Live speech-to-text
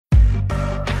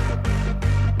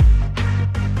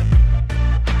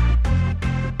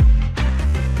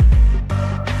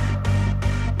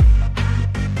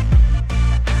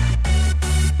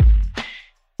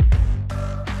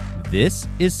This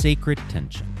is Sacred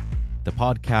Tension, the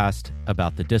podcast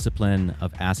about the discipline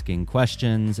of asking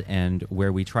questions and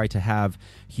where we try to have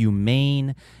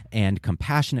humane and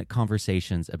compassionate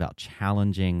conversations about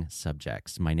challenging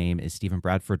subjects. My name is Stephen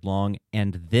Bradford Long,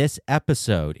 and this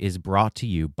episode is brought to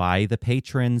you by the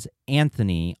patrons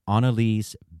Anthony,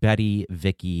 Annalise, Betty,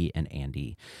 Vicky, and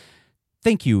Andy.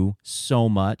 Thank you so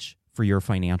much for your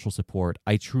financial support.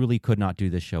 I truly could not do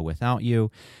this show without you,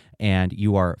 and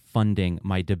you are funding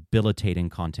my debilitating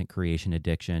content creation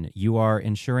addiction. You are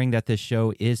ensuring that this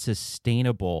show is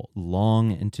sustainable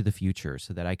long into the future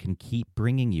so that I can keep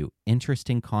bringing you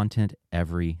interesting content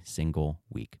every single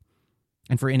week.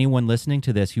 And for anyone listening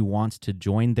to this who wants to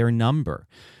join their number,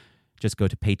 just go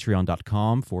to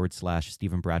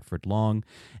patreon.com/Stephen Bradford Long,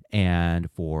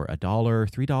 and for $1,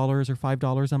 $3, or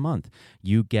 $5 a month,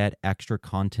 you get extra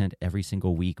content every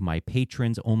single week. My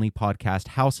patrons-only podcast,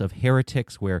 House of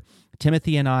Heretics, where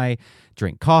Timothy and I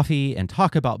drink coffee and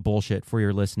talk about bullshit for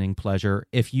your listening pleasure.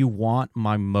 If you want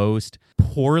my most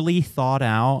poorly thought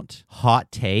out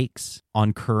hot takes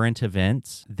on current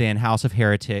events, then House of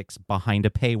Heretics behind a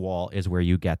paywall is where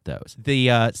you get those.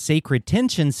 The Sacred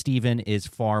Tension, Stephen, is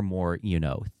far more,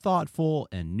 thoughtful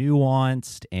and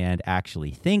nuanced and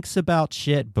actually thinks about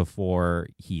shit before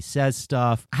he says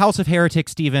stuff. House of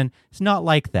Heretics, Stephen, it's not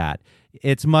like that.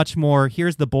 It's much more,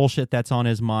 here's the bullshit that's on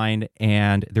his mind,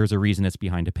 and there's a reason it's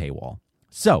behind a paywall.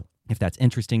 So, if that's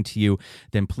interesting to you,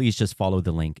 then please just follow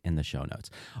the link in the show notes.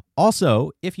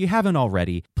 Also, if you haven't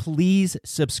already, please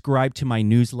subscribe to my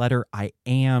newsletter. I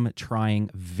am trying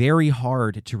very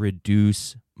hard to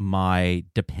reduce my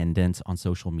dependence on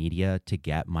social media to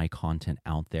get my content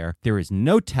out there. There is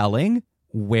no telling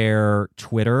where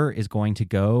Twitter is going to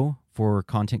go for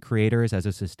content creators as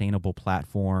a sustainable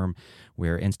platform,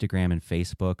 where Instagram and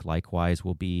Facebook likewise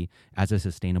will be as a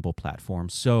sustainable platform.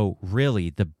 So really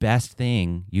the best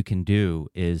thing you can do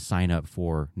is sign up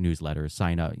for newsletters,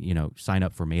 sign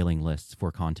up for mailing lists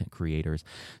for content creators.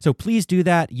 So please do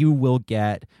that. You will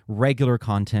get regular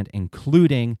content,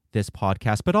 including this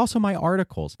podcast, but also my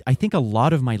articles. I think a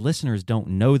lot of my listeners don't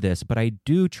know this, but I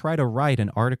do try to write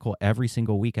an article every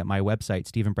single week at my website,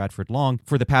 Stephen Bradford Long.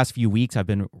 For the past few weeks, I've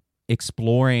been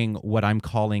exploring what I'm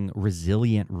calling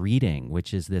resilient reading,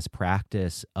 which is this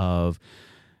practice of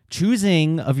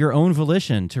choosing of your own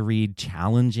volition to read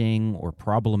challenging or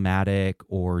problematic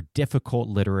or difficult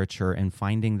literature and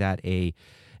finding that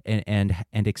and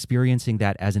experiencing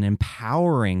that as an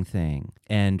empowering thing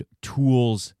and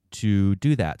tools to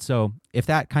do that. So if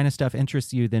that kind of stuff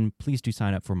interests you, then please do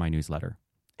sign up for my newsletter.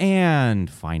 And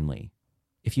finally,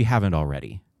 if you haven't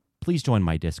already, please join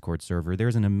my Discord server.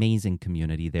 There's an amazing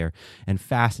community there and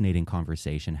fascinating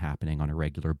conversation happening on a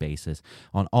regular basis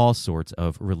on all sorts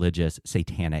of religious,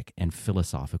 satanic, and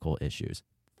philosophical issues.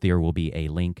 There will be a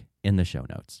link in the show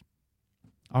notes.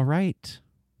 All right.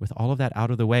 With all of that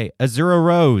out of the way, Azura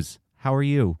Rose, how are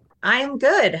you? I'm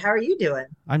good. How are you doing?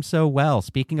 I'm so well.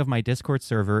 Speaking of my Discord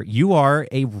server, you are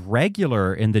a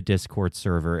regular in the Discord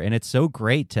server, and it's so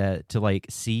great to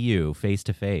see you face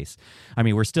to face. I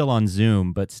mean, we're still on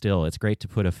Zoom, but still, it's great to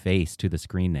put a face to the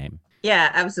screen name. Yeah,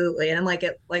 absolutely. And like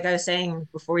I was saying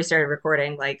before we started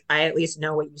recording, I at least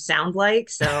know what you sound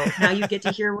like. So now you get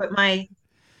to hear what my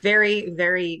very,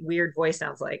 very weird voice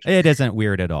sounds like. It isn't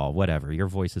weird at all. Whatever. Your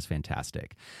voice is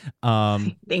fantastic.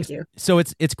 Thank you. So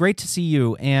it's great to see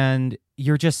you, and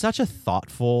you're just such a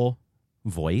thoughtful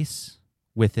voice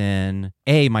within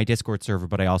my Discord server,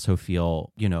 but I also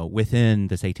feel, within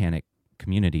the satanic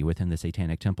community, within the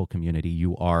Satanic Temple community,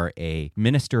 you are a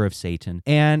minister of Satan.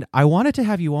 And I wanted to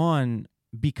have you on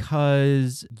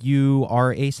because you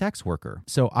are a sex worker.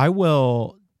 So I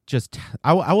will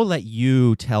let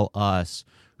you tell us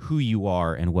who you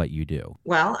are and what you do.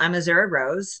 Well, I'm Azura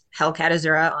Rose, Hellcat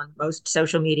Azura on most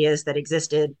social medias that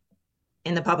existed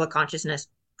in the public consciousness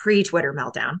pre-Twitter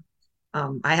meltdown.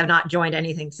 I have not joined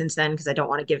anything since then because I don't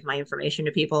want to give my information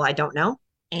to people I don't know.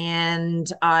 And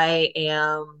I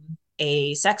am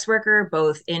a sex worker,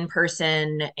 both in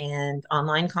person and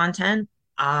online content.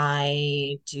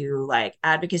 I do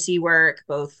advocacy work,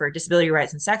 both for disability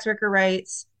rights and sex worker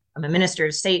rights. I'm a minister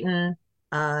of Satan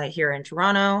here in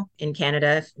Toronto, in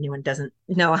Canada, if anyone doesn't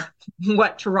know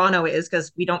what Toronto is, because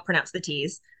we don't pronounce the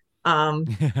T's.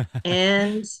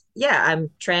 And yeah, I'm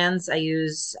trans. I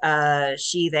use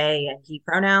she, they, and he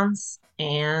pronouns.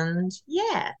 And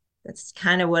yeah, that's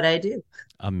kind of what I do.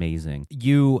 Amazing.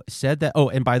 You said that. Oh,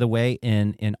 and by the way,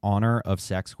 in honor of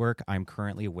sex work, I'm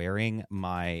currently wearing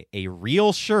a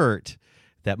real shirt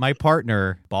that my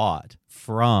partner bought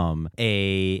from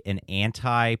an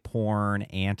anti-porn,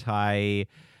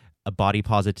 anti-body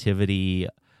positivity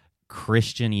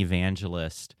Christian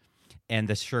evangelist. and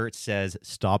the shirt says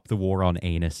 "Stop the War on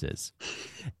Anuses."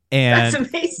 That's And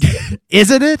amazing.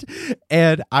 isn't it?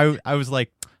 And I was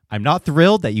like, I'm not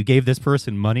thrilled that you gave this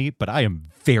person money, but I am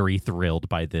very thrilled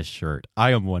by this shirt.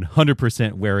 I am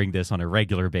 100% wearing this on a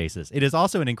regular basis. It is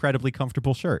also an incredibly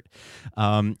comfortable shirt.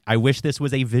 I wish this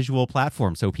was a visual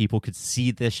platform so people could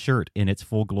see this shirt in its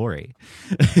full glory.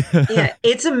 Yeah,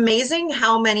 it's amazing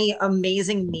how many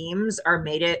amazing memes are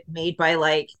made by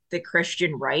like the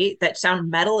Christian right that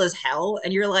sound metal as hell.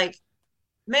 And you're like,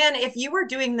 man, if you were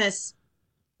doing this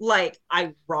like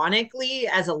ironically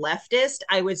as a leftist,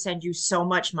 I would send you so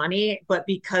much money, but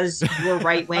because you're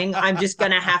right wing, I'm just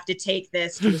gonna have to take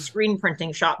this to a screen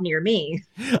printing shop near me.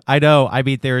 I know. I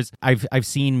mean, I've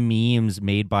seen memes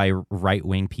made by right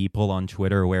wing people on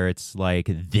Twitter where it's like,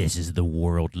 "This is the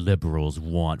world liberals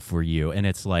want for you," and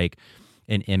it's like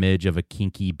an image of a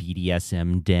kinky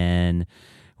BDSM den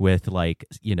with like,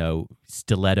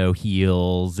 stiletto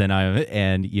heels and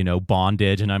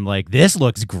bondage, and I'm like, this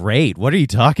looks great. What are you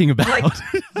talking about?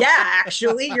 Like, yeah,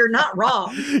 actually, you're not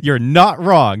wrong. You're not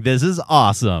wrong. This is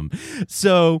awesome.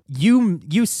 So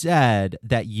you said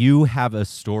that you have a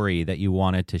story that you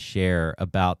wanted to share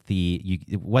about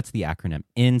what's the acronym?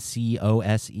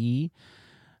 NCOSE?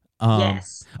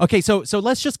 Yes. Okay, so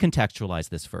let's just contextualize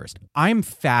this first. I'm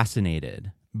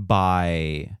fascinated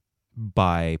by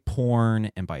porn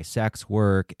and by sex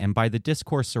work and by the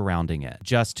discourse surrounding it.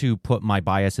 Just to put my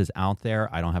biases out there,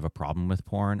 I don't have a problem with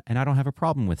porn and I don't have a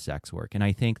problem with sex work. And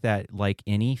I think that like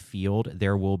any field,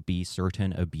 there will be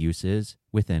certain abuses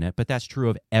within it, but that's true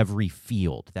of every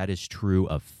field. That is true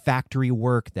of factory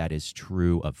work. That is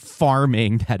true of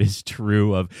farming. That is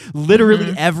true of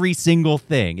literally every single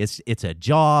thing. It's a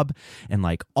job, and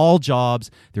like all jobs,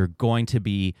 there are going to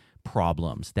be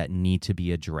problems that need to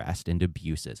be addressed and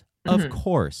abuses. Of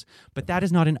course, but that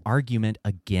is not an argument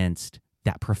against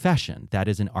that profession. That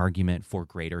is an argument for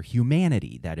greater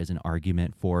humanity. That is an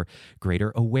argument for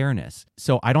greater awareness.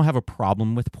 So I don't have a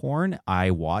problem with porn.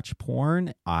 I watch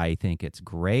porn. I think it's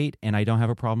great. And I don't have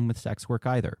a problem with sex work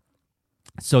either.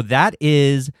 So that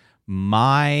is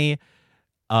that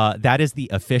is the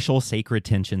official sacred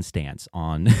tension stance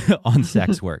on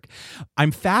sex work. I'm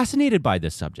fascinated by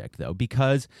this subject, though,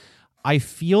 because I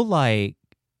feel like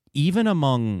even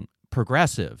among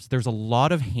progressives, there's a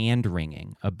lot of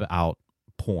hand-wringing about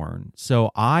porn.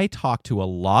 So I talk to a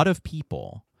lot of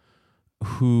people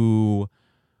who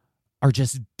are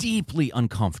just deeply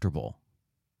uncomfortable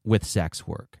with sex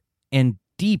work and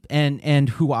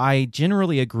who I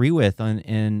generally agree with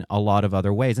in a lot of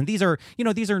other ways. And these are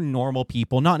normal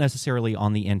people, not necessarily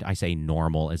on the end. I say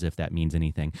normal as if that means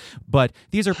anything, but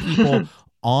these are people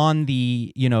on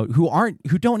the,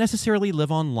 who don't necessarily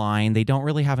live online. They don't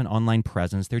really have an online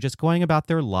presence. They're just going about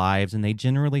their lives, and they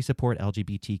generally support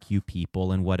LGBTQ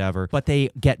people and whatever, but they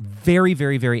get very,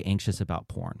 very, very anxious about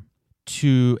porn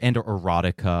and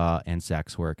erotica and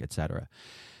sex work, etc.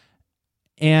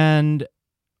 And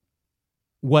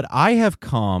what I have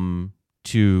come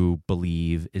to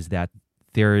believe is that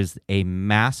there is a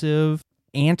massive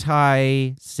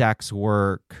anti-sex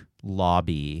work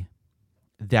lobby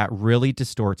that really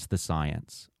distorts the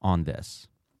science on this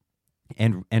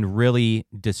and really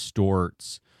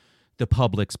distorts the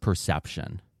public's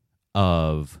perception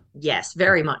of Yes,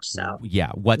 very much so.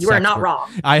 Yeah, what you are not wrong.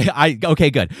 Okay,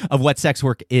 good. Of what sex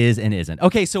work is and isn't.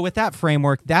 Okay, so with that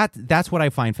framework, that's what I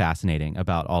find fascinating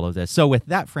about all of this. So with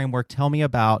that framework, tell me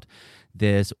about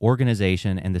this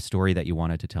organization and the story that you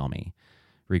wanted to tell me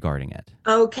regarding it.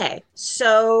 Okay,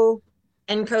 so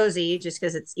NCOSE, just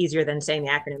because it's easier than saying the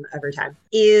acronym every time,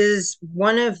 is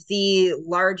one of the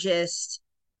largest,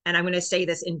 and I'm going to say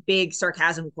this in big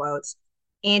sarcasm quotes,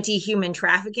 anti-human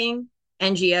trafficking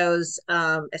NGOs,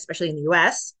 especially in the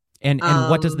U.S. And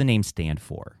what does the name stand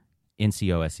for?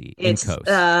 NCOSE. It's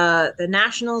the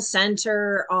National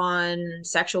Center on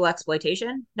Sexual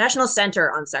Exploitation. National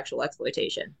Center on Sexual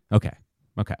Exploitation. Okay.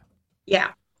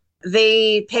 Yeah.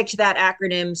 They picked that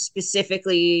acronym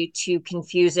specifically to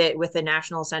confuse it with the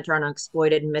National Center on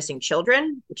Exploited and Missing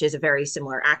Children, which is a very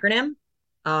similar acronym.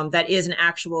 That is an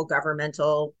actual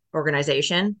governmental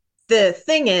organization. The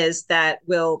thing is that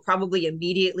will probably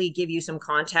immediately give you some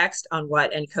context on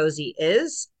what NCOSE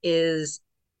is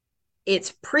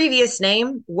its previous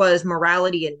name was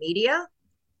Morality in Media.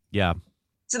 Yeah.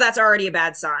 So that's already a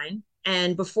bad sign.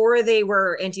 And before they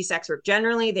were anti-sex work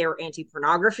generally, they were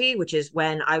anti-pornography, which is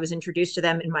when I was introduced to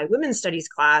them in my women's studies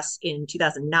class in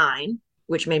 2009,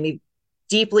 which made me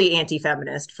deeply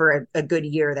anti-feminist for a good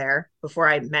year there before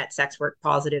I met sex work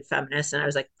positive feminists. And I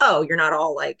was like, oh, you're not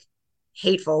all like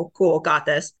hateful. Cool. Got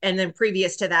this. And then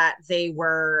previous to that, they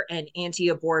were an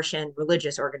anti-abortion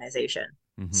religious organization.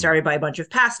 started by a bunch of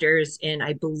pastors in,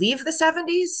 I believe, the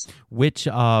 70s.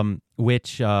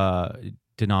 Which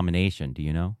denomination, do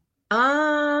you know?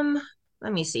 Um,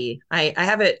 Let me see. I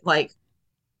have it like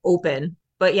open,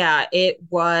 but yeah, it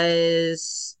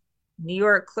was New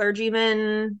York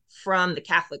clergymen from the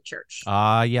Catholic Church.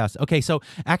 Yes. Okay, so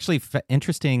actually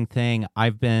interesting thing,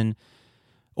 I've been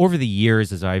over the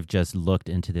years as I've just looked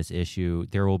into this issue,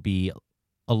 there will be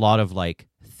a lot of like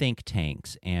think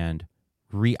tanks and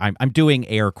I'm doing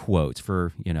air quotes for,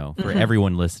 for Mhm.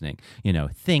 everyone listening,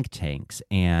 think tanks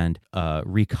and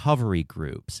recovery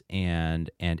groups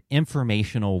and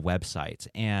informational websites.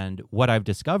 And what I've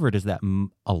discovered is that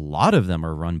a lot of them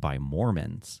are run by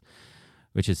Mormons,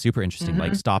 which is super interesting.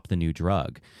 Like Mhm. Stop the New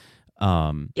Drug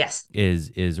Yes.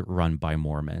 is run by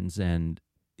Mormons, and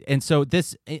so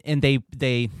this and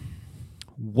they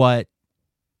what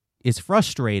is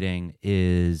frustrating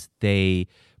is they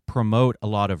promote a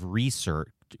lot of research,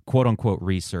 quote unquote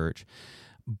research,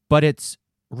 but it's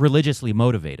religiously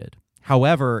motivated.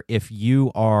 However, if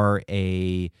you are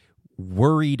a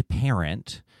worried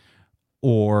parent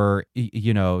or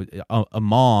a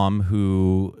mom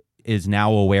who is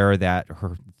now aware that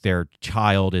their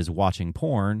child is watching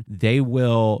porn, they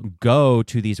will go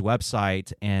to these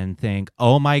websites and think,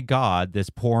 "Oh my God, this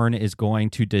porn is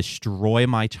going to destroy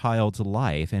my child's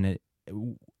life," and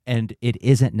it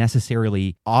isn't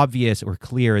necessarily obvious or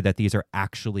clear that these are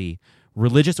actually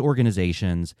religious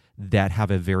organizations that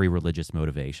have a very religious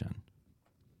motivation.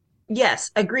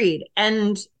 Yes, agreed.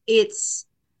 And it's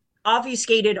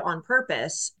obfuscated on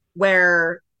purpose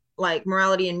where like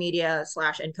Morality and Media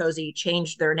slash and Cozy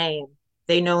changed their name.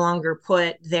 They no longer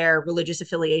put their religious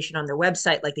affiliation on their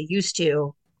website like they used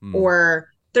to. Mm. Or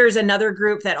there's another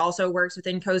group that also works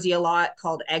within Cozy a lot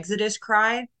called Exodus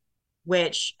Cry,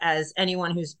 which, as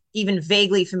anyone who's even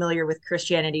vaguely familiar with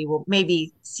Christianity will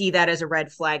maybe see that as a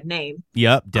red flag name.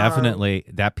 Yep, Um, definitely.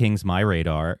 That pings my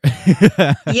radar.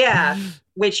 yeah,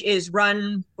 which is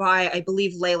run by, I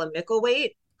believe, Layla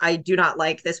Mickelwaite. I do not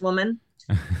like this woman.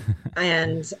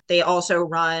 And they also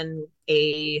run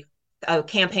a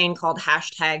campaign called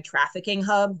hashtag Trafficking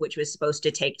Hub, which was supposed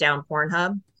to take down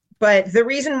Pornhub. But the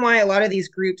reason why a lot of these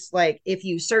groups, like if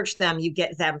you search them, you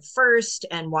get them first,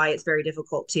 and why it's very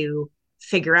difficult to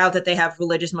figure out that they have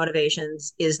religious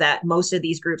motivations is that most of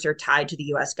these groups are tied to the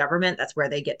US government. That's where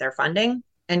they get their funding.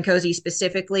 And Cozy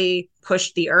specifically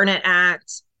pushed the Earn It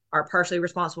Act, are partially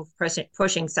responsible for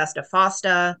pushing Sesta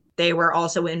Fosta. They were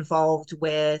also involved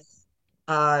with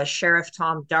Sheriff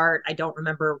Tom Dart. I don't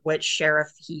remember which sheriff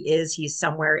he is. He's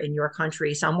somewhere in your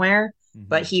country somewhere,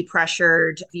 but Mhm. he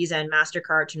pressured Visa and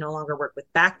MasterCard to no longer work with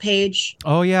Backpage.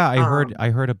 Oh yeah, I heard Um,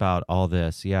 I heard about all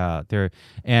this. Yeah,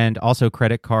 and also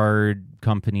credit card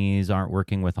companies aren't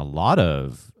working with a lot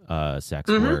of sex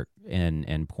mhm. work and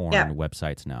Yeah. porn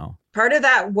websites now. Part of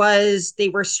that was they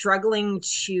were struggling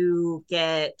to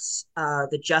get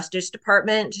the Justice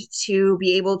Department to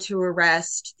be able to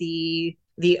arrest the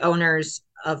owners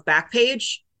of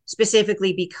Backpage,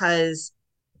 specifically because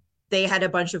they had a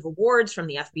bunch of awards from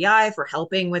the FBI for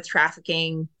helping with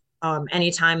trafficking.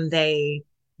 Anytime they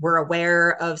were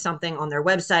aware of something on their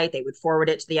website, they would forward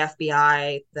it to the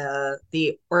FBI.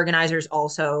 The organizers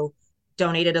also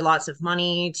donated lots of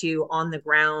money to on the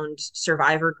ground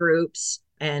survivor groups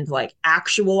and like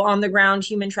actual on the ground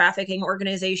human trafficking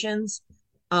organizations.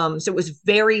 So it was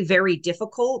very, very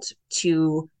difficult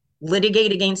to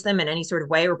litigate against them in any sort of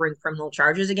way or bring criminal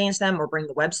charges against them or bring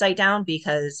the website down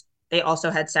because they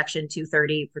also had Section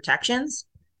 230 protections.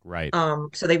 Right.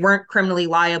 So they weren't criminally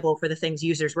liable for the things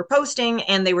users were posting,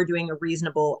 and they were doing a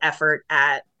reasonable effort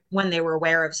at when they were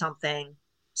aware of something,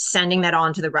 sending that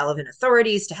on to the relevant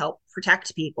authorities to help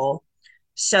protect people.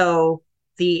 So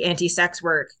the anti-sex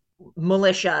work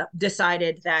militia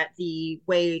decided that the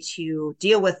way to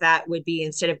deal with that would be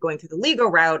instead of going through the legal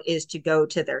route is to go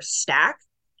to their stack.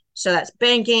 So that's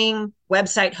banking,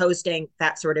 website hosting,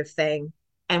 that sort of thing.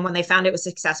 And when they found it was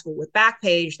successful with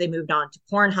Backpage, they moved on to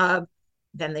Pornhub.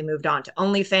 Then they moved on to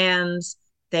OnlyFans.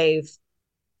 They've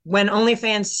when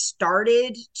OnlyFans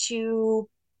started to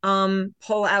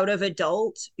pull out of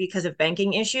adult because of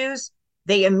banking issues,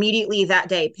 they immediately that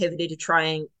day pivoted to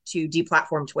trying to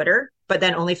deplatform Twitter. But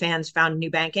then OnlyFans found new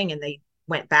banking and they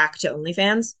went back to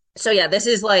OnlyFans. So yeah, this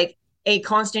is like a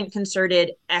constant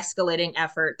concerted escalating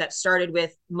effort that started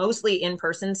with mostly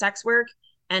in-person sex work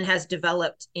and has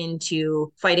developed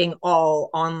into fighting all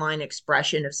online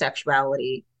expression of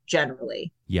sexuality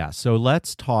generally. Yeah, so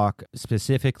let's talk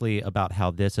specifically about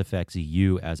how this affects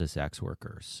you as a sex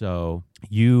worker. So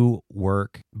you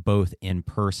work both in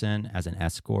person as an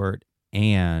escort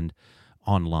and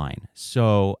online.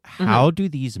 So Mm-hmm. how do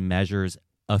these measures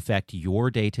affect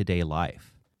your day-to-day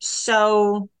life?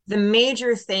 So the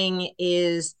major thing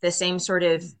is the same sort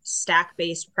of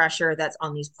stack-based pressure that's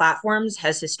on these platforms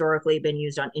has historically been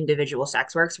used on individual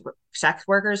sex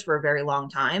workers for a very long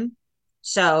time.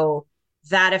 So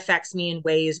that affects me in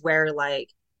ways where like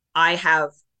I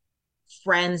have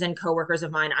friends and coworkers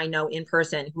of mine I know in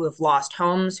person who have lost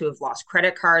homes, who have lost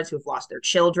credit cards, who have lost their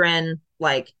children,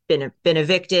 like been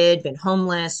evicted, been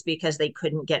homeless because they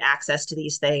couldn't get access to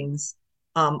these things.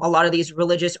 A lot of these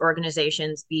religious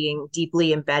organizations being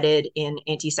deeply embedded in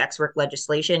anti-sex work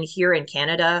legislation here in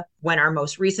Canada. When our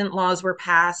most recent laws were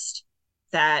passed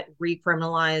that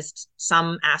recriminalized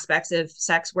some aspects of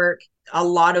sex work, a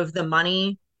lot of the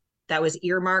money that was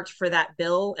earmarked for that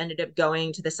bill ended up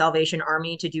going to the Salvation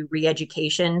Army to do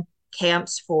re-education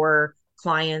camps for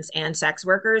clients and sex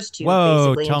workers to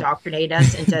Whoa, basically indoctrinate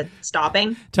us into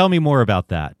stopping. Tell me more about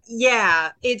that. Yeah,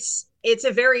 it's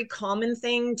a very common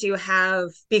thing to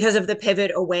have because of the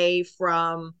pivot away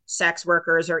from sex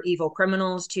workers or evil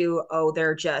criminals to, oh,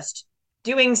 they're just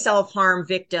doing self-harm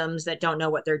victims that don't know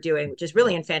what they're doing, which is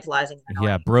really infantilizing and annoying.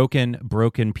 Yeah,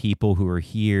 broken people who are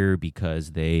here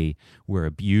because they were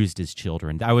abused as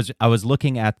children. I was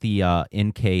looking at the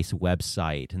In-Case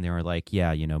website, and they were like,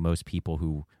 yeah, most people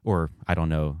who, or I don't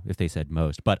know if they said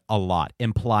most, but a lot,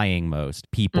 implying most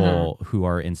people who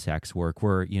are in sex work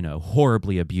were,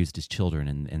 horribly abused as children,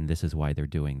 and this is why they're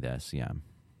doing this. Yeah.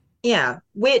 Yeah,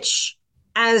 which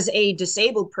as a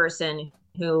disabled person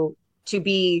who, to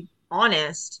be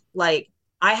honest, like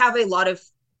I have a lot of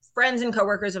friends and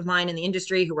coworkers of mine in the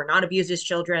industry who were not abused as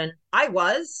children. I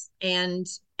was. And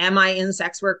am I in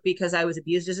sex work because I was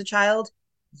abused as a child?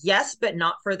 Yes, but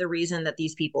not for the reason that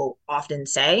these people often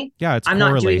say. Yeah, it's I'm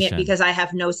not doing it correlation. because I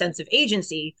have no sense of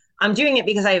agency. I'm doing it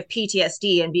because I have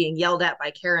PTSD, and being yelled at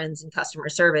by Karens in customer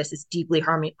service is deeply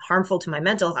harmful to my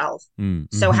mental health.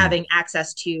 So having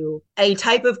access to a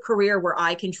type of career where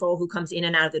I control who comes in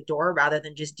and out of the door rather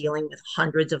than just dealing with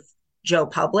hundreds of Joe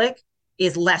Public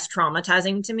is less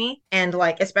traumatizing to me. And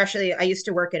like, especially I used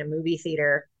to work at a movie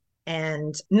theater,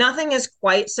 and nothing is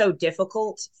quite so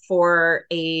difficult for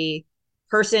a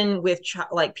person with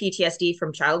like PTSD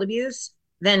from child abuse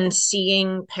than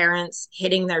seeing parents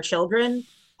hitting their children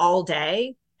all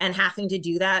day and having to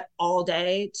do that all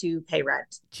day to pay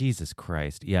rent. Jesus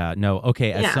Christ. Yeah, no.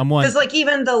 Okay, as Yeah, someone, because like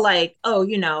even the like, oh,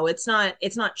 it's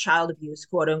not child abuse,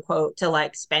 quote unquote, to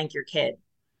like spank your kid.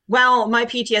 Well, my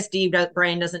PTSD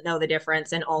brain doesn't know the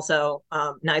difference, and also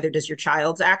neither does your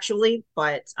child's actually.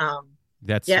 But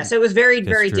that's yeah, so it was very, that's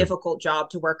very true. difficult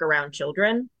job to work around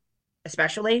children,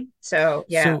 especially. So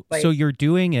yeah, So like so you're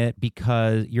doing it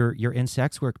because you're in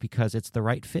sex work because it's the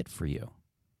right fit for you.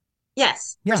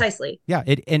 yes, Yeah. precisely. Yeah,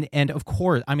 and of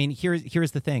course, I mean,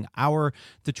 here's the thing.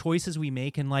 The choices we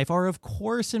make in life are of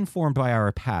course informed by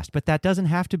our past, but that doesn't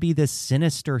have to be this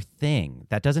sinister thing.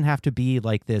 That doesn't have to be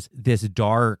like this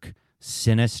dark,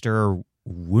 sinister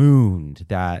wound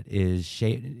that is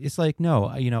shaped. It's like, no,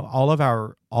 all of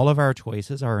our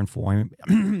choices are informed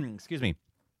excuse me.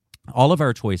 All of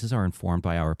our choices are informed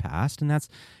by our past, and that's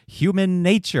human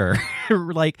nature.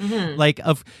 like I'm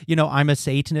a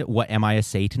Satanist. What am I a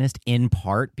Satanist? In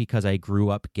part because I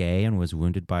grew up gay and was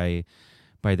wounded by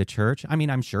the church. I mean,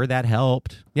 I'm sure that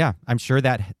helped. Yeah, I'm sure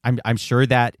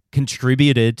that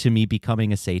contributed to me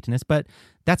becoming a Satanist, but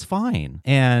that's fine.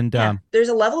 And Yeah, there's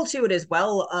a level to it as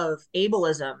well of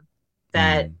ableism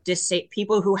that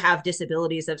people who have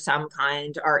disabilities of some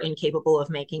kind are incapable of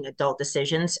making adult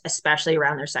decisions, especially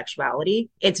around their sexuality.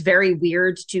 It's very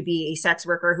weird to be a sex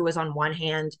worker who is on one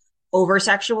hand over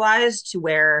sexualized to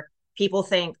where people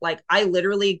think like I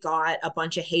literally got a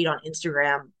bunch of hate on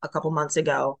Instagram a couple months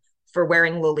ago for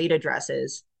wearing Lolita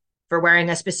dresses, for wearing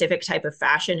a specific type of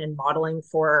fashion and modeling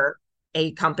for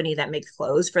a company that makes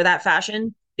clothes for that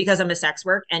fashion because I'm a sex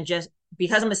worker and just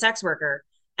because I'm a sex worker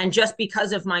and just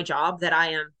because of my job that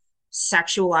I am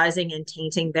sexualizing and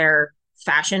tainting their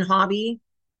fashion hobby.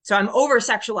 So I'm over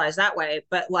sexualized that way.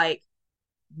 But like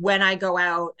when I go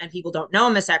out and people don't know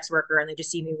I'm a sex worker and they just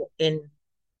see me in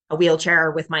a wheelchair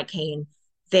with my cane,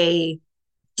 they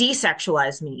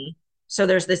desexualize me. So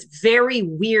there's this very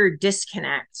weird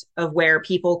disconnect of where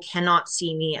people cannot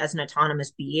see me as an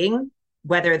autonomous being,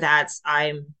 whether that's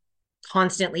I'm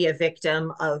constantly a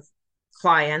victim of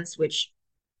clients, which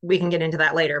we can get into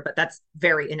that later, but that's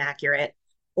very inaccurate,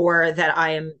 or that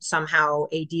I am somehow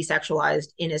a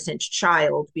desexualized innocent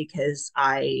child because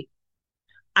I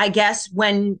guess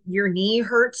when your knee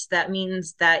hurts, that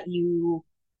means that you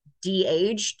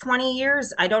de-age 20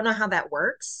 years. I don't know how that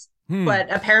works,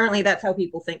 but apparently that's how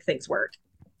people think things work.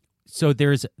 So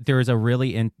there's a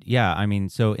really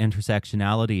so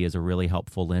intersectionality is a really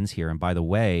helpful lens here. And by the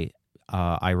way,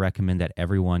 I recommend that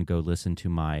everyone go listen to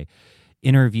my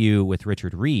interview with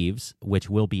Richard Reeves, which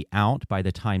will be out by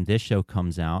the time this show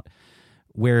comes out,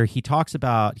 where he talks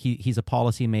about he's a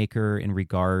policymaker in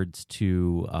regards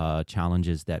to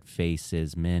challenges that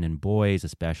faces men and boys,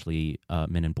 especially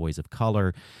men and boys of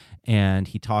color, and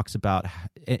he talks about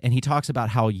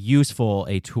how useful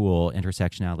a tool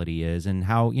intersectionality is, and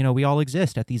how we all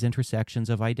exist at these intersections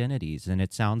of identities. And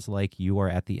it sounds like you are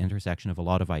at the intersection of a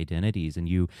lot of identities, and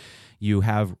you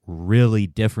have really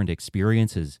different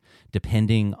experiences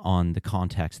depending on the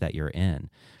context that you're in.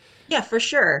 Yeah, for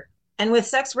sure. And with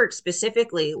sex work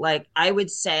specifically, like I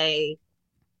would say,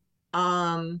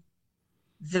 um,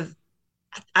 the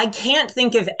I can't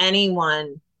think of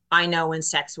anyone I know in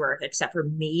sex work except for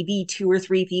maybe two or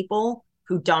three people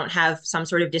who don't have some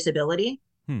sort of disability,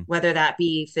 Hmm. whether that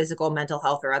be physical, mental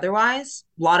health, or otherwise.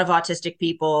 A lot of autistic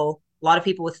people, a lot of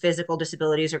people with physical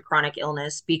disabilities or chronic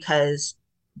illness, because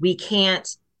we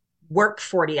can't work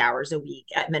 40 hours a week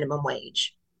at minimum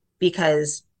wage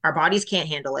because our bodies can't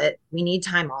handle it. We need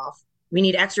time off. We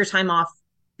need extra time off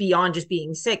beyond just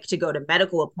being sick to go to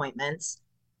medical appointments.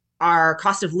 Our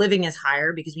cost of living is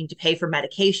higher because we need to pay for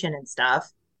medication and stuff,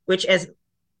 which is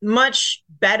much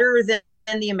better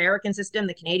than the American system.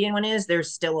 The Canadian one is,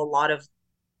 there's still a lot of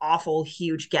awful,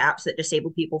 huge gaps that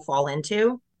disabled people fall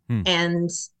into. Hmm. And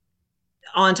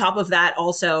on top of that,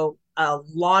 also, a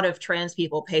lot of trans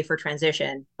people pay for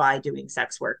transition by doing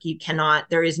sex work.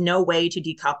 There is no way to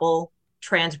decouple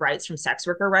trans rights from sex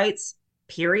worker rights,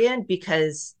 period,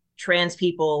 because trans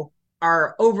people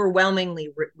are overwhelmingly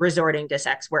resorting to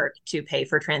sex work to pay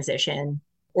for transition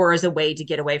or as a way to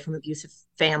get away from abusive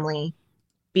family,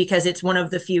 because it's one of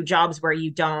the few jobs where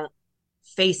you don't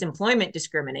face employment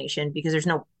discrimination because there's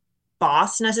no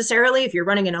boss necessarily. If you're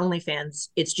running an OnlyFans,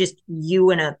 it's just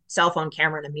you and a cell phone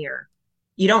camera and a mirror.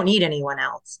 You don't need anyone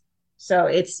else. So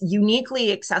it's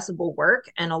uniquely accessible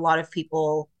work. And a lot of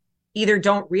people either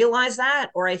don't realize that,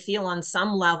 or I feel on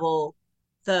some level,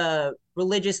 the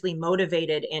religiously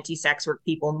motivated anti-sex work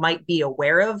people might be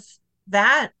aware of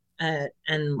that,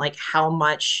 and like how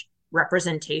much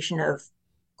representation of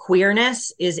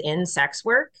queerness is in sex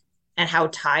work and how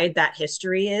tied that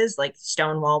history is. Like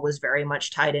Stonewall was very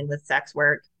much tied in with sex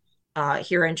work.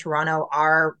 Here in Toronto,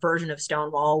 our version of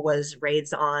Stonewall was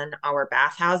raids on our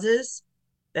bathhouses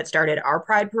that started our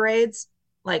pride parades.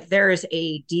 Like there is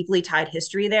a deeply tied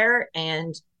history there,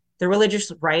 and the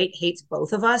religious right hates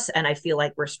both of us. And I feel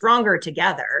like we're stronger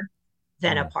together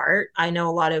than apart. I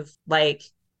know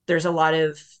there's a lot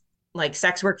of like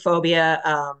sex work phobia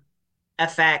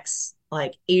affects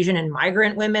like Asian and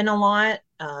migrant women a lot,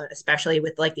 especially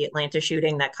with like the Atlanta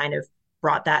shooting that kind of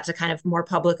brought that to kind of more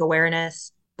public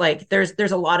awareness. Like there's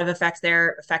a lot of effects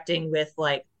there affecting with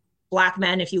like Black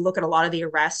men. If you look at a lot of the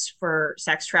arrests for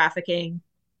sex trafficking,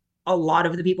 a lot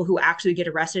of the people who actually get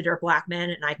arrested are Black men,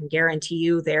 and I can guarantee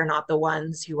you they're not the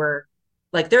ones who are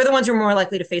like, they're the ones who are more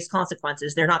likely to face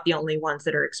consequences. They're not the only ones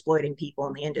that are exploiting people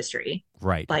in the industry.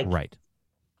 Right. Like, right.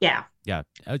 Yeah. Yeah.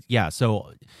 Yeah.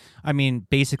 So, I mean,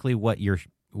 basically what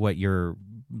you're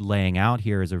laying out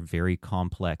here is a very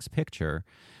complex picture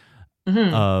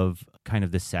of kind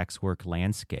of the sex work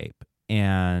landscape.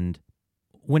 And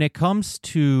when it comes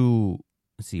to,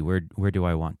 let's see, where do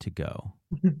I want to go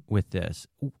with this?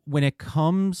 When it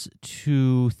comes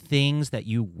to things that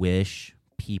you wish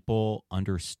people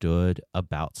understood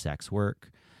about sex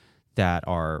work that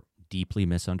are deeply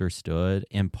misunderstood,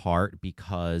 in part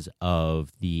because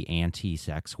of the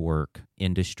anti-sex work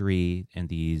industry and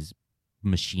these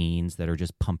machines that are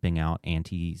just pumping out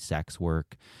anti-sex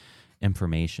work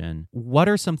information, what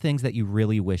are some things that you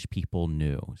really wish people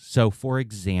knew? So, for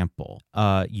example,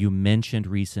 you mentioned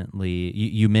recently,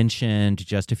 you mentioned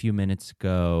just a few minutes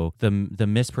ago, the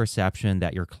misperception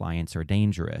that your clients are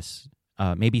dangerous.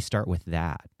 Maybe start with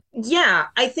that. Yeah,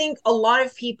 I think a lot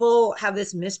of people have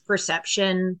this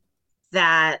misperception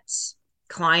that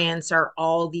clients are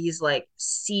all these like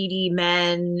seedy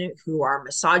men who are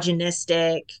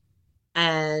misogynistic,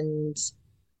 and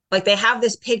like they have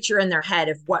this picture in their head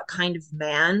of what kind of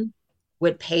man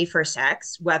would pay for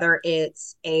sex, whether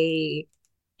it's a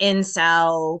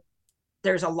incel.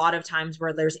 There's a lot of times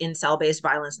where there's incel based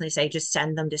violence and they say just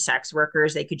send them to sex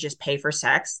workers, they could just pay for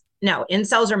sex. No,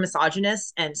 incels are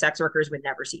misogynists and sex workers would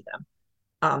never see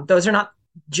them. Those are not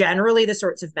generally the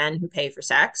sorts of men who pay for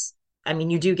sex. I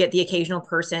mean, you do get the occasional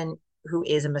person who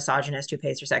is a misogynist who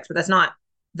pays for sex, but that's not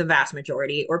the vast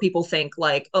majority. Or people think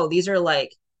like, oh, these are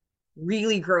like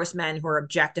really gross men who are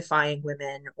objectifying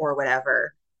women or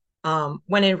whatever.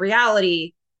 When in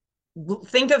reality,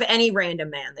 think of any random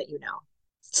man that you know.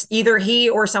 Either he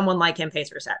or someone like him pays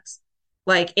for sex.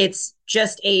 Like it's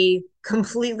just a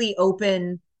completely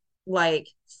open like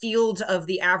field of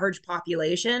the average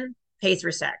population pays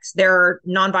for sex. There are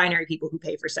non-binary people who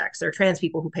pay for sex. There are trans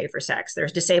people who pay for sex.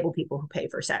 There's disabled people who pay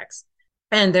for sex.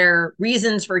 And their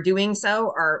reasons for doing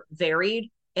so are varied.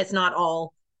 It's not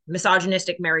all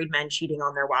misogynistic married men cheating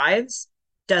on their wives.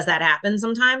 Does that happen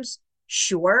sometimes?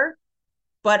 Sure.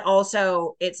 But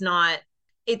also it's not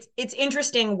it's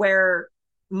interesting where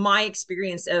my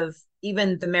experience of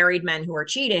even the married men who are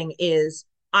cheating is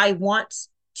I want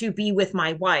to be with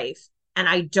my wife and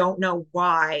I don't know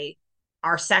why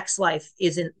our sex life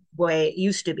isn't the way it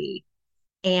used to be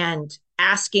and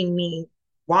asking me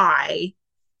why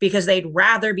because they'd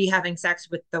rather be having sex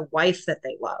with the wife that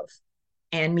they love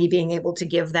and me being able to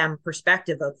give them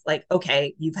perspective of like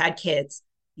okay you've had kids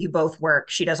you both work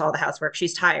she does all the housework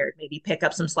she's tired maybe pick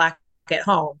up some slack at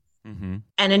home Mm-hmm.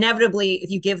 and inevitably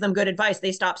if you give them good advice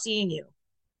they stop seeing you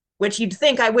which you'd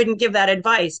think I wouldn't give that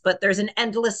advice, but there's an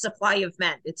endless supply of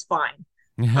men. It's fine.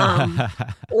 Um,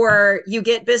 or you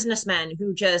get businessmen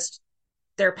who just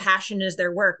their passion is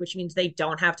their work, which means they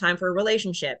don't have time for a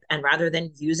relationship. And rather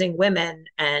than using women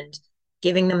and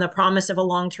giving them the promise of a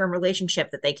long-term relationship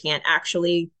that they can't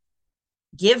actually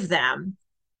give them,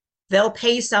 they'll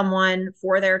pay someone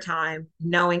for their time,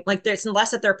 knowing like there's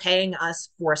less that they're paying us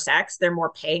for sex, they're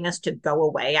more paying us to go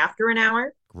away after an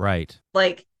hour. Right.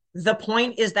 Like the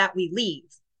point is that we leave.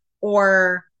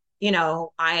 Or,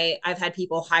 I've had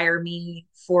people hire me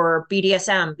for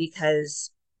BDSM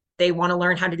because they want to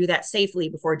learn how to do that safely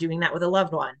before doing that with a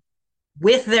loved one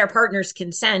with their partner's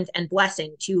consent and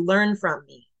blessing to learn from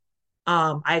me.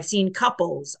 I've seen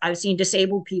couples, I've seen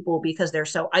disabled people because they're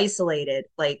so isolated.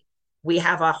 Like we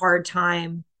have a hard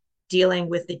time dealing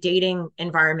with the dating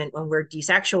environment when we're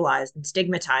desexualized and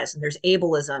stigmatized and there's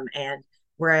ableism and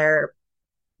we're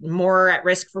more at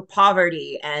risk for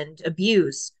poverty and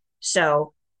abuse.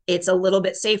 So it's a little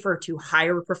bit safer to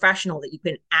hire a professional that you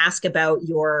can ask about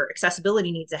your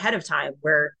accessibility needs ahead of time,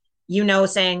 where,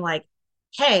 saying like,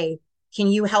 hey, can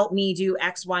you help me do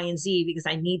X, Y, and Z because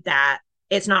I need that?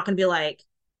 It's not going to be like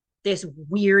this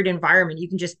weird environment. You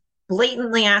can just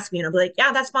blatantly ask me and I'll be like,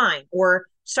 yeah, that's fine. Or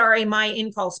sorry, my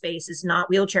in-call space is not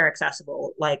wheelchair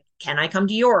accessible. Like, can I come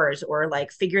to yours? Or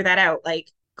like figure that out. Like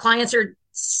clients are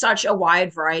such a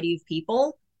wide variety of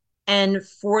people. And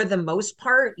for the most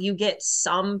part, you get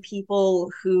some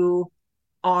people who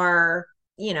are,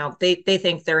 they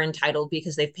think they're entitled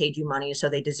because they've paid you money, so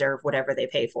they deserve whatever they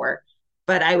pay for.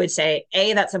 But I would say,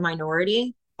 A, that's a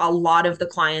minority. A lot of the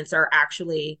clients are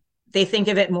actually, they think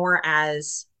of it more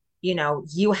as,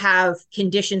 you have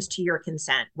conditions to your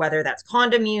consent, whether that's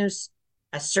condom use,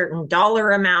 a certain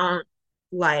dollar amount,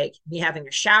 like me having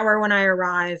a shower when I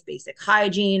arrive, basic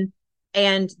hygiene.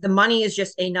 And the money is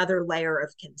just another layer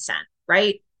of consent,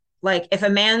 right? Like if a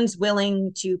man's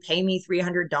willing to pay me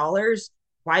 $300,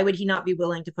 why would he not be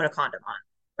willing to put a condom on,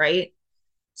 right?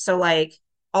 So like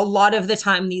a lot of the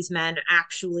time these men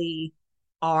actually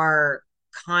are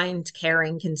kind,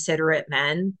 caring, considerate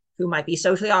men who might be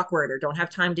socially awkward or don't have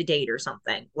time to date or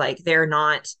something. Like they're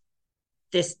not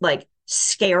this like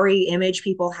scary image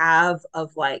people have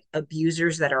of like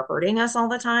abusers that are hurting us all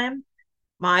the time.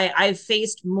 I've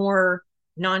faced more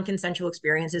non-consensual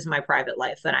experiences in my private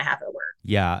life than I have at work.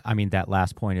 Yeah, I mean that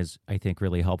last point is I think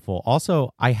really helpful.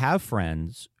 Also, I have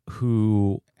friends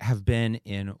who have been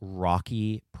in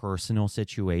rocky personal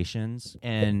situations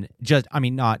and just I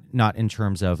mean not in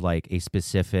terms of like a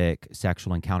specific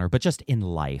sexual encounter, but just in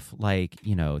life. Like,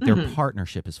 their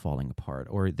partnership is falling apart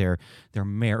or their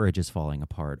marriage is falling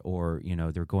apart or,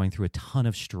 they're going through a ton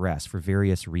of stress for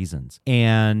various reasons.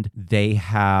 And they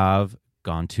have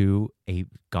gone to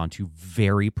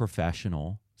very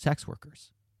professional sex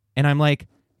workers. And I'm like,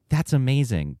 that's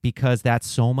amazing because that's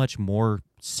so much more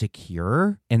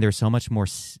secure and there's so much more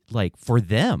like for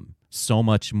them, so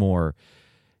much more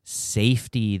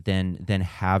safety than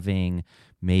having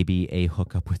maybe a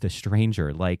hookup with a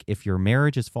stranger. Like if your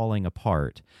marriage is falling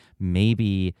apart,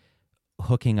 maybe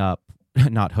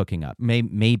not hooking up,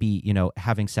 maybe,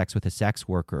 having sex with a sex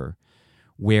worker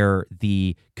where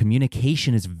the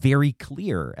communication is very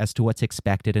clear as to what's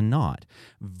expected and not,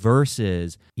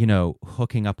 versus,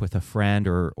 hooking up with a friend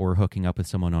or hooking up with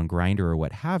someone on Grindr or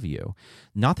what have you.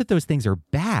 Not that those things are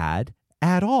bad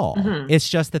at all. Mm-hmm. It's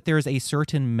just that there's a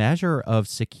certain measure of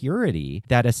security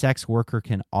that a sex worker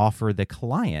can offer the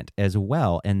client as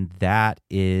well. And that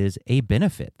is a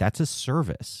benefit. That's a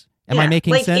service. Am I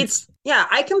making sense?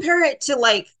 I compare it to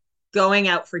like going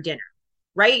out for dinner,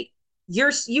 right?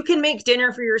 You can make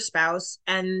dinner for your spouse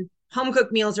and home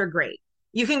cooked meals are great.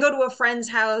 You can go to a friend's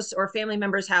house or family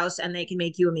member's house and they can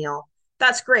make you a meal.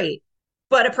 That's great.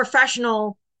 But a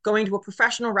professional going to a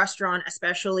professional restaurant,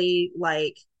 especially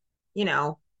like, you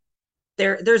know,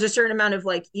 there's a certain amount of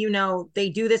like, they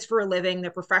do this for a living,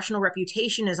 their professional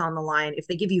reputation is on the line. If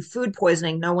they give you food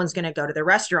poisoning, no one's going to go to the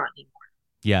restaurant anymore.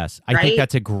 Yes, I think Right.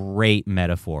 that's a great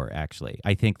metaphor, actually.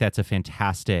 I think that's a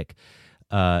fantastic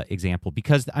example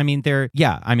because, I mean,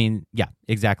 yeah,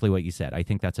 exactly what you said. I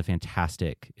think that's a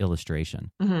fantastic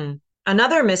illustration. Mm-hmm.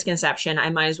 Another misconception I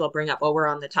might as well bring up while we're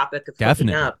on the topic of hooking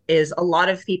Definitely. up is a lot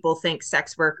of people think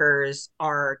sex workers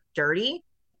are dirty.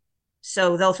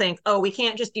 So they'll think, oh, we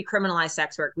can't just decriminalize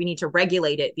sex work. We need to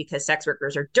regulate it because sex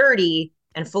workers are dirty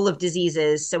and full of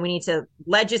diseases. So we need to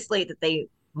legislate that they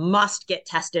must get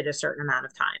tested a certain amount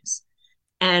of times.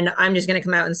 And I'm just going to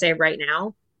come out and say right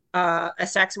now, a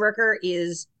sex worker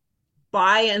is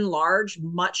by and large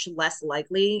much less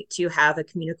likely to have a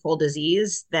communicable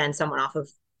disease than someone off of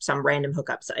some random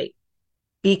hookup site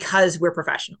because we're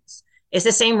professionals. It's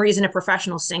the same reason a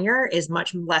professional singer is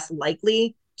much less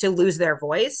likely to lose their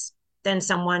voice than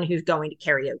someone who's going to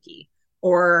karaoke.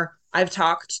 Or I've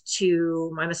talked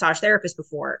to my massage therapist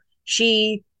before.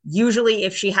 She usually,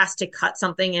 if she has to cut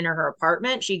something in her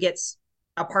apartment, she gets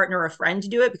a partner or a friend to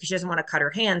do it because she doesn't want to cut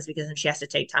her hands because then she has to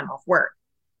take time off work.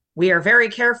 We are very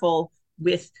careful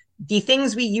with the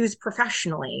things we use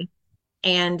professionally.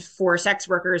 And for sex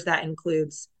workers, that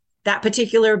includes that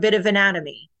particular bit of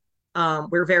anatomy.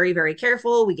 We're very, very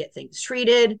careful. We get things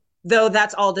treated, though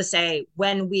that's all to say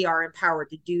when we are empowered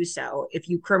to do so. If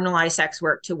you criminalize sex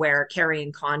work to where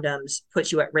carrying condoms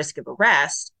puts you at risk of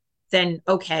arrest, then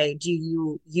okay, do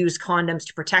you use condoms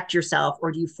to protect yourself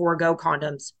or do you forego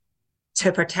condoms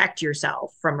to protect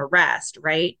yourself from arrest,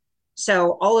 right?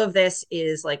 So all of this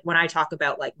is like when I talk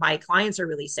about like my clients are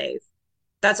really safe,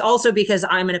 that's also because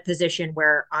I'm in a position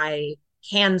where I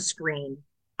can screen,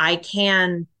 I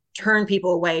can turn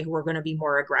people away who are going to be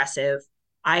more aggressive.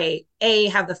 I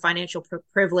have the financial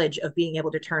privilege of being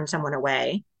able to turn someone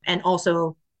away, and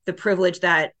also the privilege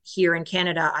that here in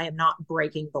Canada I am not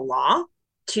breaking the law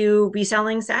to be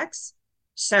selling sex.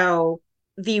 So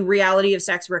the reality of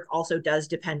sex work also does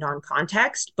depend on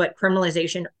context, but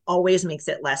criminalization always makes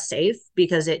it less safe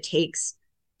because it takes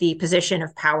the position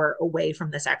of power away from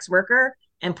the sex worker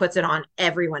and puts it on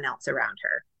everyone else around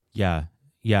her. Yeah.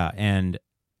 Yeah. And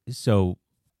so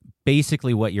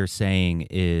basically what you're saying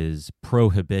is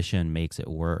prohibition makes it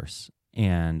worse.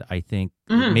 And I think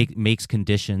it makes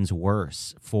conditions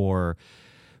worse for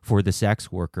the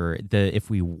sex worker. If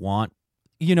we want,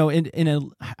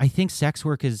 I think sex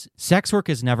work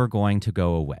is never going to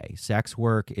go away. Sex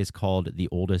work is called the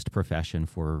oldest profession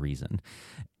for a reason.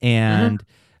 And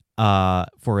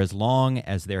for as long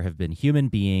as there have been human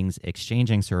beings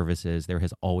exchanging services, there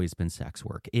has always been sex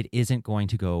work. It isn't going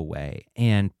to go away,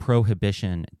 and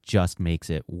prohibition just makes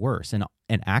it worse. And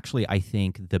actually, I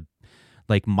think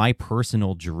my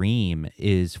personal dream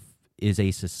is a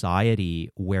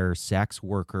society where sex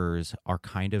workers are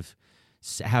kind of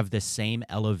have the same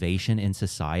elevation in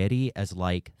society as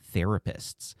like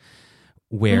therapists,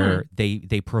 where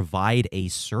they provide a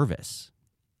service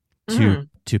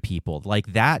to people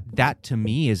like that to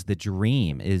me is the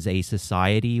dream, is a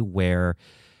society where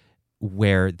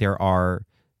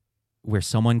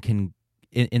someone can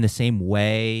in the same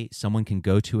way someone can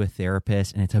go to a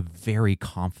therapist and it's a very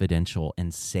confidential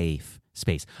and safe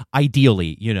space.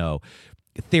 Ideally,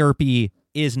 therapy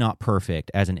is not perfect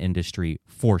as an industry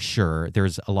for sure.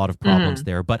 There's a lot of problems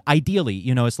there, but ideally,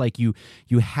 it's like you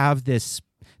have this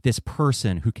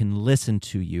person who can listen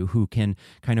to you, who can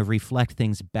kind of reflect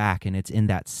things back, and it's in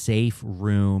that safe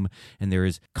room, and there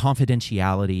is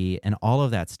confidentiality and all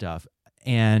of that stuff.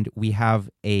 And we have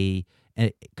a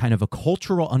kind of a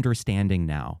cultural understanding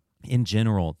now in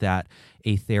general that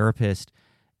a therapist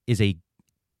is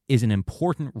an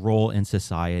important role in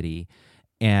society,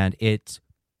 and it's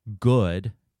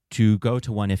good to go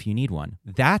to one if you need one.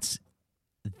 That's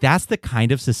the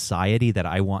kind of society that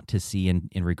I want to see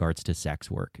in regards to sex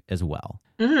work as well.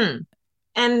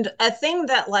 And a thing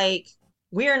that like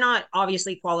we are not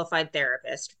obviously qualified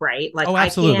therapists, right? Like Oh,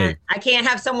 absolutely. I can't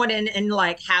have someone in and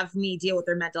like have me deal with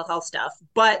their mental health stuff.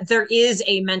 But there is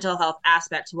a mental health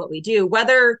aspect to what we do.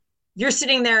 Whether you're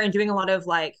sitting there and doing a lot of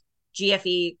like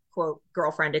GFE quote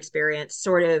girlfriend experience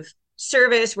sort of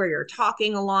service where you're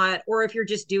talking a lot, or if you're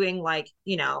just doing like,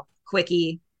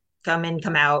 quickie, come in,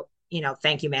 come out,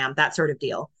 thank you, ma'am, that sort of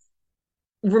deal.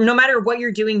 No matter what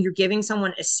you're doing, you're giving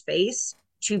someone a space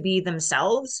to be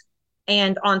themselves.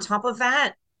 And on top of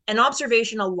that, an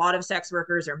observation a lot of sex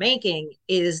workers are making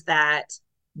is that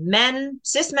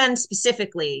cis men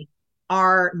specifically,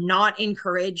 are not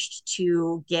encouraged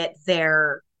to get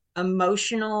their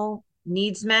emotional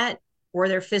needs met or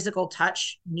their physical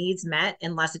touch needs met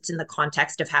unless it's in the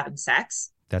context of having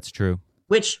sex, That's true.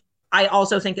 which I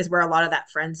also think is where a lot of that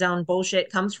friend zone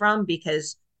bullshit comes from,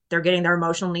 because they're getting their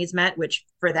emotional needs met, which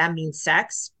for them means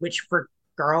sex, which for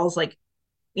girls, like,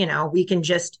 we can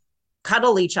just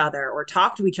cuddle each other or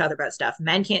talk to each other about stuff.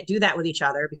 Men can't do that with each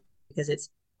other because it's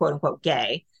quote unquote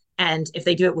gay. And if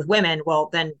they do it with women, well,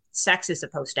 then sex is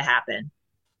supposed to happen.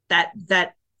 That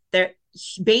their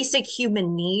basic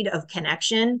human need of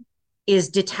connection is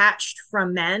detached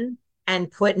from men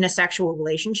and put in a sexual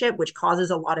relationship, which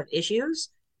causes a lot of issues,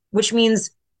 which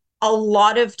means a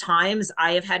lot of times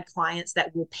I have had clients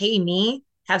that will pay me,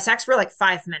 have sex for like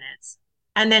 5 minutes,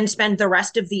 and then spend the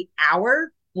rest of the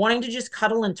hour wanting to just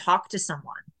cuddle and talk to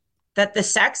someone. That the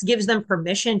sex gives them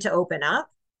permission to open up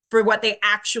for what they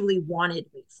actually wanted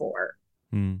me for.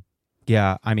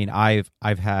 Yeah, I mean, I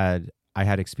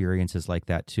had experiences like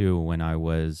that too when I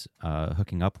was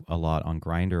hooking up a lot on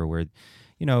Grindr, where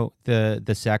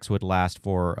the sex would last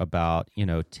for about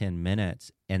 10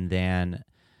 minutes, and then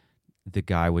the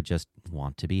guy would just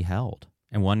want to be held.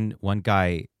 And one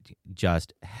guy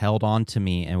just held on to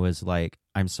me and was like,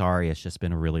 "I'm sorry, it's just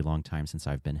been a really long time since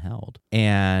I've been held."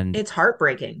 And it's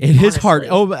heartbreaking. It honestly is hard.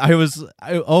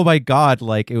 Oh my God,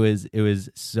 like it was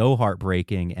so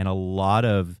heartbreaking, and a lot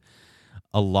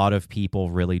of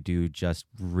people really do just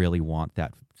really want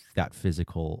that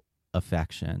physical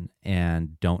affection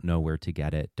and don't know where to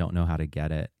get it, don't know how to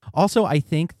get it. Also, I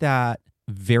think that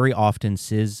very often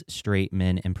cis straight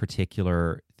men in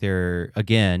particular, they're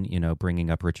again, bringing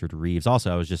up Richard Reeves.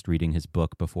 Also, I was just reading his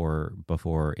book before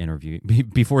before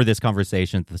this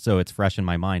conversation, so it's fresh in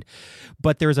my mind.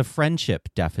 But there's a friendship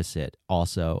deficit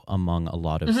also among a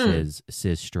lot of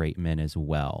cis straight men as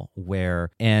well,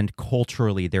 and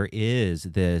culturally there is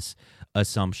this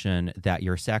assumption that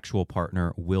your sexual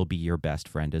partner will be your best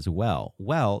friend as well.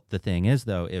 Well, the thing is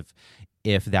though,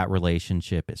 if that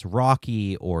relationship is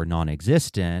rocky or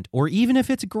non-existent, or even if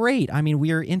it's great, I mean,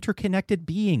 we are interconnected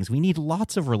beings. We need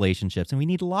lots of relationships, and we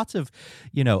need lots of,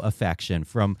 affection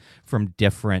from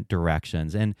different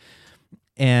directions.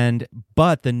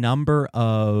 But the number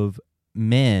of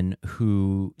men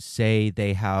who say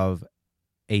they have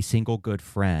a single good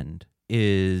friend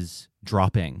is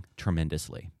dropping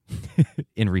tremendously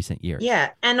in recent years. Yeah.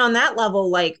 And on that level,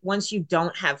 like once you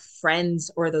don't have friends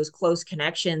or those close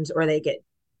connections, or they get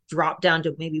dropped down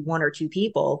to maybe one or two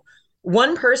people,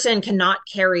 one person cannot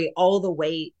carry all the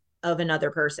weight of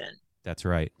another person. That's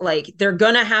right. Like they're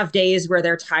going to have days where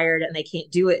they're tired and they can't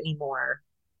do it anymore.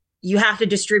 You have to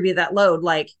distribute that load.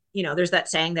 Like, there's that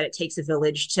saying that it takes a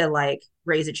village to like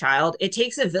raise a child. It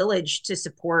takes a village to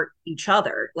support each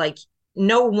other. Like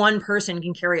no one person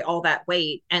can carry all that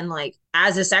weight. And like,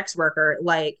 as a sex worker,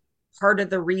 like part of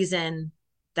the reason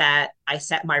that I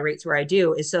set my rates where I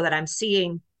do is so that I'm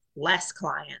seeing less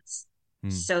clients,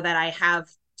 so that I have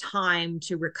time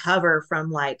to recover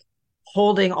from like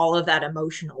holding all of that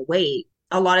emotional weight.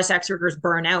 A lot of sex workers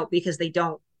burn out because they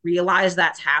don't realize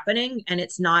that's happening. And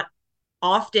it's not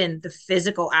often the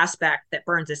physical aspect that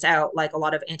burns us out. Like a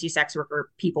lot of anti-sex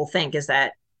worker people think is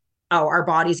that, oh, our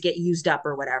bodies get used up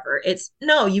or whatever. It's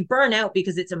no, you burn out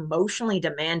because it's emotionally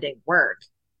demanding work,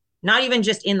 not even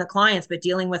just in the clients, but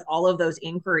dealing with all of those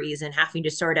inquiries and having to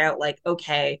sort out like,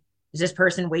 okay, is this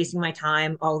person wasting my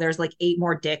time? Oh, there's like 8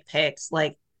 more dick pics.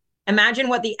 Like imagine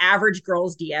what the average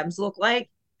girl's DMs look like.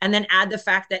 And then add the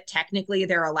fact that technically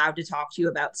they're allowed to talk to you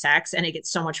about sex, and it gets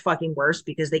so much fucking worse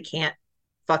because they can't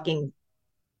fucking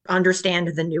understand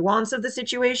the nuance of the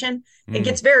situation. It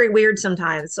gets very weird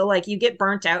sometimes. So like you get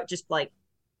burnt out just like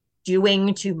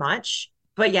doing too much.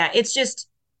 But yeah, it's just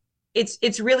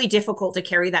it's really difficult to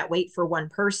carry that weight for one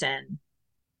person.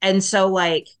 And so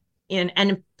like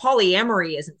and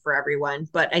polyamory isn't for everyone,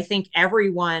 but I think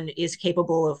everyone is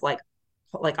capable of like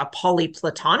a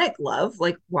polyplatonic love.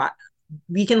 Like what,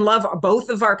 we can love both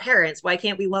of our parents. Why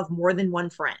can't we love more than one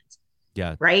friend?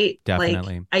 Yeah. Right?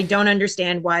 Definitely. Like I don't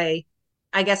understand why.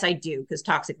 I guess I do, because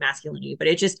toxic masculinity, but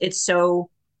it's so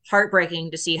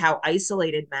heartbreaking to see how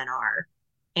isolated men are,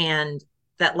 and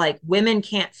that like women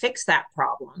can't fix that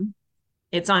problem.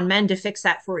 It's on men to fix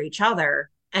that for each other,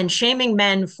 and shaming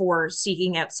men for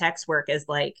seeking out sex work as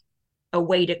like a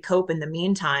way to cope in the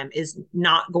meantime is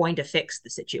not going to fix the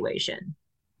situation.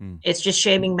 It's just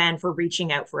shaming men for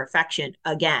reaching out for affection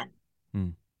again.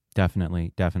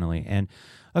 Definitely. And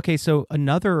okay, so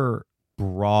another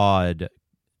broad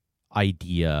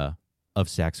idea of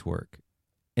sex work,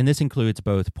 and this includes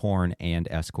both porn and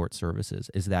escort services,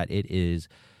 is that it is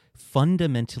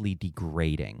fundamentally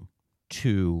degrading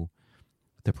to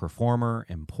the performer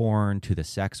in porn, to the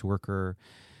sex worker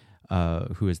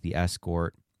who is the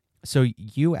escort, So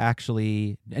you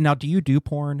actually now do you do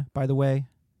porn, by the way?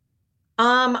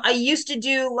 I used to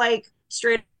do like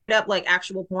straight up like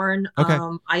actual porn. Okay.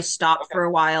 I stopped for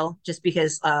a while just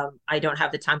because I don't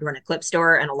have the time to run a clip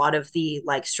store, and a lot of the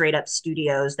like straight up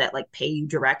studios that like pay you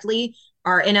directly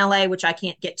are in LA, which I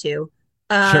can't get to.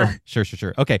 Sure, Uh,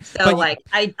 sure. Okay. so But like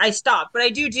I stopped, but I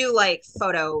do like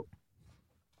photo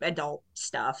adult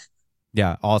stuff.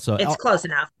 yeah, also It's close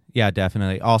enough. yeah,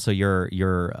 definitely. Also your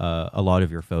a lot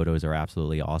of your photos are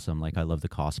absolutely awesome. Like I love the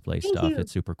cosplay Thank stuff. you.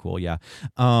 It's super cool. Yeah.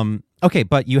 Okay,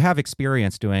 but you have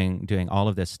experience doing all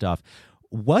of this stuff.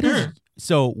 What is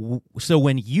Mm. so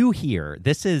when you hear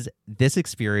this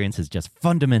experience is just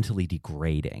fundamentally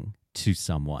degrading to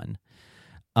someone,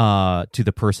 to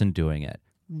the person doing it.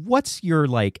 What's your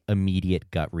like immediate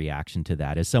gut reaction to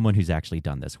that as someone who's actually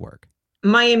done this work?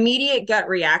 My immediate gut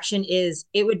reaction is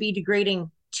it would be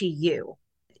degrading to you.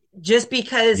 Just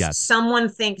because Yes. someone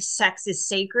thinks sex is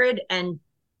sacred and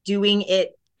doing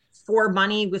it for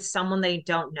money with someone they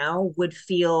don't know would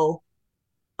feel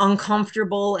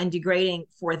uncomfortable and degrading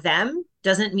for them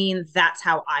doesn't mean that's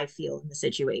how I feel in the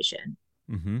situation.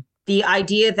 Mm-hmm. The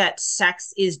idea that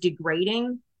sex is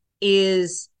degrading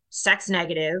is sex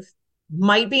negative,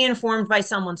 might be informed by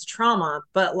someone's trauma,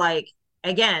 but like,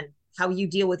 again, how you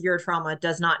deal with your trauma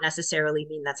does not necessarily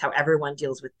mean that's how everyone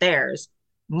deals with theirs.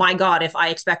 My God, if I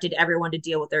expected everyone to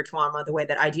deal with their trauma the way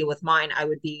that I deal with mine, I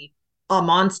would be a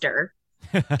monster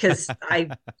because I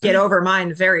get over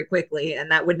mine very quickly,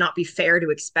 and that would not be fair to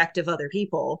expect of other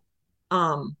people.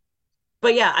 Um,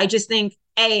 but yeah, I just think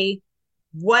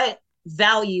what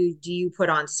value do you put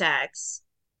on sex?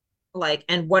 Like,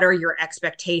 and what are your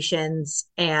expectations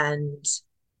and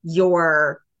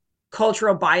your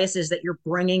cultural biases that you're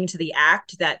bringing to the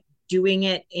act that doing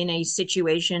it in a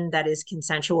situation that is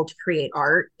consensual to create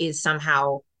art is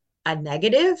somehow a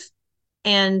negative?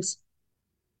 And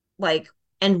like,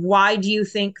 and why do you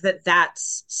think that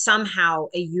that's somehow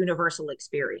a universal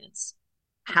experience?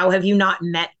 How have you not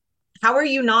met? How are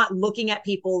you not looking at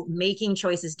people making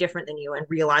choices different than you and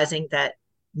realizing that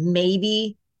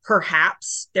maybe,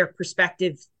 perhaps, their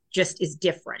perspective just is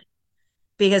different?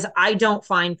 Because I don't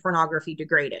find pornography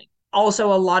degrading.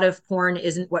 Also, a lot of porn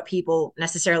isn't what people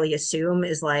necessarily assume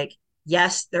is like,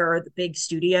 yes, there are the big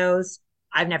studios.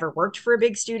 I've never worked for a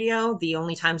big studio. The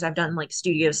only times I've done like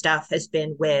studio stuff has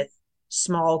been with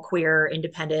small queer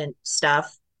independent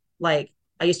stuff. Like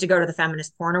I used to go to the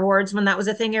Feminist Porn Awards when that was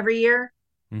a thing every year.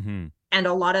 Mm-hmm. And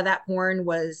a lot of that porn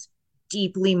was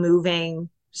deeply moving,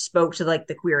 spoke to like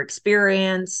the queer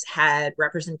experience, had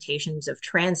representations of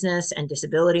transness and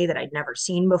disability that I'd never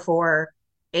seen before.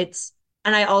 It's,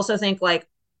 and I also think like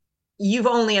you've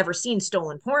only ever seen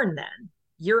stolen porn then.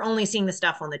 You're only seeing the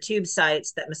stuff on the tube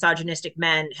sites that misogynistic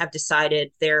men have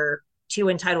decided they're too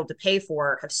entitled to pay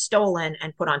for, have stolen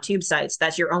and put on tube sites.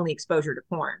 That's your only exposure to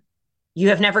porn. You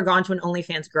have never gone to an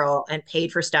OnlyFans girl and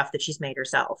paid for stuff that she's made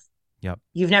herself. Yep.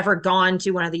 You've never gone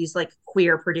to one of these like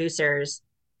queer producers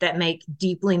that make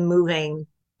deeply moving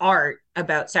art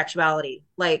about sexuality.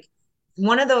 Like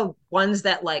one of the ones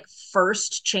that like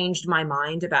first changed my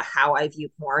mind about how I view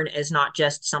porn is not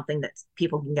just something that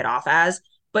people can get off as,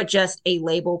 but just a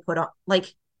label put on.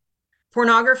 Like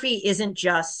pornography isn't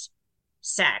just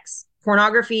sex.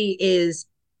 Pornography is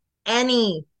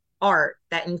any art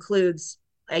that includes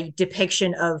a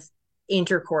depiction of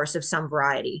intercourse of some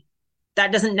variety.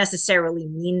 That doesn't necessarily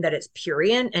mean that it's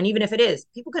purient. And even if it is,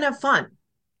 people can have fun.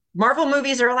 Marvel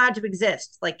movies are allowed to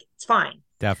exist. Like, it's fine.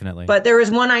 Definitely. But there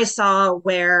was one I saw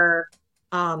where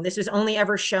this was only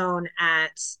ever shown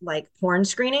at like porn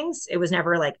screenings. It was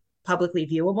never like publicly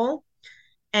viewable.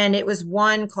 And it was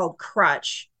one called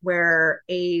Crutch, where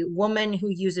a woman who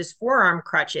uses forearm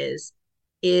crutches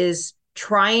is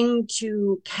trying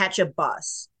to catch a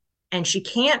bus and she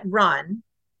can't run,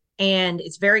 and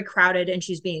it's very crowded and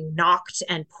she's being knocked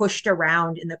and pushed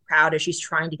around in the crowd as she's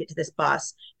trying to get to this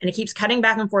bus, and it keeps cutting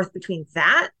back and forth between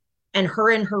that and her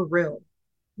in her room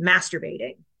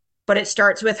masturbating. But it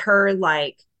starts with her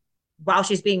like while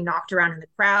she's being knocked around in the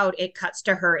crowd, it cuts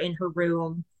to her in her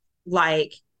room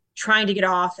like trying to get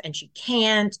off and she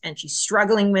can't, and she's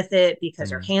struggling with it because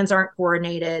her Mm. hands aren't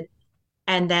coordinated.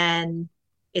 And then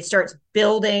it starts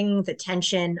building the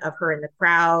tension of her in the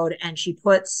crowd, and she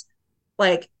puts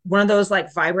like one of those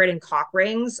like vibrating cock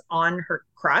rings on her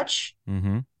crutch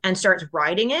Mm-hmm. and starts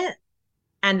riding it.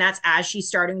 And that's as she's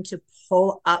starting to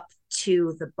pull up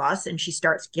to the bus and she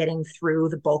starts getting through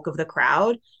the bulk of the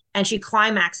crowd. And she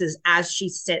climaxes as she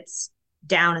sits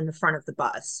down in the front of the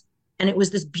bus. And it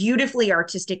was this beautifully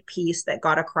artistic piece that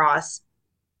got across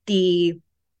the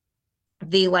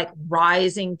like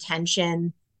rising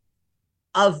tension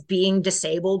of being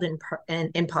disabled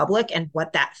in public and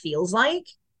what that feels like,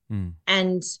 Mm.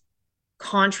 and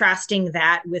contrasting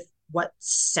that with what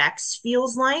sex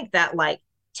feels like, that like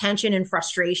tension and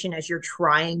frustration as you're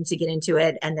trying to get into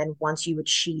it, and then once you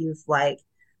achieve like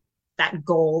that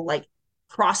goal, like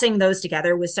crossing those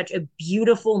together was such a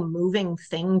beautiful, moving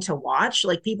thing to watch.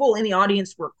 Like people in the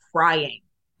audience were crying.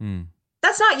 Mm.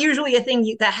 That's not usually a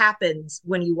thing that happens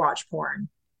when you watch porn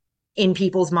in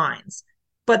people's minds.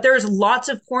 But there's lots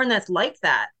of porn that's like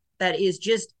that, that is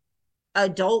just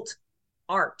adult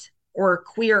art or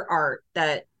queer art,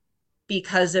 that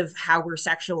because of how we're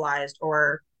sexualized,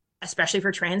 or especially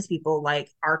for trans people, like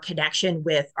our connection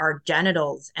with our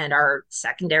genitals and our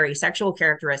secondary sexual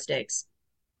characteristics,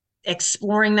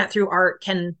 exploring that through art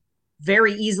can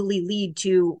very easily lead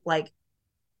to like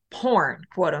porn,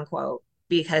 quote unquote,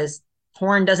 because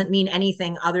porn doesn't mean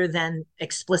anything other than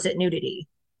explicit nudity,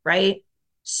 right?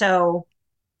 So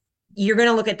you're going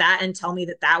to look at that and tell me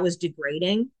that that was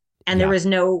degrading and there Yeah. was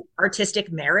no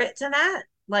artistic merit to that?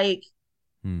 Like,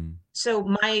 Mm. so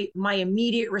my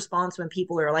immediate response when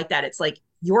people are like that, it's like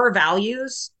your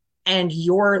values and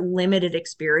your limited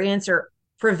experience are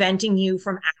preventing you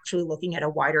from actually looking at a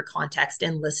wider context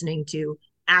and listening to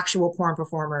actual porn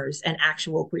performers and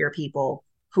actual queer people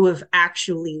who have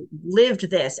actually lived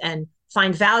this and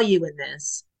find value in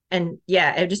this. And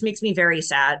yeah, it just makes me very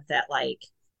sad that like,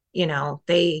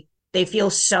 they feel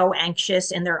so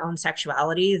anxious in their own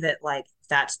sexuality that like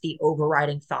that's the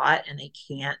overriding thought, and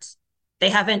they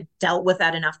haven't dealt with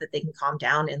that enough that they can calm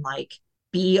down and like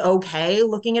be okay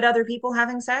looking at other people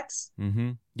having sex,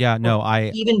 Mm-hmm. Yeah, or no,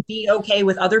 I even be okay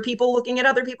with other people looking at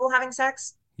other people having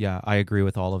sex. yeah, I agree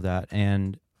with all of that.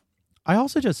 And I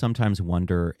also just sometimes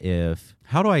wonder if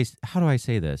how do I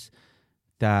say this?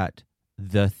 That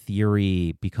the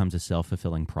theory becomes a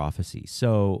self-fulfilling prophecy.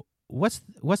 So what's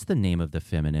the name of the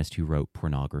feminist who wrote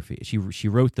pornography? She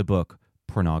wrote the book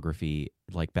Pornography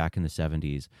like back in the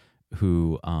 70s,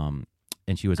 who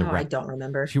and she was Oh, I don't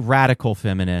remember. she radical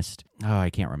feminist. Oh, I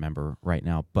can't remember right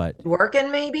now, but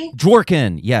Working maybe.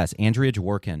 Dworkin, yes, Andrea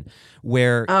Dworkin,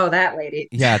 where Oh, that lady.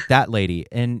 yeah, that lady.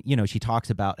 And she talks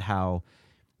about how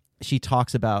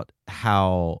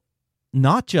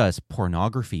not just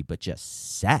pornography but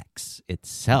just sex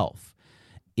itself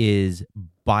is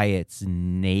by its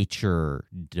nature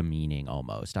demeaning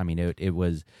almost. I mean, it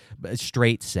was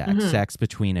straight sex, Mm-hmm. sex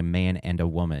between a man and a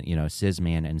woman, cis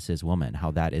man and cis woman, how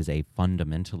that is a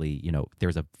fundamentally,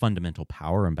 there's a fundamental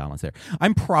power imbalance there.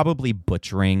 I'm probably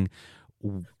butchering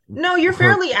No, you're her,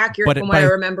 fairly accurate but from what I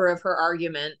but remember of her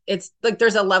argument. It's like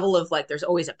there's a level of like there's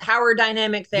always a power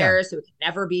dynamic yeah, there, so it can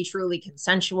never be truly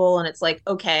consensual. And it's like,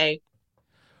 okay,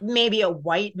 maybe a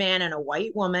white man and a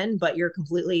white woman, but you're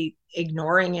completely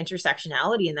ignoring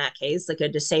intersectionality in that case, like a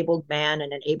disabled man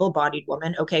and an able-bodied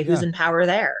woman. Okay, who's yeah. in power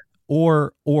there?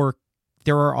 Or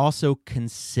there are also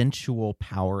consensual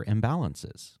power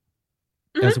imbalances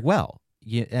as Mm-hmm. well.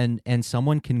 And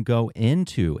someone can go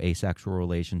into a sexual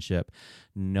relationship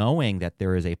knowing that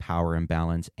there is a power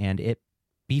imbalance and it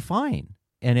be fine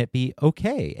and it be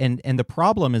okay. And the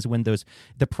problem is when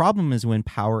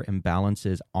power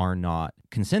imbalances are not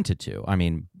consented to. I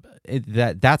mean,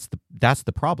 that's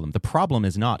the problem. The problem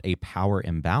is not a power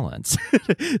imbalance.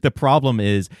 The problem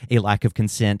is a lack of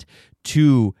consent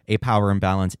to a power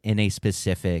imbalance in a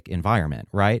specific environment,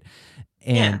 right?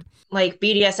 Yeah, And like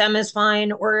BDSM is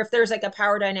fine, or if there's like a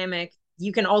power dynamic,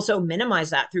 you can also minimize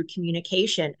that through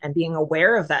communication and being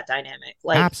aware of that dynamic.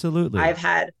 Like absolutely. I've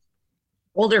had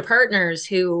older partners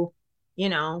who, you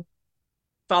know,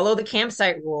 follow the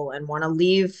campsite rule and want to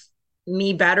leave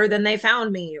me better than they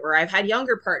found me. Or I've had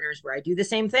younger partners where I do the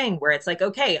same thing, where it's like,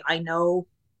 okay, I know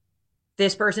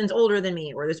this person's older than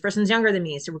me or this person's younger than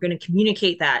me. So we're going to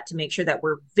communicate that to make sure that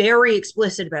we're very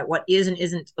explicit about what is and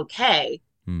isn't okay.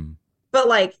 Hmm. But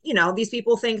like, these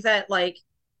people think that like,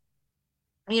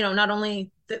 not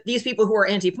only these people who are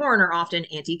anti-porn are often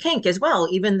anti-kink as well,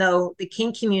 even though the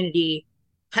kink community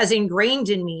has ingrained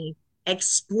in me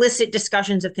explicit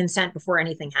discussions of consent before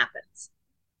anything happens,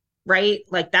 right?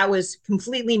 Like that was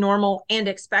completely normal and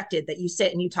expected, that you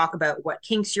sit and you talk about what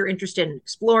kinks you're interested in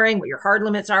exploring, what your hard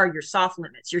limits are, your soft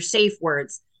limits, your safe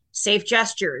words, safe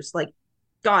gestures. Like,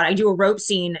 God, I do a rope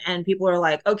scene and people are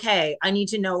like, okay, I need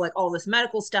to know like all this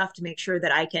medical stuff to make sure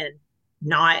that I can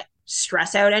not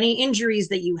stress out any injuries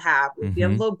that you have. If you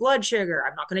have Mm-hmm. low blood sugar,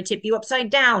 I'm not going to tip you upside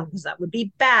down because that would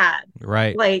be bad.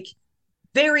 Right. Like,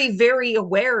 very, very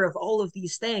aware of all of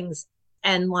these things.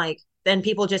 And like, then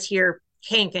people just hear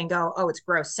kink and go, oh, it's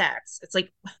gross sex. It's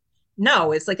like,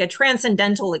 no, it's like a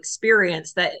transcendental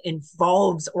experience that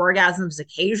involves orgasms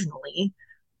occasionally.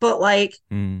 But like,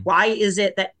 Mm. why is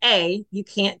it that A, you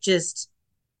can't just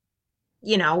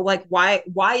like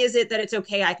why is it that it's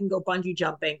okay I can go bungee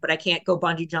jumping, but I can't go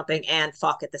bungee jumping and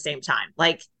fuck at the same time?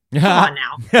 Like, come on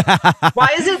now. Why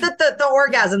is it that the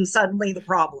orgasm's suddenly the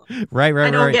problem? Right, I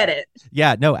right, don't right. get it.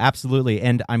 Yeah, no, absolutely.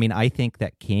 And I mean, I think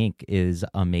that kink is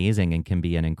amazing and can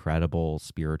be an incredible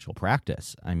spiritual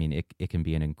practice. I mean, it can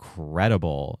be an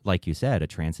incredible, like you said, a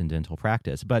transcendental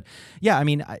practice. But yeah, I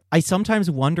mean, I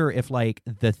sometimes wonder if like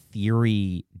the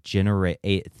theory generate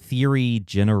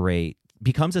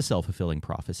becomes a self-fulfilling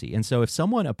prophecy. And so if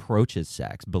someone approaches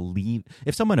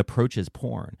if someone approaches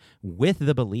porn with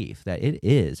the belief that it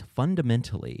is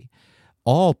fundamentally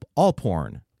all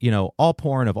porn, all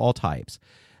porn of all types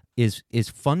is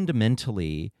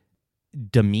fundamentally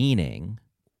demeaning,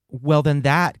 well, then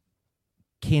that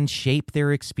can shape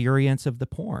their experience of the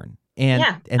porn. And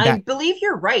Yeah, and I that believe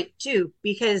you're right too,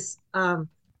 because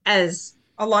as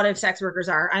a lot of sex workers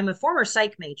are, I'm a former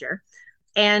psych major.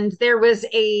 And there was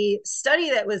a study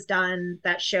that was done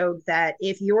that showed that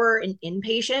if you're an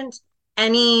inpatient,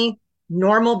 any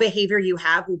normal behavior you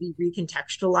have will be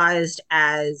recontextualized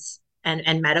as and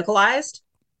medicalized.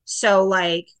 So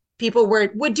like people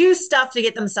would do stuff to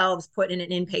get themselves put in an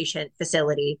inpatient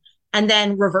facility and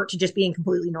then revert to just being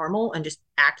completely normal and just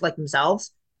act like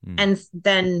themselves. mm, And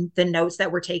then the notes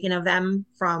that were taken of them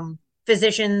from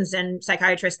physicians and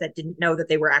psychiatrists that didn't know that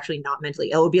they were actually not mentally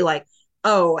ill would be like,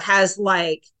 oh, has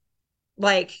like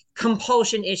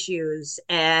compulsion issues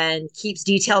and keeps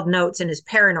detailed notes and is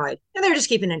paranoid. And they're just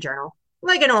keeping a journal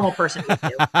like a normal person would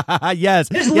do. yes,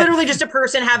 It's yeah, literally just a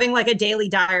person having like a daily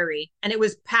diary. And it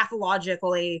was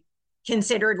pathologically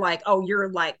considered like, oh, you're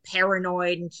like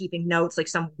paranoid and keeping notes like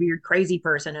some weird crazy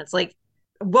person. It's like,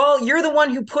 well, you're the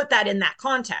one who put that in that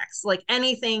context. Like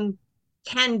anything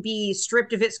can be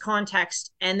stripped of its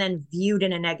context and then viewed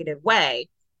in a negative way.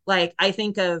 Like I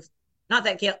think of, not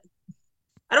that Gail,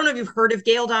 I don't know if you've heard of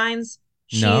Gail Dines.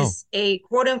 no. She's a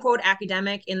quote unquote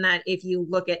academic in that if you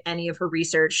look at any of her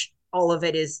research, all of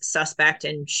it is suspect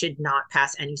and should not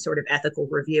pass any sort of ethical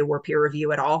review or peer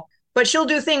review at all. But she'll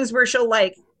do things where she'll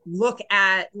like look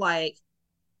at like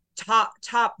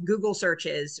top Google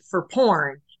searches for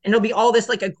porn and it'll be all this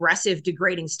like aggressive,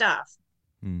 degrading stuff.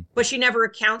 Mm. But she never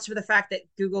accounts for the fact that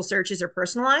Google searches are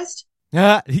personalized.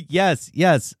 Yes,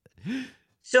 yes.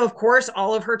 So of course,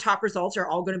 all of her top results are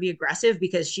all going to be aggressive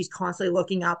because she's constantly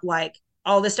looking up like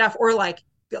all this stuff, or like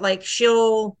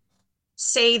she'll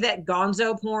say that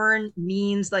gonzo porn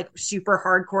means like super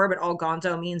hardcore, but all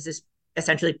gonzo means is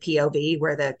essentially POV,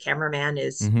 where the cameraman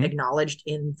is Mm-hmm. acknowledged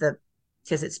in the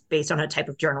because it's based on a type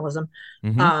of journalism.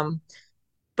 Mm-hmm.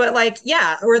 But like,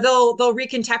 yeah, or they'll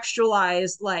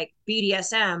recontextualize like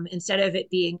BDSM instead of it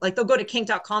being like they'll go to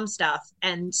kink.com stuff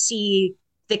and see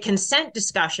the consent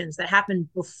discussions that happen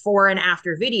before and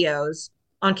after videos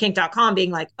on kink.com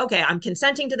being like, okay, I'm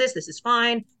consenting to this. This is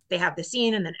fine. They have the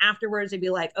scene. And then afterwards, they'd be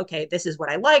like, okay, this is what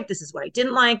I like. This is what I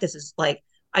didn't like. This is like,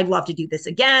 I'd love to do this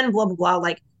again, blah, blah, blah.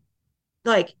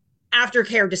 Like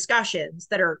aftercare discussions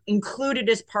that are included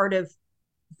as part of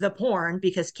the porn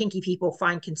because kinky people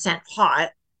find consent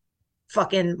hot,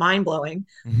 fucking mind blowing.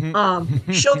 She'll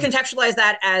Mm-hmm. contextualize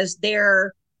that as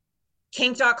their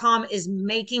kink.com is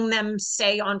making them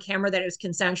say on camera that it was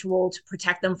consensual to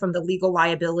protect them from the legal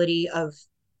liability of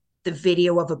the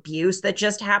video of abuse that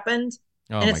just happened.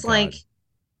 Oh And my God.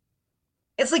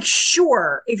 it's like,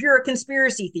 sure, if you're a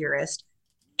conspiracy theorist.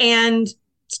 And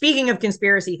speaking of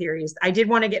conspiracy theories, I did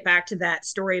want to get back to that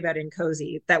story about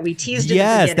Nkosi that we teased at the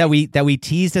Yes, beginning, that we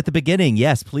teased at the beginning.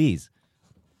 Yes, please.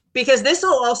 because this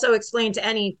will also explain to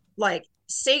any like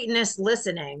Satanist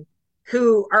listening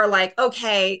who are like,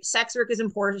 okay, sex work is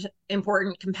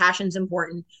important, compassion's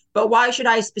important, but why should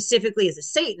I specifically as a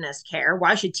Satanist care?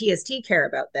 Why should TST care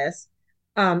about this?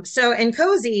 So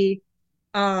Nkosi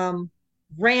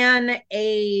ran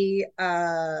a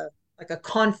like a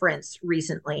conference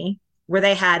recently where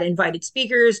they had invited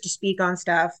speakers to speak on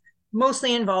stuff,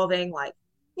 mostly involving like,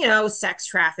 sex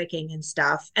trafficking and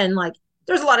stuff. And like,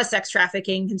 there's a lot of sex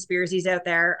trafficking conspiracies out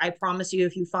there. I promise you,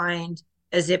 if you find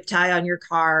a zip tie on your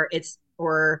car,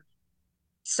 or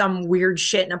some weird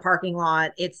shit in a parking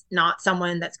lot, it's not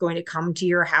someone that's going to come to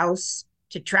your house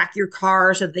to track your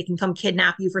car so that they can come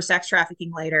kidnap you for sex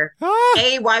trafficking later.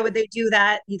 Ah, Why would they do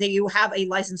that? You have a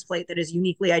license plate that is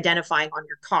uniquely identifying on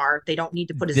your car. They don't need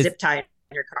to put a this zip tie in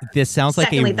your car. this sounds like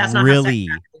a Secondly, that's not how sex really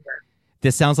trafficking works.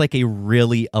 this sounds like a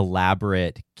really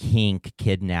elaborate kink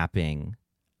kidnapping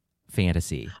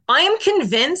fantasy. I am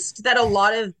convinced that a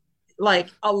lot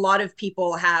of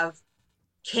people have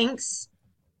kinks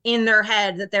in their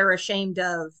head that they're ashamed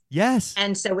of. Yes.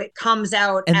 And so it comes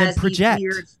out And then as these project.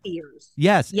 weird fears.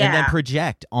 Yes, and then Yeah.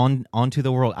 project onto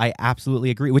the world. I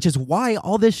absolutely agree, which is why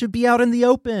all this should be out in the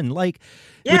open. Like,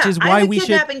 which Yeah. is I have why a we should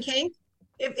kidnapping kink.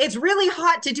 It's really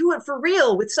hot to do it for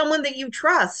real with someone that you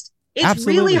trust. It's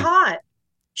really absolutely. hot.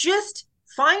 Just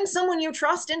find someone you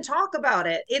trust and talk about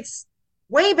it. It's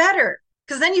way better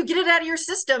because then you get it out of your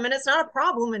system and it's not a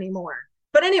problem anymore.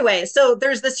 But anyway, so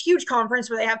there's this huge conference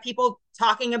where they have people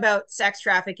talking about sex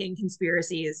trafficking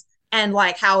conspiracies and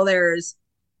like how there's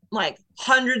like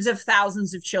hundreds of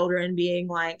thousands of children being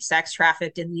like sex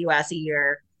trafficked in the US a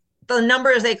year. The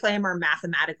numbers they claim are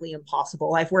mathematically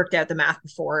impossible. I've worked out the math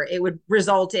before. It would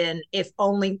result in if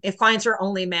clients are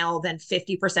only male, then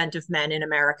 50% of men in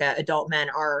America, adult men,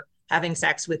 are having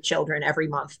sex with children every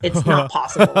month. It's not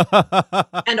possible.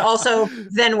 And also,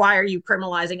 then why are you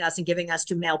criminalizing us and giving us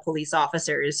to male police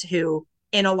officers who,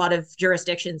 in a lot of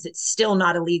jurisdictions, it's still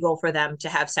not illegal for them to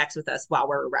have sex with us while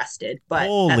we're arrested? But that's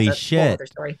Holy a whole shit. other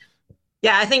story.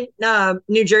 Yeah, I think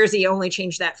New Jersey only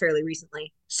changed that fairly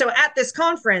recently. So at this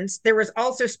conference, there was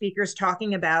also speakers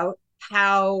talking about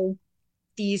how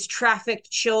these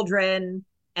trafficked children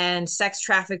and sex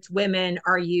trafficked women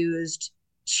are used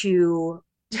to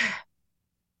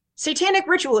satanic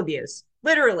ritual abuse,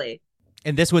 literally.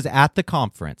 And this was at the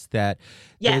conference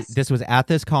Yes. this was at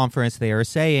this conference. They are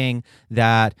saying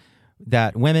that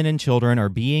women and children are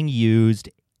being used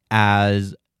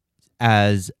as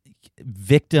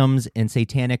victims in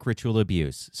satanic ritual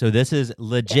abuse. So this is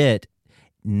legit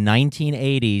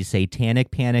 1980s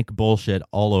satanic panic bullshit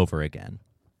all over again.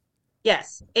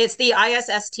 Yes. It's the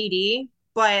ISSTD,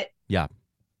 but Yeah.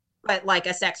 but like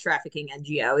a sex trafficking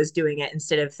NGO is doing it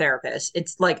instead of therapists.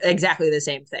 It's like exactly the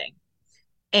same thing.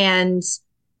 And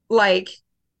like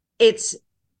it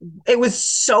was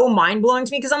so mind-blowing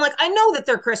to me because I'm like, I know that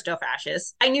they're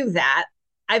Christo-fascists. I knew that.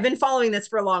 I've been following this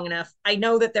for long enough. I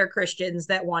know that they're Christians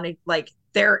that want to, like,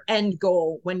 their end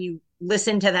goal when you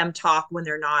listen to them talk when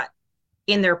they're not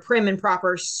in their prim and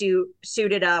proper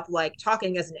suited up, like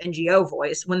talking as an NGO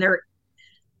voice. When they're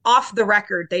off the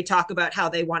record, they talk about how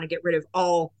they want to get rid of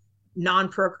all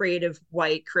non-procreative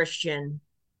white Christian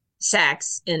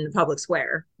sex in the public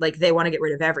square. Like they want to get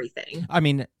rid of everything. I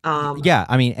mean, yeah,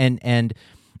 I mean, and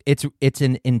it's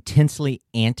an intensely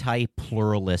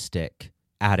anti-pluralistic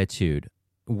attitude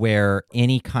where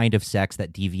any kind of sex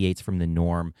that deviates from the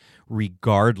norm,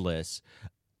 regardless,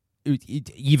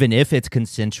 even if it's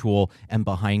consensual and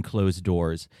behind closed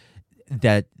doors,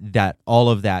 that all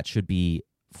of that should be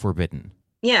forbidden.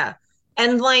 Yeah.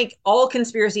 And like all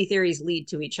conspiracy theories lead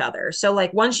to each other. So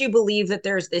like once you believe that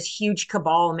there's this huge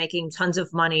cabal making tons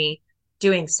of money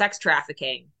doing sex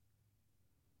trafficking,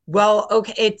 well,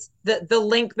 okay, it's the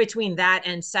link between that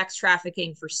and sex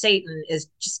trafficking for Satan is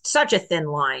just such a thin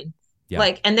line. Yeah.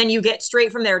 Like, and then you get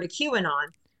straight from there to QAnon.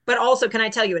 But also, can I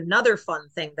tell you another fun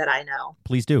thing that I know?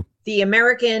 Please do. The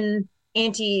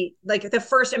the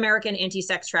first American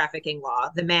anti-sex trafficking law,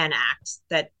 the Mann Act,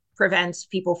 that prevents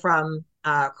people from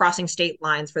crossing state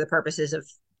lines for the purposes of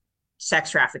sex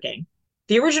trafficking.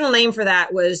 The original name for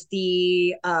that was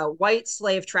the White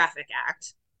Slave Traffic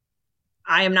Act.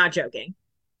 I am not joking.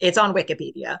 It's on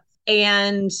Wikipedia.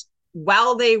 And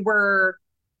while they were,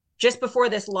 just before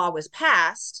this law was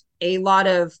passed, a lot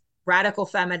of radical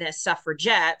feminist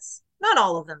suffragettes, not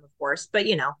all of them, of course, but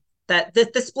you know, that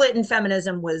the split in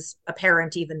feminism was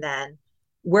apparent even then,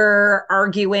 were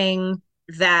arguing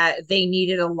that they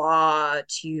needed a law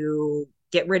to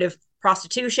get rid of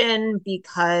prostitution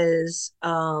because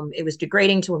it was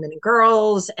degrading to women and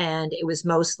girls, and it was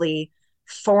mostly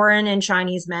foreign and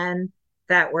Chinese men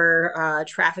that were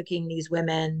trafficking these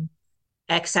women,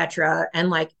 etc. And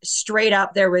like straight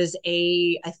up, there was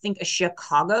I think a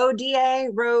Chicago DA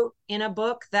wrote in a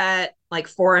book that like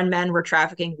foreign men were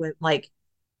trafficking with like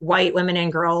white women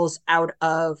and girls out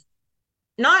of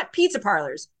not pizza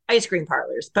parlors, ice cream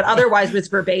parlors, but otherwise was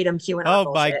verbatim QAnon. Oh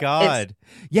bullshit. My God.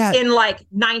 Yeah. In like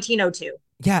 1902.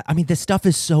 Yeah. I mean, this stuff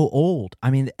is so old. I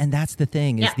mean, and that's the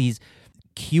thing is these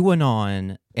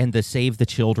QAnon and the Save the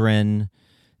Children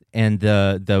and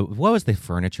the what was the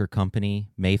furniture company?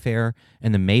 Mayfair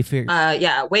and the Mayfair.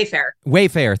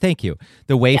 Wayfair. Thank you.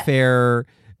 The Wayfair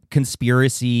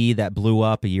conspiracy that blew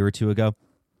up a year or two ago.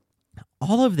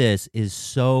 All of this is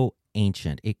so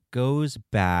ancient. It goes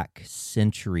back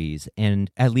centuries.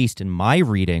 And at least in my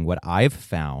reading, what I've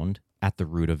found at the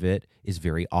root of it is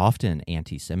very often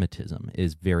anti-Semitism,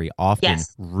 is very often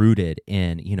rooted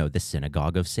in, you know, the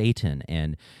synagogue of Satan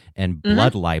and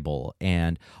blood libel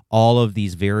and all of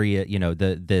these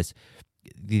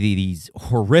these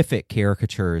horrific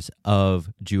caricatures of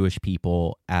Jewish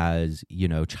people as, you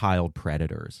know, child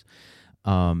predators.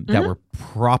 that were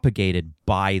propagated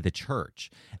by the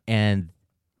church, and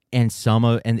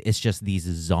it's just these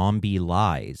zombie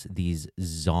lies, these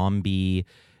zombie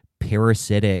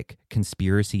parasitic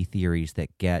conspiracy theories that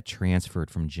get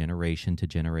transferred from generation to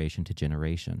generation to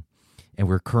generation. And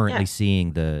we're currently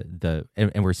seeing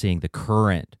and we're seeing the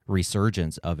current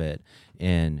resurgence of it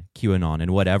in QAnon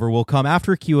and whatever will come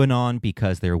after QAnon,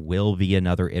 because there will be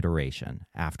another iteration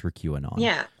after QAnon.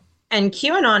 Yeah. And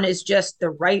QAnon is just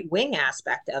the right wing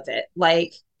aspect of it.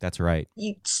 Like, that's right.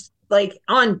 Like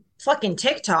on fucking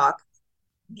TikTok,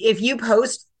 if you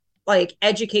post like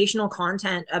educational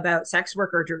content about sex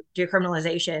worker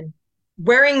decriminalization,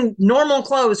 wearing normal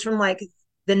clothes from like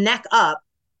the neck up,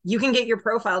 you can get your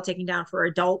profile taken down for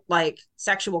adult like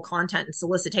sexual content and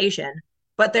solicitation.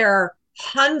 But there are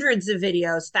hundreds of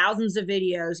videos, thousands of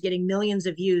videos getting millions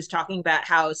of views talking about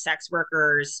how sex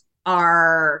workers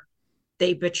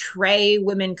they betray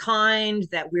womankind,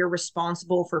 that we're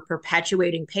responsible for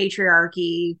perpetuating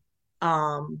patriarchy,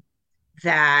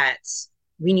 that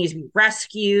we need to be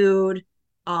rescued,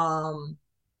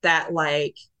 that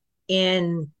like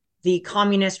in the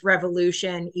communist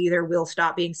revolution, either we'll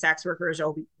stop being sex workers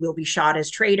or we'll be shot as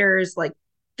traitors. Like,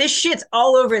 this shit's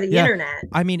all over the internet.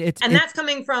 I mean, that's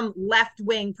coming from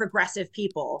left-wing progressive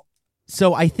people.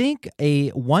 So I think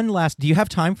do you have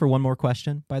time for one more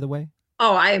question, by the way?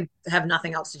 Oh, I have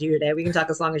nothing else to do today. We can talk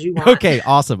as long as you want. Okay,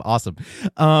 awesome.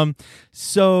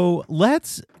 So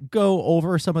let's go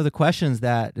over some of the questions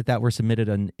that were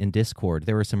submitted in Discord.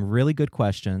 There were some really good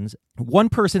questions. One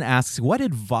person asks, what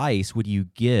advice would you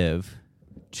give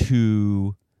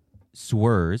to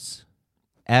SWERS,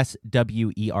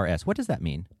 SWERS? What does that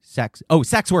mean? Sex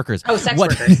workers. Oh, sex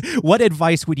workers. What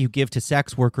advice would you give to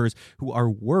sex workers who are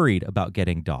worried about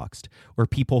getting doxxed or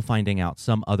people finding out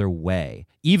some other way,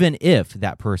 even if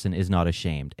that person is not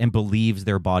ashamed and believes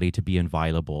their body to be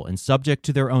inviolable and subject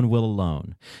to their own will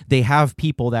alone? They have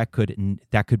people that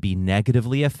could be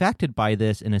negatively affected by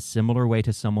this in a similar way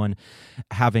to someone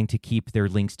having to keep their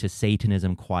links to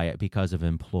Satanism quiet because of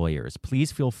employers.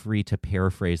 Please feel free to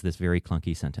paraphrase this very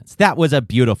clunky sentence. That was a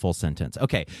beautiful sentence.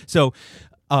 Okay, so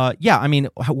I mean,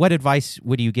 what advice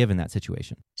would you give in that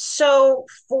situation? So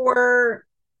for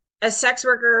a sex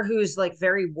worker who's like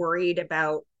very worried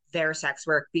about their sex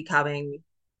work becoming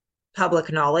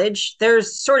public knowledge,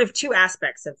 there's sort of two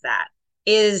aspects of that.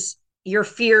 Is your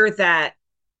fear that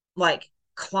like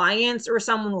clients or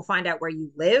someone will find out where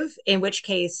you live, in which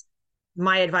case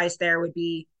my advice there would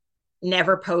be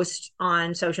never post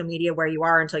on social media where you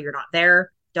are until you're not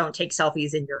there. Don't take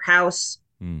selfies in your house.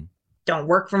 Don't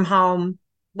work from home.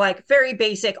 Like very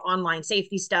basic online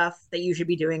safety stuff that you should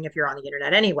be doing if you're on the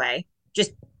internet anyway.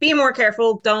 Just be more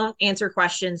careful. Don't answer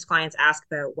questions clients ask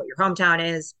about what your hometown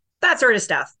is, that sort of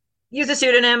stuff. Use a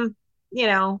pseudonym.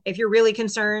 If you're really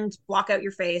concerned, block out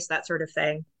your face, that sort of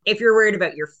thing. If you're worried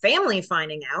about your family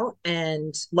finding out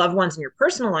and loved ones in your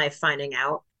personal life finding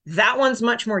out, that one's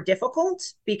much more difficult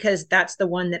because that's the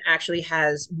one that actually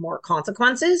has more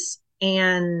consequences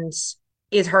and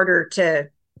is harder to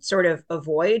sort of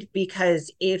avoid,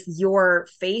 because if your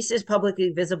face is publicly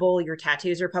visible, your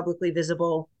tattoos are publicly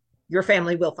visible, your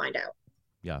family will find out.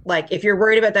 Yeah. Like if you're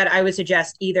worried about that, I would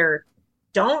suggest either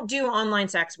don't do online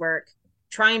sex work,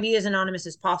 try and be as anonymous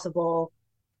as possible,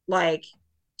 like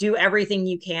do everything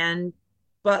you can,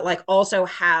 but like also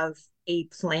have a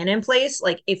plan in place.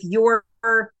 Like if your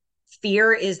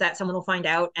fear is that someone will find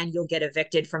out and you'll get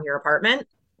evicted from your apartment,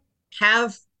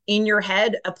 have in your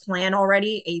head a plan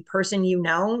already, a person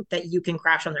that you can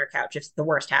crash on their couch if the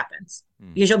worst happens.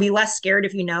 Because you'll be less scared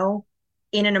if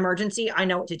in an emergency, I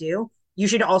know what to do. You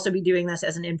should also be doing this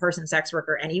as an in-person sex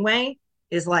worker anyway,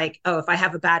 is like, oh, if I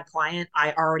have a bad client,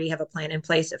 I already have a plan in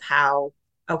place of how,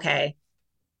 okay,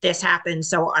 this happened.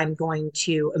 So I'm going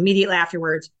to immediately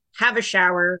afterwards have a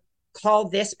shower, call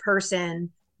this person,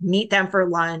 meet them for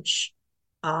lunch,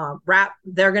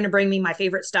 they're going to bring me my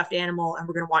favorite stuffed animal and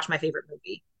we're going to watch my favorite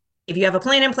movie. If you have a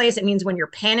plan in place, it means when you're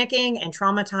panicking and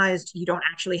traumatized, you don't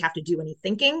actually have to do any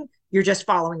thinking. You're just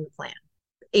following the plan.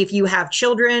 If you have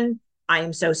children, I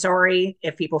am so sorry.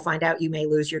 If people find out, you may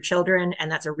lose your children,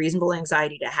 and that's a reasonable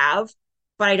anxiety to have.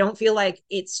 But I don't feel like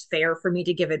it's fair for me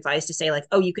to give advice to say like,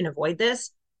 oh, you can avoid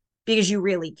this, because you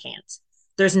really can't.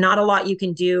 There's not a lot you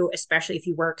can do, especially if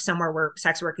you work somewhere where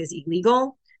sex work is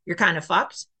illegal. You're kind of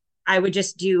fucked. I would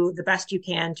just do the best you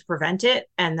can to prevent it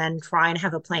and then try and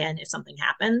have a plan if something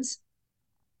happens,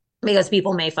 because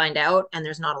people may find out and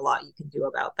there's not a lot you can do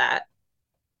about that.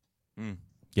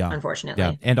 Yeah. Unfortunately.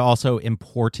 Yeah. And also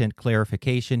important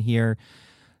clarification here.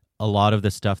 A lot of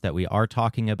the stuff that we are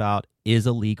talking about is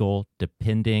illegal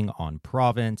depending on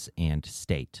province and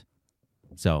state.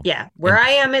 So Yeah. Where I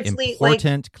am, it's like,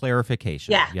 important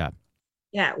clarification. yeah. Yeah.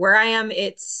 Yeah. Where I am,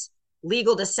 it's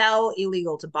legal to sell,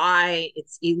 illegal to buy.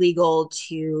 It's illegal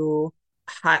to,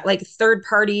 like, third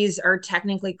parties are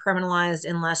technically criminalized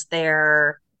unless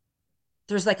there's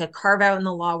like a carve out in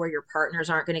the law where your partners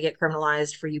aren't going to get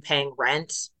criminalized for you paying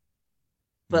rent.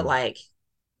 But Mm. like,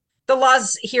 the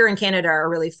laws here in Canada are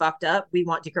really fucked up. We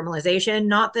want decriminalization,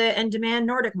 not the end demand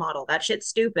Nordic model. That shit's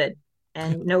stupid.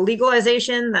 And no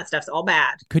legalization, that stuff's all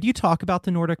bad. Could you talk about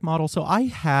the Nordic model? So I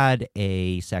had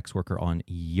a sex worker on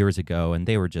years ago, and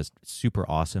they were just super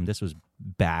awesome. This was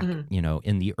back, Mhm.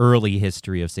 in the early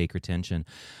history of sacred tension.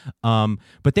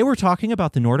 But they were talking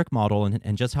about the Nordic model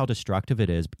and just how destructive it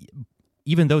is.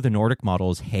 Even though the Nordic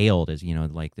model is hailed as,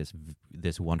 like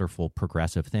this wonderful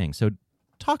progressive thing. So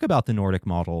talk about the Nordic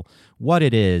model, what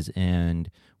it is, and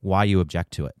why you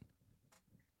object to it.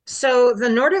 So the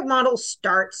Nordic model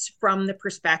starts from the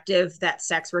perspective that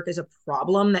sex work is a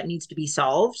problem that needs to be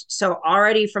solved. So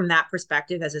already from that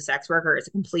perspective, as a sex worker, it's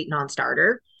a complete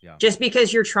non-starter. Yeah. Just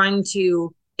because you're trying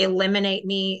to eliminate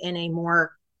me in a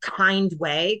more kind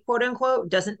way, quote unquote,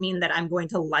 doesn't mean that I'm going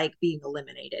to like being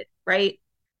eliminated, right?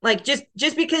 Like, just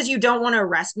because you don't want to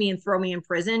arrest me and throw me in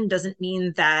prison doesn't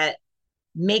mean that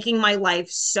making my life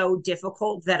so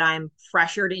difficult that I'm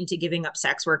pressured into giving up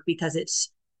sex work because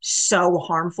it's so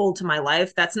harmful to my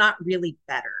life, that's not really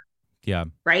better. Yeah.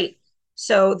 Right.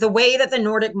 So the way that the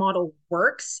Nordic model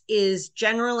works is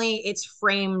generally it's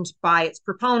framed by its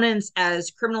proponents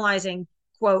as criminalizing,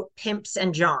 quote, pimps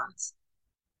and johns.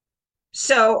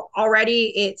 So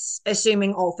already it's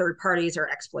assuming all third parties are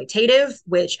exploitative,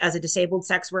 which as a disabled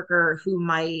sex workers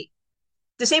might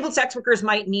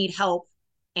need help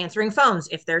answering phones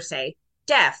if they're, say,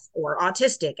 deaf or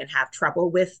autistic and have trouble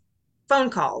with phone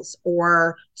calls,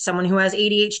 or someone who has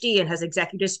ADHD and has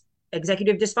executive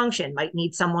dysfunction might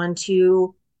need someone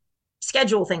to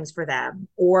schedule things for them,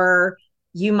 or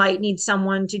you might need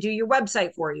someone to do your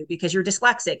website for you because you're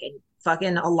dyslexic and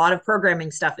fucking a lot of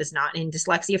programming stuff is not in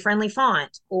dyslexia friendly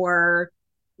font, or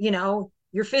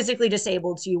you're physically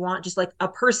disabled, so you want just like a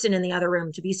person in the other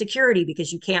room to be security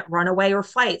because you can't run away or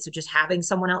fight, so just having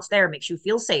someone else there makes you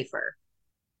feel safer.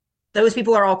 Those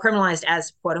people are all criminalized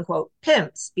as quote unquote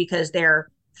pimps because they're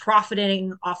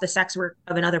profiting off the sex work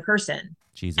of another person.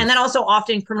 Jesus. And that also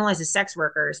often criminalizes sex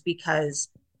workers because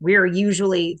we're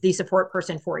usually the support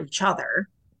person for each other,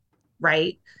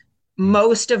 right?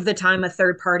 Most of the time, a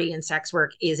third party in sex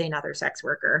work is another sex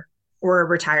worker or a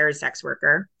retired sex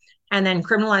worker. And then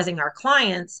criminalizing our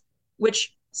clients,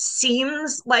 which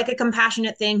seems like a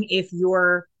compassionate thing if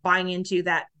you're buying into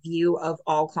that view of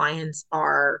all clients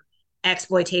are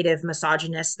exploitative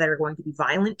misogynists that are going to be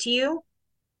violent to you.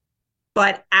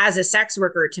 But as a sex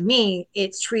worker, to me,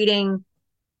 it's treating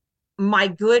my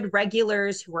good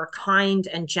regulars who are kind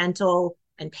and gentle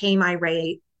and pay my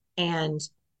rate, and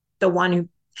the one who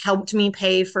helped me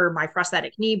pay for my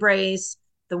prosthetic knee brace,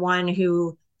 the one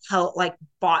who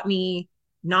bought me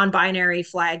non-binary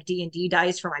flag D&D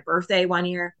dice for my birthday one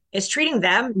year, is treating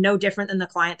them no different than the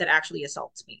client that actually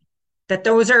assaults me. That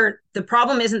the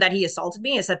problem isn't that he assaulted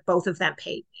me, it's that both of them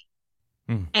paid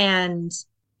me. And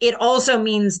it also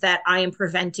means that I am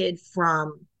prevented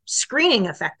from screening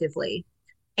effectively.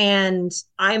 And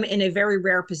I'm in a very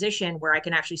rare position where I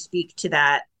can actually speak to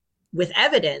that with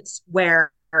evidence,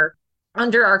 where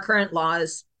under our current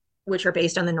laws, which are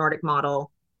based on the Nordic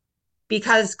model,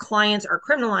 because clients are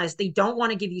criminalized, they don't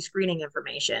want to give you screening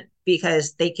information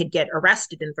because they could get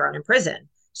arrested and thrown in prison.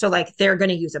 So like they're going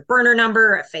to use a burner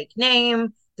number, a fake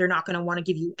name. They're not going to want to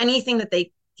give you anything that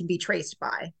they can be traced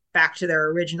back to their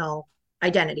original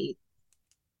identity.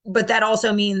 But that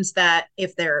also means that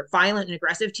if they're violent and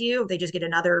aggressive to you, they just get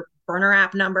another burner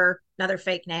app number, another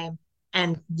fake name,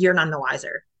 and you're none the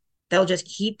wiser. They'll just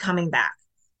keep coming back.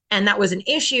 And that was an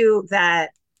issue that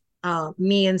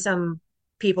me and some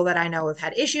people that I know have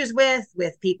had issues with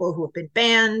people who have been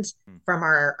banned from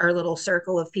our little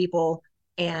circle of people.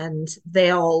 And they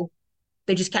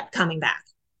just kept coming back.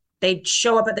 They'd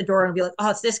show up at the door and be like, oh,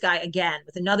 it's this guy again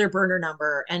with another burner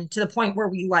number. And to the point where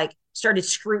we started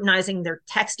scrutinizing their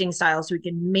texting styles so we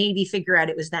could maybe figure out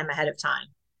it was them ahead of time.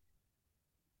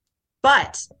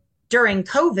 But during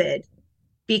COVID,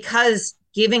 because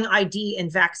giving ID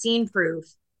and vaccine proof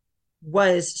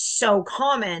was so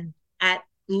common at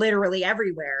literally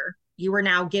everywhere, you were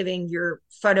now giving your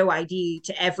photo ID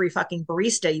to every fucking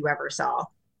barista you ever saw,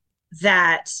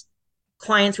 that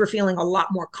clients were feeling a lot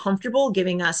more comfortable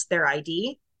giving us their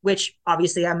ID, which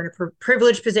obviously I'm in a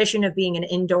privileged position of being an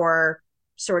indoor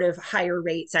sort of higher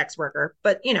rate sex worker.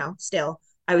 But, still,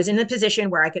 I was in a position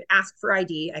where I could ask for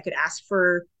ID. I could ask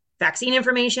for vaccine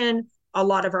information. a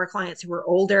lot of our clients who were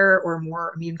older or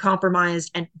more immune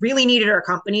compromised and really needed our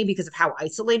company because of how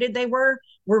isolated they were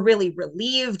really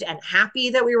relieved and happy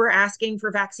that we were asking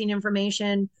for vaccine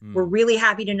information. We're really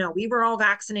happy to know we were all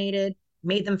vaccinated,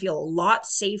 made them feel a lot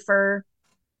safer.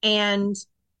 And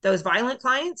those violent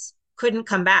clients couldn't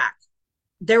come back.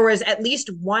 There was at least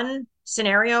one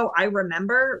scenario I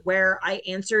remember where I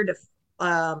answered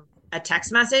a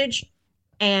text message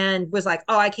and was like,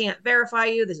 oh, I can't verify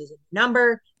you. This is a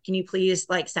number. Can you please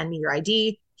like send me your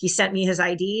ID? He sent me his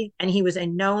ID, and he was a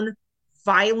known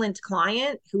violent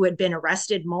client who had been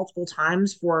arrested multiple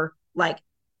times for like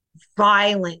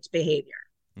violent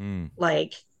behavior.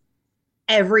 Like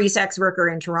every sex worker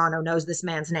in Toronto knows this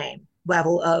man's name,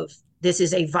 level of this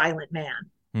is a violent man.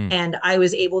 And I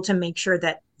was able to make sure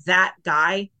that that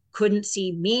guy couldn't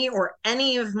see me or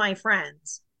any of my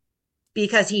friends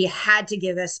because he had to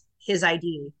give us his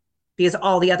ID because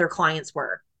all the other clients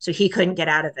were. So he couldn't get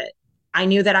out of it. I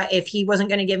knew that if he wasn't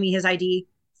going to give me his ID,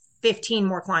 15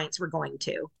 more clients were going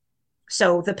to.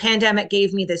 So the pandemic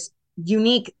gave me this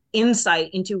unique insight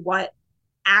into what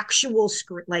actual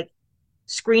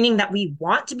screening that we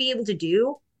want to be able to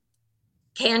do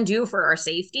can do for our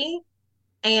safety.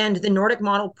 And the Nordic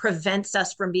model prevents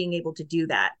us from being able to do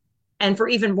that. And for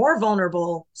even more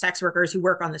vulnerable sex workers who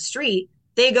work on the street,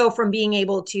 they go from being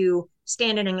able to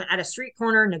standing at a street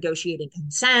corner, negotiating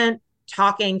consent,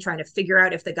 talking, trying to figure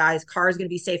out if the guy's car is going to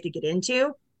be safe to get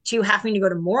into, to having to go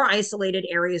to more isolated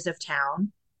areas of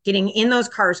town, getting in those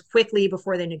cars quickly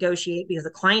before they negotiate because the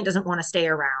client doesn't want to stay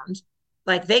around.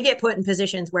 Like they get put in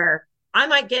positions where I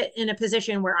might get in a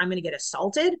position where I'm going to get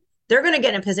assaulted. They're going to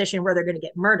get in a position where they're going to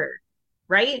get murdered,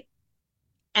 right?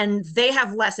 And they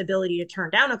have less ability to turn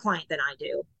down a client than I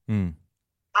do.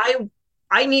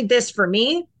 I need this for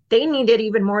me. They need it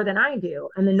even more than I do.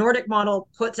 And the Nordic model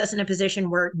puts us in a position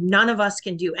where none of us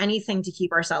can do anything to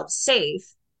keep ourselves safe.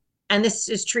 And this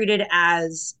is treated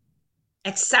as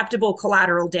acceptable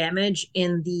collateral damage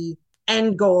in the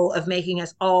end goal of making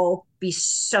us all be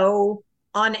so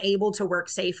unable to work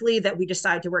safely that we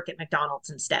decide to work at McDonald's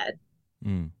instead.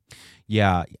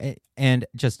 Yeah. And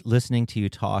just listening to you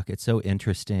talk, it's so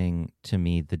interesting to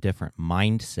me, the different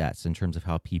mindsets in terms of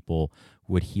how people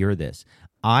would hear this.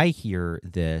 I hear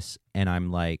this and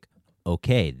I'm like,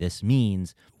 okay, this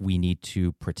means we need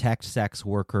to protect sex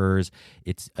workers.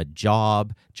 It's a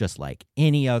job just like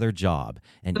any other job.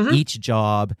 And each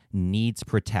job needs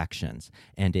protections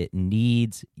and it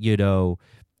needs,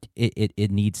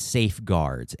 it needs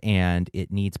safeguards and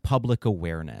it needs public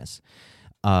awareness.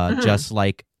 Just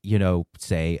like,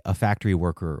 say a factory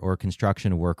worker or a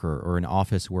construction worker or an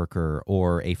office worker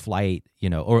or a flight,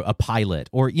 or a pilot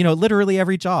or, literally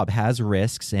every job has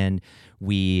risks and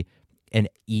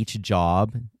each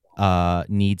job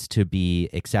needs to be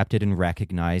accepted and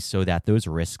recognized so that those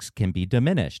risks can be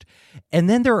diminished. And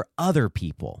then there are other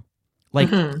people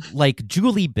like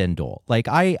Julie Bindel. Like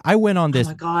I went on this, oh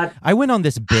my God. I went on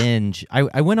this binge.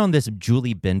 I went on this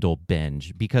Julie Bindel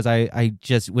binge because I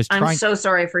just was trying. I'm so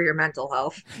sorry for your mental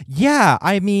health. Yeah.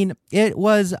 I mean, it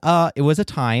was a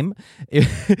time,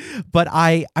 but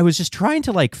I was just trying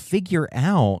to figure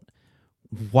out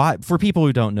what, for people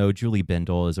who don't know, Julie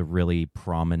Bindel is a really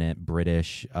prominent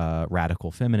British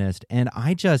radical feminist. And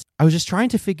I was just trying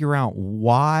to figure out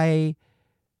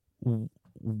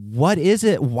what is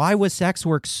it? Why was sex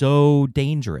work so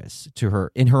dangerous to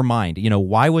her in her mind?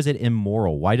 Why was it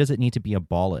immoral? Why does it need to be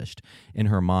abolished in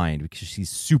her mind? Because she's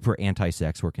super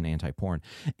anti-sex work and anti-porn.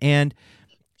 And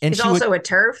she's also a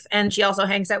TERF, and she also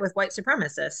hangs out with white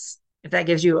supremacists, if that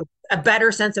gives you a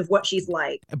better sense of what she's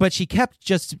like. But she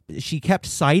kept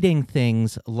citing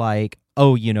things like,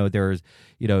 oh, there's,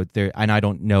 there, and I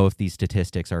don't know if these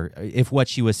statistics if what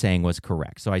she was saying was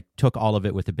correct. So I took all of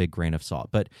it with a big grain of salt.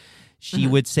 But she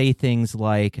would say things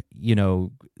like,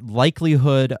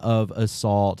 likelihood of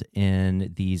assault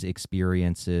in these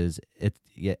experiences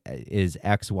is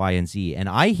X, Y, and Z.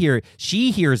 And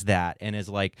she hears that and is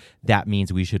like, that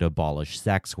means we should abolish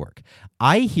sex work.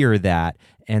 I hear that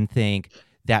and think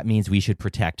that means we should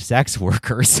protect sex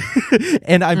workers.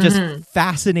 And I'm just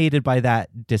fascinated by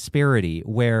that disparity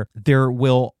where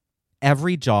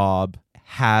every job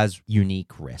has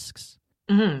unique risks.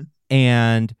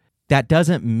 And that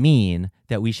doesn't mean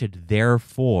that we should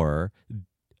therefore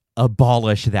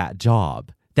abolish that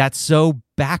job. That's so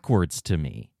backwards to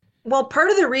me. Well, part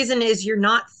of the reason is you're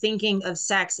not thinking of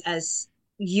sex as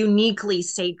uniquely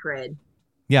sacred.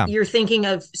 Yeah. You're thinking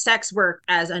of sex work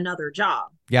as another job.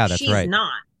 Yeah, that's right. She's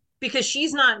not. Because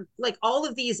she's not, like, all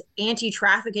of these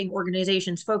anti-trafficking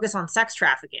organizations focus on sex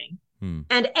trafficking.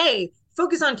 And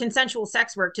focus on consensual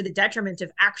sex work to the detriment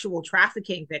of actual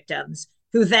trafficking victims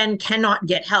who then cannot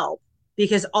get help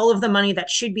because all of the money that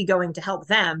should be going to help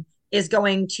them is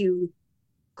going to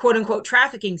quote unquote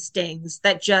trafficking stings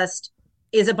that just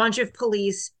is a bunch of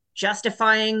police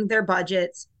justifying their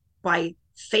budgets by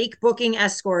fake booking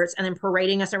escorts and then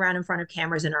parading us around in front of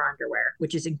cameras in our underwear,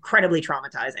 which is incredibly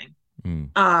traumatizing.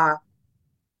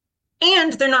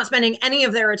 And they're not spending any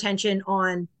of their attention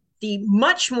on the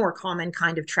much more common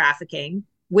kind of trafficking,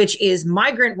 which is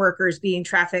migrant workers being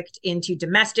trafficked into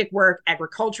domestic work,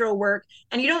 agricultural work.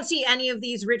 And you don't see any of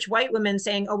these rich white women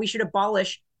saying, oh, we should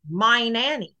abolish my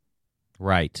nanny.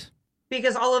 Right.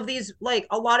 Because all of these, like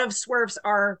a lot of SWERFs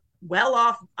are well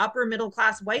off upper middle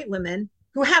class white women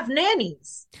who have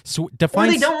nannies. So or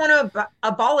they don't want to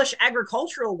abolish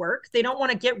agricultural work. They don't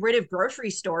want to get rid of grocery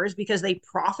stores because they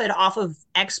profit off of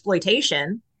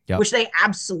exploitation, which they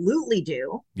absolutely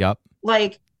do.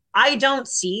 Like, I don't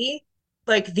see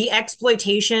like the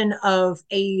exploitation of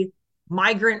a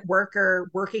migrant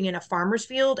worker working in a farmer's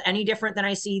field any different than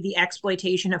I see the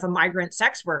exploitation of a migrant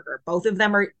sex worker. Both of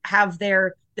them have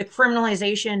the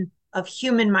criminalization of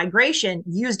human migration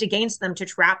used against them to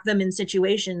trap them in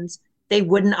situations they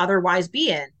wouldn't otherwise be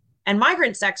in. And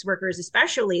migrant sex workers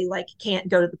especially like can't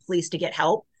go to the police to get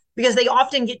help because they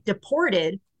often get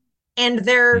deported and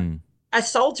their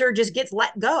assaulter just gets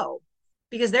let go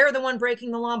because they're the one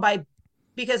breaking the law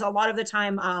because a lot of the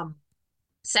time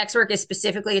sex work is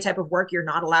specifically a type of work you're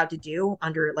not allowed to do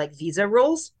under like visa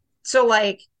rules. So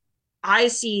like I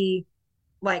see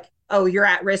like, oh, you're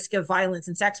at risk of violence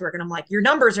and sex work. And I'm like, your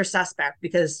numbers are suspect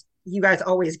because you guys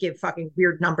always give fucking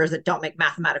weird numbers that don't make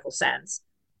mathematical sense.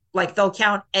 Like they'll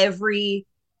count every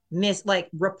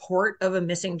report of a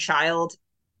missing child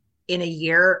in a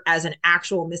year as an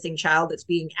actual missing child that's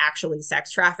being actually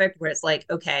sex trafficked, where it's like,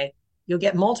 okay, you'll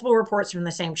get multiple reports from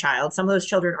the same child. Some of those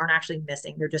children aren't actually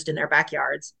missing. They're just in their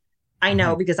backyards. I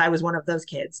know because I was one of those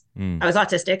kids. I was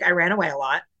autistic. I ran away a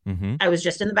lot. I was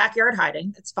just in the backyard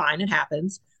hiding. It's fine. It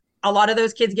happens. A lot of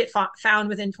those kids get found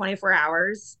within 24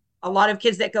 hours. A lot of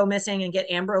kids that go missing and get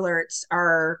Amber Alerts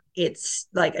it's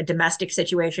like a domestic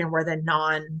situation where the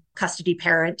non-custody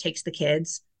parent takes the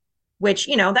kids, which,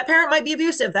 you know, that parent might be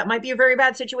abusive. That might be a very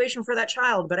bad situation for that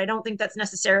child. But I don't think that's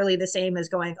necessarily the same as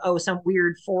going, oh, some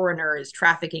weird foreigner is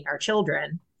trafficking our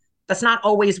children. That's not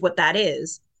always what that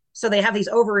is. So they have these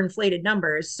overinflated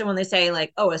numbers. So when they say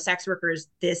like, oh, a sex worker is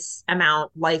this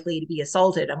amount likely to be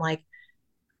assaulted, I'm like,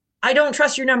 I don't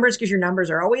trust your numbers because your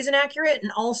numbers are always inaccurate.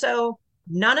 And also,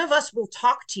 none of us will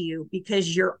talk to you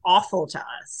because you're awful to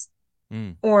us.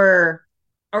 Or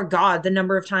God, the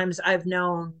number of times I've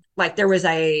known, like there was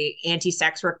a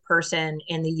anti-sex work person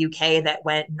in the UK that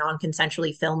went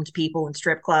non-consensually filmed people in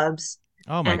strip clubs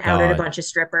and outed a bunch of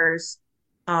strippers.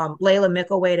 Layla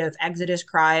Micklethwait of Exodus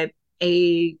Tribe,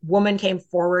 a woman came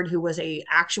forward who was a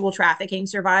actual trafficking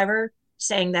survivor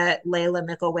saying that Layla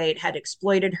Micklethwait had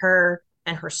exploited her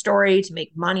and her story to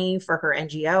make money for her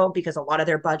NGO because a lot of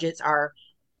their budgets are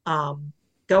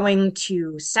going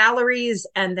to salaries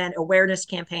and then awareness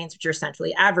campaigns, which are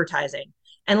essentially advertising.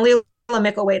 And Layla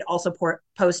Micklethwait also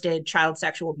posted child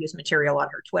sexual abuse material on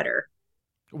her Twitter.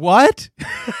 What?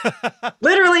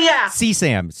 Literally, yeah.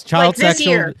 CSAMs, child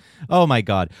sexual. Oh my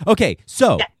God. Okay,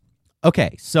 so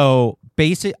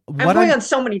basic. I'm going on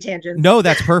so many tangents. No,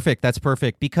 that's perfect. That's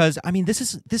perfect because I mean, this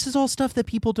is all stuff that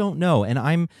people don't know,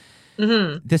 and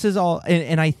this is all,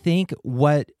 and I think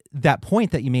what that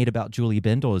point that you made about Julie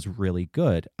Bindel is really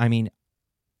good. I mean,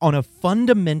 on a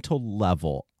fundamental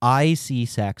level, I see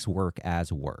sex work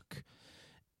as work,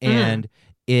 and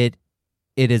it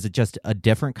is just a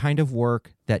different kind of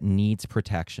work that needs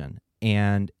protection,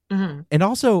 and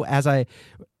also as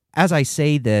I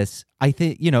say this, I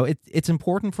think, you know, it's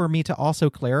important for me to also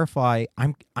clarify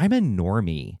I'm a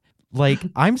normie. Like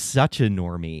I'm such a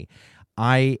normie.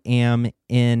 I am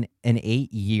in an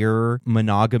 8-year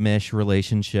monogamish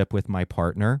relationship with my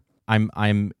partner.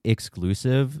 I'm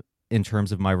exclusive in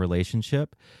terms of my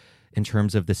relationship, in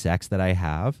terms of the sex that I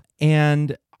have,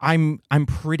 and I'm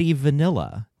pretty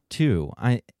vanilla too.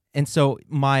 And so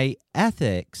my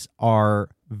ethics are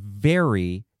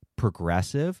very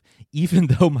progressive, even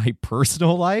though my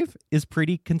personal life is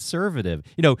pretty conservative.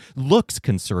 You know, looks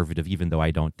conservative, even though I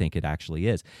don't think it actually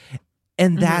is.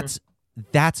 And that's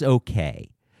okay.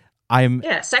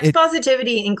 Sex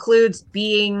positivity includes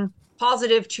being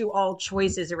positive to all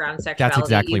choices around sexuality. That's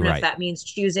exactly even right. if that means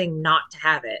choosing not to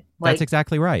have it. Like, that's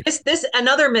exactly right. This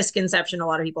another misconception a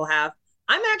lot of people have.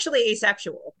 I'm actually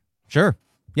asexual. Sure.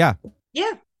 Yeah.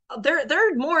 Yeah. There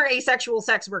are more asexual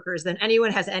sex workers than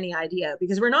anyone has any idea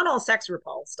because we're not all sex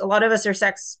repulsed. A lot of us are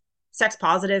sex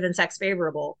positive and sex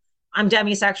favorable. I'm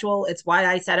demisexual. It's why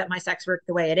I set up my sex work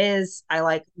the way it is. I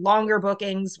like longer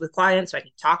bookings with clients so I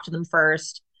can talk to them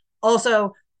first.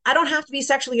 Also, I don't have to be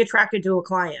sexually attracted to a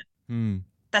client. Hmm.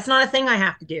 That's not a thing I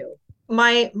have to do.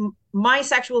 My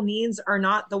sexual needs are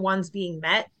not the ones being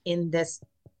met in this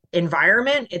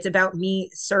environment. It's about me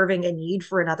serving a need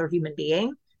for another human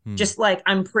being. Hmm. Just like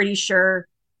I'm pretty sure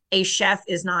a chef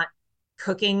is not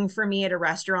cooking for me at a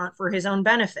restaurant for his own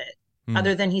benefit, Hmm.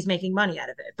 other than he's making money out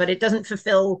of it. But it doesn't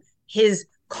fulfill his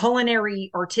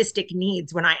culinary artistic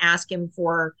needs when I ask him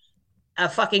for a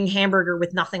fucking hamburger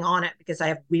with nothing on it because I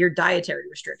have weird dietary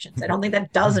restrictions. I don't think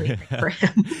that does anything for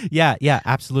him. Yeah, yeah,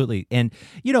 absolutely. And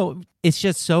it's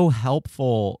just so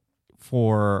helpful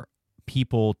for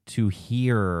people to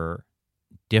hear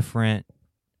different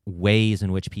ways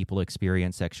in which people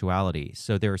experience sexuality.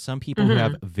 So there are some people who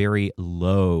have Mm-hmm. very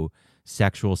low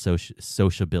sexual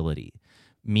sociability,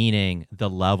 meaning the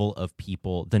level of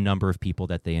people, the number of people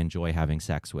that they enjoy having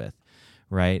sex with,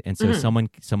 right? And so Mm-hmm.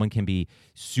 someone can be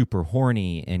super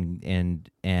horny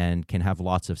and can have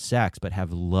lots of sex but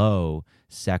have low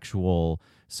sexual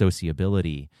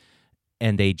sociability,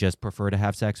 and they just prefer to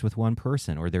have sex with one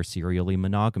person, or they're serially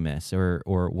monogamous, or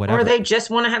Or whatever, they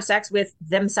just want to have sex with or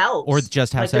themselves.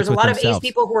 just have Like sex there's a with lot of ace themselves.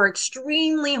 people who are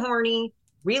extremely horny,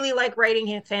 really like writing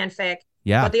fanfic,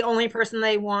 Yeah, but the only person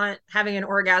they want having an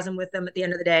orgasm with them at the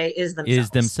end of the day is is themselves.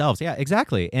 themselves. Yeah,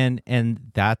 exactly. And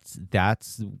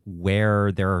that's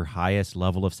where their highest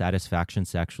level of satisfaction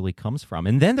sexually comes from.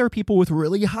 And then there are people with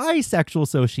really high sexual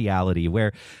sociality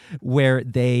where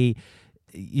they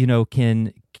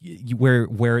can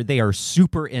where they are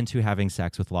super into having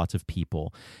sex with lots of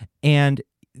people. And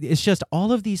it's just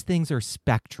all of these things are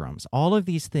spectrums. All of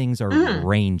these things are Mm,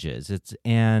 ranges.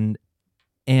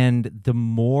 And the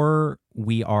more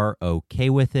we are okay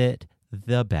with it,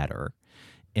 the better,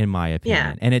 in my yeah.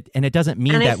 opinion. And it doesn't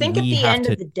mean And I that think at we the have end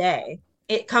to. of the day,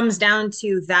 it comes down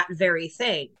to that very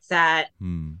thing that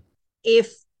Hmm,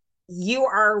 if you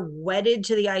are wedded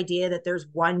to the idea that there's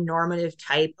one normative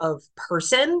type of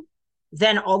person,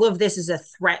 then all of this is a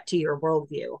threat to your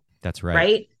worldview, that's right.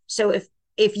 right? So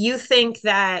if you think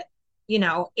that,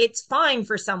 it's fine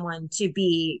for someone to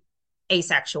be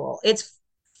asexual, it's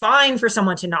fine for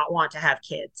someone to not want to have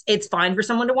kids, it's fine for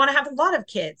someone to want to have a lot of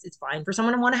kids, it's fine for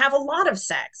someone to want to have a lot of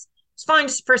sex, it's fine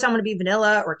for someone to be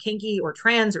vanilla or kinky or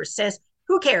trans or cis,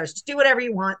 who cares? Just do whatever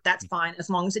you want. That's fine as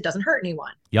long as it doesn't hurt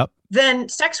anyone. Yep. Then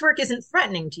sex work isn't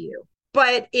threatening to you.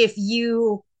 But if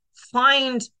you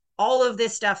find all of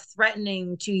this stuff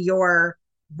threatening to your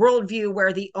worldview,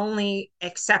 where the only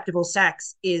acceptable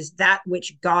sex is that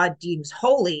which God deems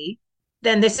holy,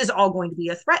 then this is all going to be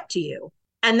a threat to you.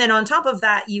 And then on top of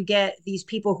that, you get these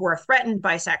people who are threatened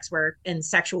by sex work and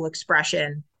sexual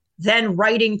expression, then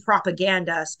writing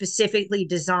propaganda specifically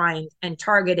designed and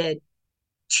targeted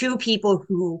to people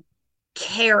who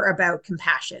care about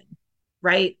compassion,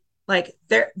 right? Like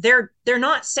they're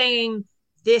not saying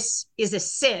this is a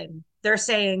sin. They're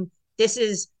saying this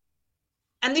is,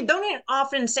 and they don't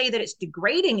often say that it's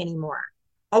degrading anymore.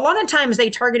 A lot of times they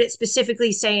target it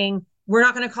specifically saying we're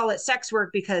not going to call it sex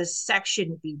work because sex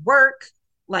shouldn't be work.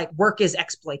 Like work is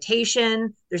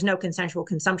exploitation. There's no consensual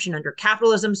consumption under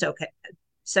capitalism.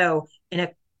 So and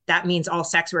if that means all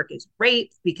sex work is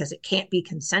rape because it can't be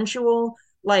consensual.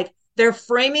 Like they're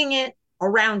framing it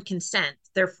around consent.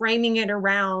 They're framing it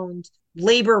around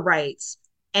labor rights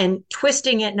and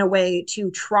twisting it in a way to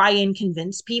try and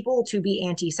convince people to be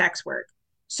anti-sex work.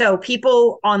 So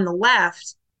people on the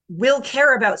left will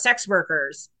care about sex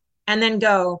workers and then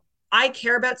go, I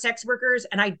care about sex workers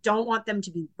and I don't want them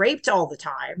to be raped all the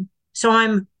time. So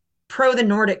I'm pro the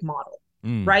Nordic model,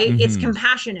 Mm, right? It's hmm.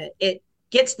 compassionate. It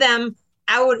gets them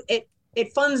out.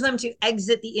 It funds them to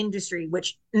exit the industry,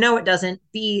 which no, it doesn't.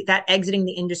 B, that exiting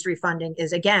the industry funding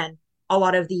is again a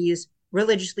lot of these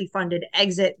religiously funded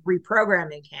exit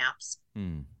reprogramming camps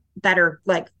Mm. that are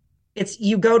like, it's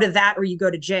you go to that or you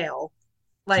go to jail.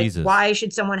 Like, Jesus. why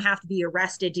should someone have to be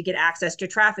arrested to get access to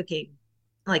trafficking?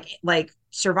 Like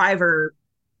survivor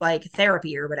like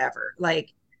therapy or whatever.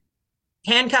 Like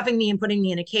handcuffing me and putting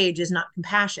me in a cage is not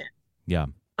compassion. Yeah.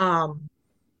 Um,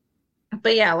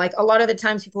 but yeah, like a lot of the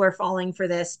times people are falling for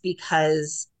this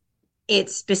because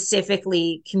it's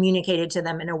specifically communicated to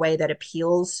them in a way that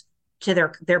appeals to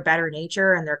their better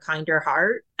nature and their kinder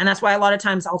heart. And that's why a lot of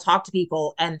times I'll talk to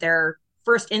people and their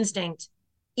first instinct,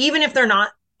 even if they're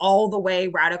not all the way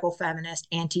radical feminist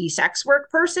anti-sex work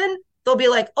person, they'll be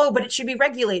like, oh, but it should be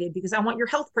regulated because I want your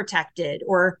health protected.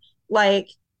 Or like,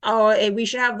 oh, we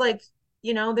should have like,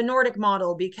 the Nordic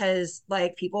model because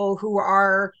like people who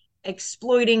are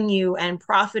exploiting you and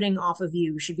profiting off of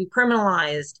you should be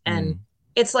criminalized. And Mm.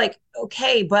 it's like,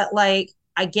 okay, but like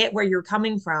I get where you're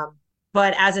coming from.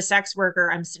 But as a sex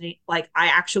worker, I'm sitting like I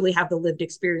actually have the lived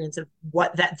experience of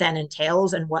what that then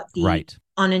entails and what the Right.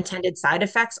 unintended side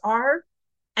effects are.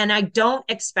 And I don't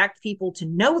expect people to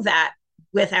know that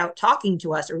without talking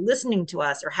to us or listening to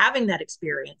us or having that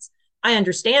experience. I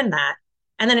understand that.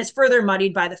 And then it's further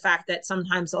muddied by the fact that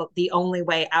sometimes the only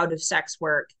way out of sex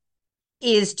work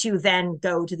is to then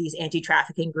go to these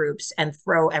anti-trafficking groups and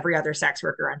throw every other sex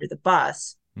worker under the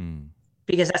bus, Mm.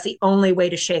 because that's the only way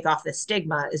to shake off the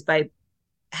stigma, is by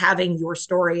having your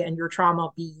story and your trauma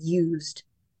be used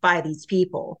by these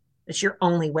people. It's your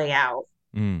only way out.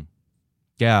 Mm.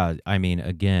 Yeah, I mean,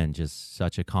 again, just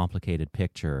such a complicated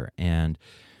picture. And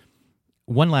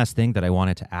one last thing that I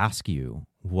wanted to ask you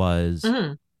was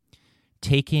Mm-hmm.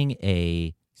 taking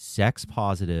a sex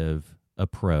positive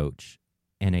approach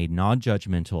and a non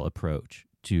judgmental approach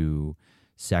to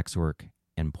sex work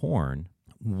and porn.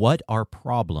 What are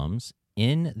problems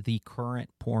in the current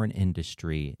porn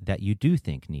industry that you do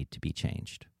think need to be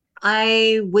changed?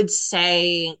 I would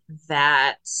say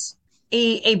that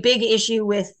a big issue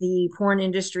with the porn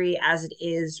industry as it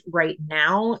is right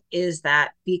now is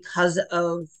that because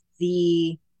of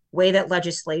the way that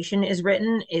legislation is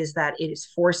written, is that it is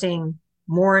forcing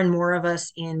more and more of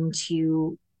us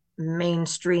into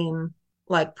mainstream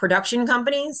like production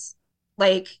companies.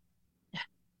 Like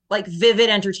Vivid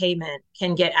Entertainment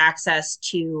can get access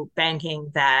to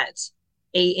banking that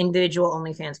a individual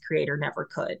OnlyFans creator never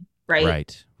could, right?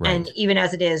 Right, And right. even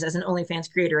as it is, as an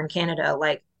OnlyFans creator in Canada,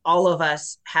 like all of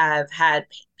us have had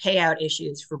payout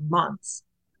issues for months.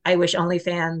 I wish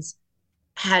OnlyFans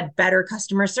had better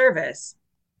customer service.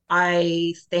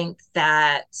 I think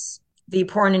that the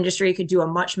porn industry could do a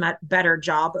much better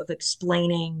job of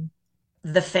explaining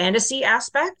the fantasy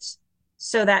aspect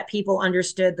so that people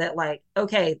understood that, like,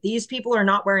 okay, these people are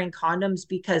not wearing condoms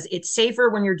because it's safer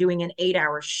when you're doing an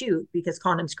 8-hour shoot because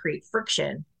condoms create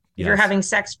friction. If you're Yes. having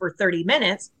sex for 30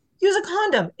 minutes, use a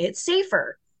condom. It's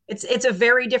safer. It's a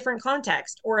very different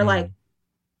context. Or like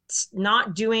Mm.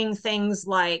 not doing things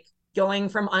like going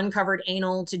from uncovered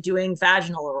anal to doing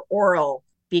vaginal or oral,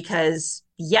 because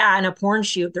yeah, in a porn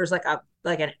shoot there's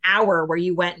like an hour where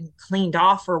you went and cleaned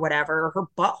off or whatever. Her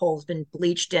butthole's been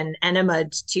bleached and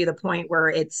enemaed to the point where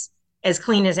it's as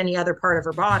clean as any other part of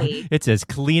her body. It's as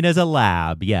clean as a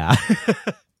lab. Yeah.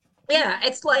 Yeah,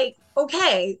 it's like,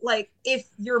 okay, like if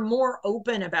you're more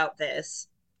open about this,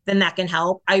 then that can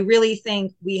help. I really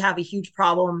think we have a huge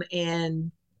problem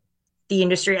in the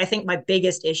industry. I think my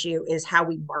biggest issue is how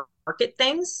we market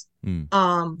things. Mm.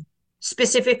 Um,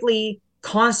 Specifically,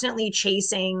 constantly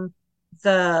chasing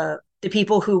the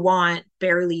people who want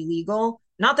barely legal.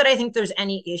 Not that I think there's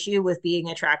any issue with being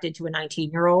attracted to a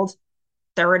 19-year-old.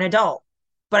 They're an adult.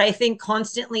 But I think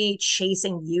constantly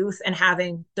chasing youth and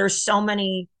having, there's so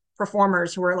many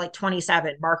performers who are like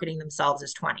 27 marketing themselves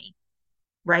as 20,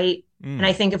 right? And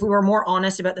I Mm. think if we were more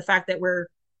honest about the fact that we're,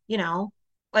 you know,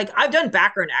 like I've done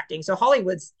background acting, so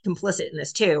Hollywood's complicit in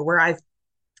this too, where I've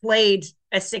played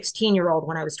a 16-year-old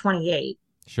when I was 28,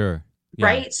 Sure. Yeah.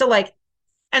 right? So like,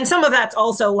 and some of that's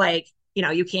also like,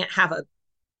 you can't have a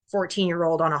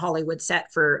 14-year-old on a Hollywood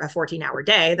set for a 14-hour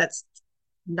day. That's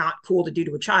not cool to do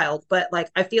to a child. But like,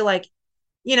 I feel like,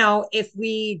 if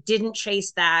we didn't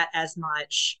chase that as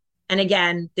much, and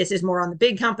again, this is more on the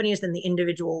big companies than the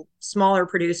individual smaller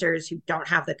producers who don't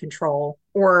have the control,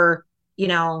 or,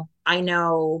 I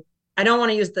know I don't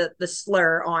want to use the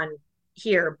slur on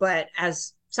here, but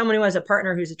as someone who has a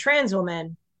partner who's a trans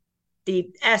woman, the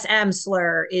SM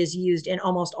slur is used in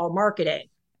almost all marketing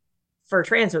for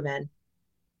trans women.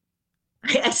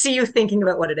 I see you thinking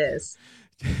about what it is.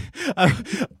 Uh,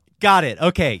 got it.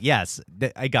 Okay. Yes.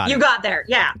 I got You it. got there.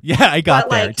 Yeah. Yeah, I got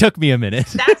But there. It like took me a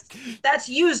minute. that's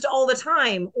used all the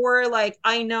time. Or like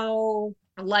I know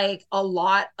like a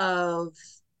lot of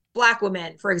Black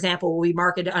women, for example, will be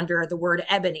marketed under the word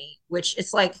ebony, which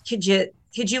it's like, could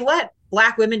you let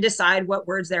Black women decide what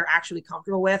words they're actually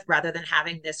comfortable with rather than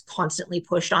having this constantly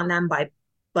pushed on them by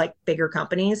like bigger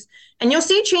companies? And you'll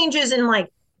see changes in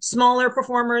like smaller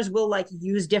performers will like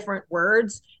use different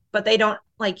words, but they don't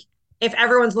like, if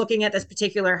everyone's looking at this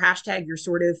particular hashtag, you're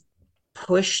sort of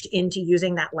pushed into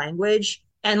using that language.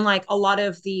 And like a lot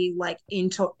of the like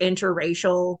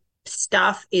interracial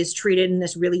stuff is treated in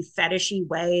this really fetishy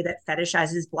way that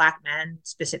fetishizes Black men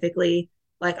specifically.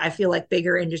 Like I feel like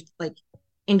bigger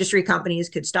industry companies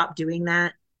could stop doing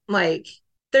that. Like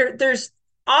there's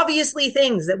obviously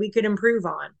things that we could improve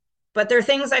on, but there are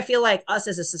things I feel like us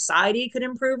as a society could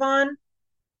improve on,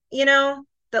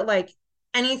 that like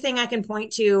anything I can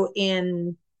point to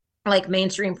in like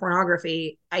mainstream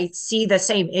pornography, I see the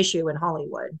same issue in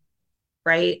Hollywood,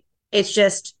 right? It's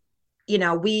just,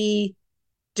 we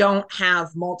don't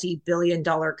have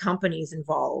multi-billion-dollar companies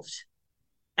involved.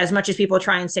 As much as people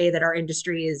try and say that our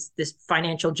industry is this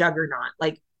financial juggernaut,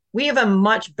 like we have a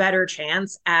much better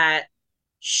chance at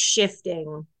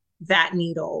shifting that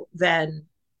needle than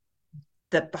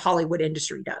the Hollywood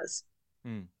industry does.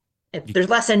 Hmm. There's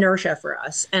less inertia for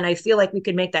us, and I feel like we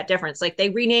could make that difference. Like they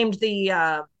renamed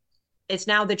it's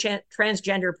now the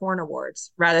transgender porn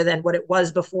awards rather than what it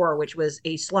was before, which was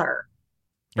a slur,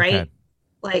 Okay. right?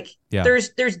 Like Yeah. there's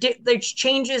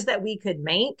changes that we could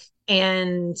make,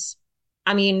 and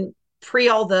I mean, pre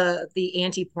all the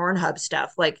anti Pornhub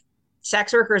stuff, like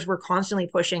sex workers were constantly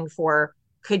pushing for,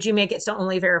 could you make it so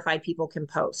only verified people can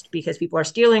post, because people are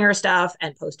stealing our stuff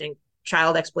and posting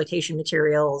child exploitation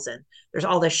materials, and there's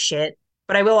all this shit.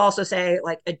 But I will also say,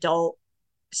 like, adult,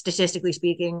 statistically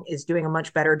speaking, is doing a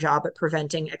much better job at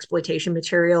preventing exploitation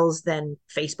materials than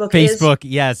Facebook is. Facebook,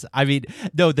 yes. I mean,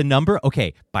 no, the number.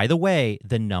 Okay, by the way,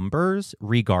 the numbers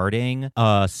regarding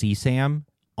CSAM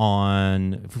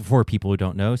on, for people who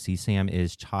don't know, CSAM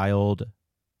is child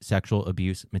sexual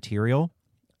abuse material.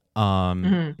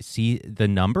 Mhm. See the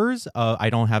numbers.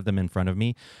 I don't have them in front of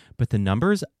me, but the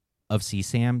numbers of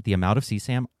CSAM, the amount of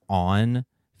CSAM on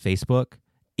Facebook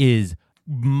is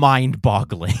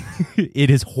mind-boggling. It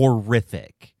is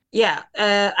horrific. Yeah.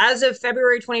 As of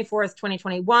February 24th,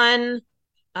 2021,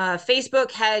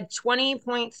 Facebook had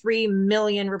 20.3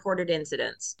 million reported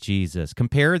incidents. Jesus,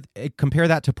 compare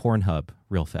that to Pornhub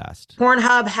real fast.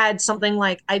 Pornhub had something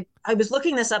like, I was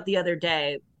looking this up the other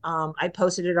day. I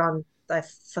posted it on the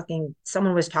fucking,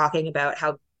 someone was talking about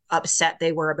how upset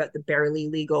they were about the barely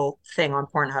legal thing on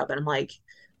Pornhub, and I'm like,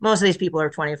 most of these people are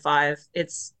 25.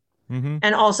 It's Mm-hmm.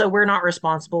 And also we're not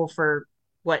responsible for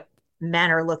what men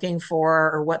are looking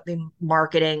for or what the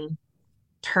marketing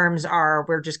terms are.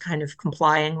 We're just kind of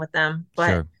complying with them.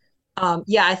 But Sure.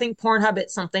 yeah, I think Pornhub,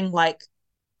 it's something like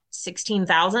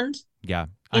 16,000 Yeah.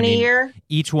 I in a mean, year.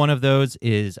 each one of those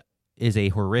is a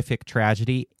horrific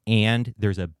tragedy, and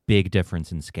there's a big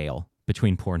difference in scale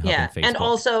between Pornhub and Yeah. And Facebook.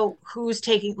 also who's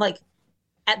taking, like,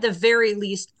 at the very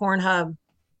least, Pornhub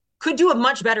could do a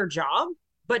much better job,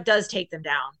 but does take them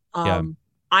down. Yeah.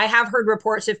 I have heard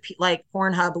reports of like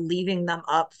Pornhub leaving them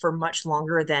up for much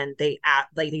longer than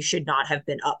like they should not have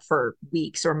been up for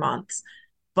weeks or months.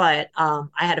 But I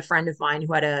had a friend of mine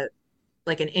who had an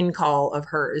in call of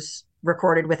hers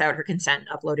recorded without her consent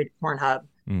and uploaded to Pornhub,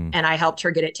 Mm. and I helped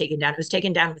her get it taken down. It was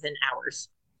taken down within hours.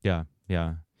 Yeah.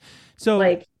 Yeah. So,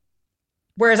 Like,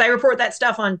 whereas I report that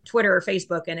stuff on Twitter or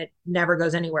Facebook and it never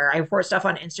goes anywhere. I report stuff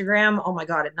on Instagram. Oh my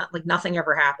God, nothing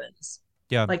ever happens.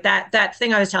 yeah. Like that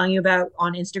thing I was telling you about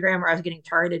on Instagram where I was getting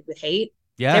targeted with hate.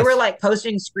 They were Yes. like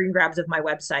posting screen grabs of my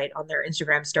website on their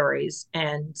Instagram stories,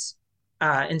 and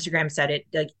Instagram said it,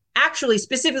 like, actually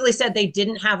specifically said they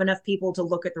didn't have enough people to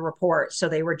look at the report, so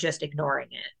they were just ignoring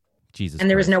it. Jesus And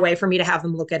there was Christ. no way for me to have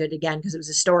them look at it again because it was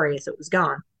a story, so it was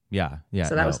gone. Yeah. Yeah.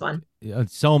 So that was No. fun.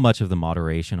 So much of the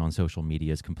moderation on social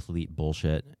media is complete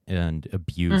bullshit, and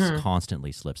abuse Mhm.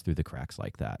 constantly slips through the cracks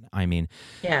like that. I mean,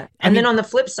 Yeah. I And then mean, on the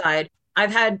flip side,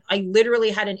 I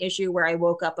literally had an issue where I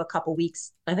woke up a couple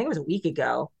weeks, I think it was a week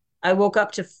ago. I woke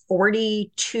up to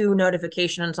 42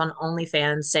 notifications on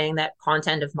OnlyFans saying that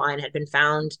content of mine had been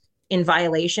found in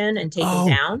violation and taken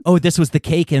down. this was the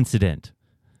cake incident.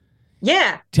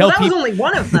 Yeah. Well, Tell that was people only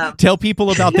one of them. tell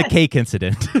people about the cake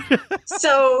incident.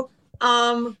 So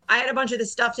I had a bunch of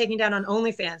this stuff taken down on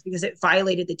OnlyFans because it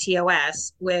violated the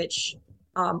TOS, which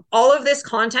all of this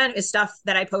content is stuff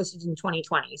that I posted in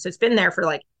 2020. So it's been there for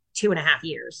like 2.5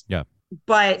 years. Yeah.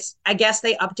 But I guess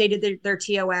they updated their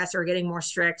TOS, or getting more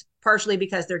strict, partially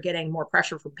because they're getting more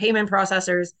pressure from payment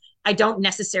processors. I don't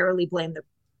necessarily blame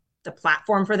the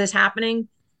platform for this happening,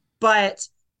 but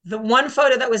the one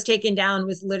photo that was taken down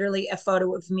was literally a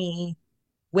photo of me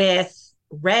with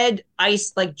red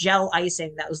ice, like gel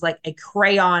icing that was like a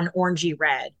crayon orangey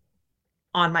red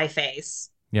on my face.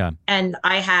 Yeah. And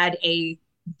I had a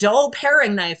dull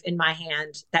paring knife in my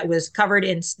hand that was covered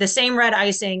in the same red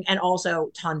icing, and also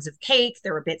tons of cake.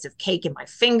 There were bits of cake in my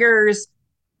fingers.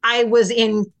 I was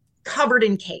covered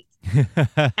in cake. And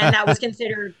that was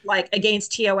considered like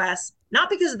against TOS,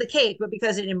 not because of the cake, but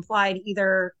because it implied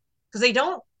either, because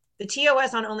the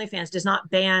TOS on OnlyFans does not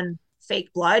ban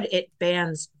fake blood. It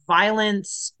bans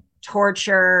violence,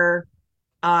 torture,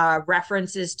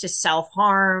 references to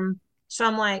self-harm. So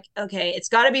I'm like, okay, it's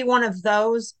got to be one of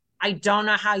those. I don't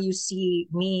know how you see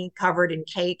me covered in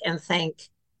cake and think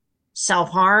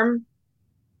self-harm,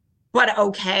 but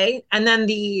okay. And then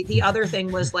the other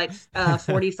thing was like a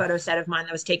 40 photo set of mine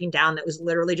that was taken down that was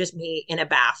literally just me in a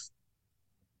bath.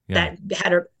 Yeah. That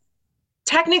had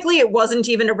technically it wasn't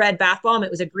even a red bath bomb.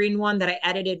 It was a green one that I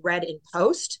edited red in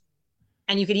post.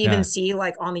 And you could even Yeah. see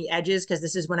like on the edges, because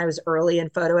this is when I was early in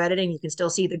photo editing, you can still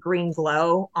see the green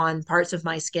glow on parts of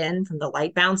my skin from the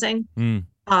light bouncing. Mm.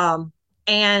 Um,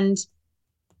 and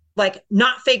like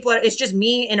not fake blood, it's just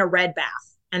me in a red bath.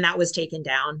 And that was taken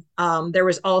down. There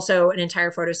was also an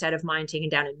entire photo set of mine taken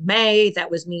down in May.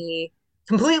 That was me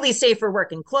completely safe for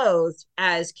work and clothed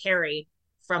as Carrie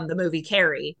from the movie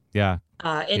Carrie, Yeah. in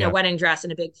a Yeah. wedding dress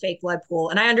in a big fake blood pool.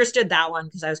 And I understood that one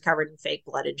because I was covered in fake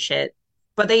blood and shit.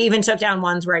 But they even took down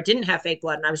ones where I didn't have fake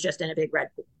blood and I was just in a big red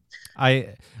pool. I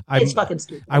It's I'm fucking I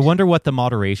stupid. wonder what the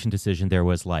moderation decision there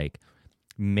was like.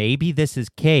 Maybe this is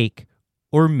cake,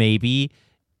 or maybe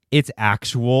it's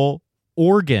actual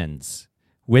organs.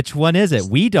 Which one is it?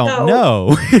 We don't So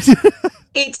know.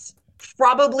 it's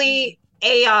probably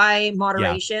AI Yeah.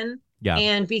 moderation. Yeah.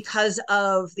 And because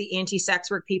of the anti sex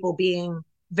work people being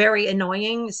very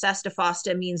annoying, Sesta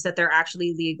Fosta means that they're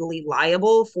actually legally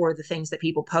liable for the things that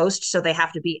people post. So they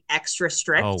have to be extra Oh,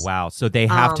 strict. wow. So they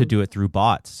have to Um, do it through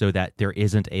bots so that there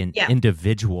isn't an yeah,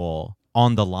 individual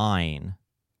on the line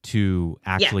to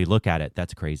yeah, actually look at it.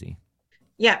 That's crazy.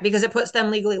 yeah, because it puts them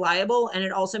legally liable. And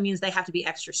it also means they have to be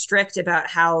extra strict about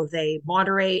how they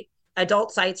moderate.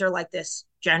 Adult sites are like this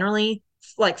generally.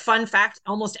 Like, fun fact,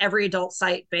 almost every adult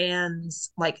site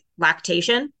bans like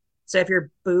lactation. So if your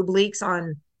boob leaks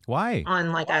Why?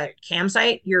 on like a cam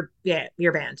site, you're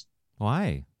banned.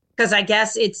 Why? Because I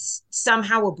guess it's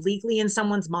somehow obliquely in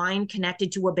someone's mind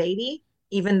connected to a baby,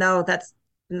 even though that's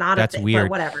not a That's thing, but weird.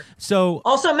 whatever. So,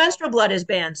 Also, menstrual blood is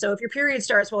banned. So if your period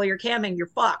starts while you're camming, you're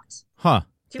fucked. huh.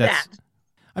 Too bad. That's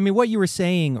I mean, what you were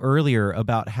saying earlier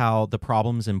about how the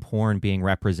problems in porn being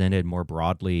represented more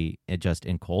broadly just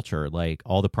in culture, like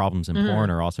all the problems in porn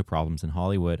Mm-hmm. are also problems in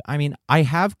Hollywood. I mean, I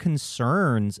have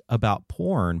concerns about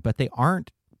porn, but they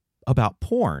aren't about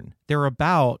porn. They're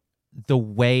about the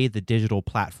way the digital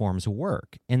platforms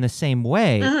work. In the same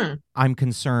way, Mm-hmm. I'm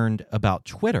concerned about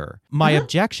Twitter. My Mm-hmm.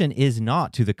 objection is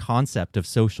not to the concept of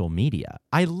social media.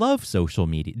 I love social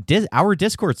media. Our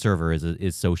Discord server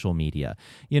is social media.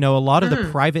 You know, a lot of the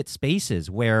Mm-hmm. private spaces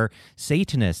where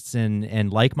Satanists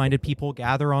and like-minded people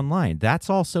gather online, that's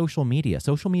all social media.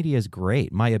 Social media is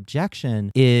great. My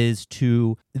objection is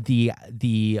to the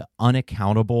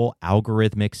unaccountable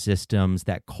algorithmic systems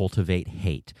that cultivate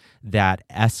hate, that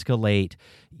escalate,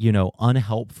 you know,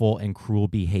 unhelpful and cruel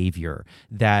behavior,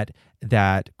 that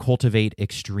cultivate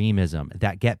extremism,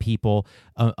 that get people,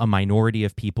 a minority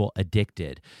of people,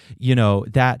 addicted. You know,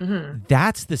 Mm-hmm.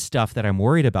 that's the stuff that I'm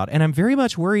worried about. And I'm very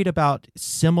much worried about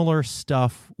similar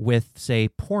stuff with, say,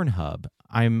 Pornhub.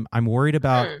 I'm worried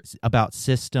about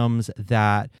systems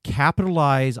that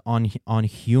capitalize on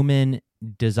human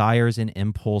desires and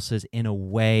impulses in a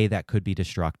way that could be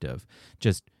destructive.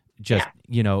 Just Yeah.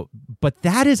 you know, but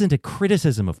that isn't a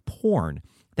criticism of porn.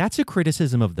 That's a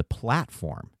criticism of the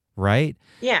platform, right?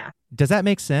 Yeah. Does that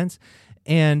make sense?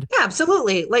 And Yeah,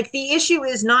 absolutely. Like, the issue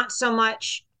is not so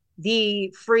much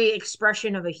the free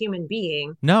expression of a human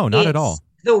being, no, not at it's all.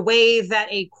 the way that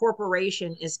a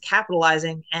corporation is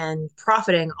capitalizing and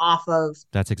profiting off of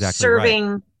That's exactly right.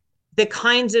 serving the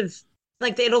kinds of,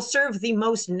 like, it'll serve the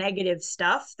most negative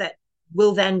stuff that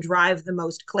will then drive the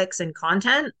most clicks and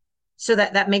content, so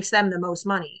that that makes them the most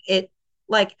money. It,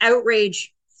 like,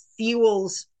 outrage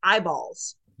fuels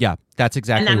eyeballs, Yeah, that's and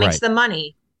exactly that makes right. them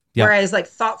money. Yep. Whereas like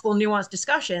thoughtful, nuanced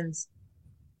discussions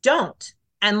don't.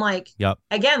 And like, Yep.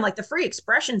 again, like the free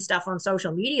expression stuff on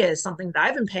social media is something that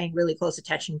I've been paying really close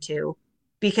attention to,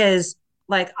 because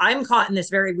like I'm caught in this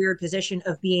very weird position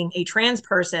of being a trans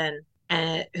person,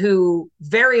 who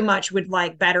very much would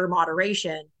like better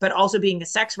moderation, but also being a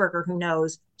sex worker who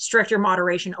knows stricter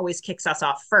moderation always kicks us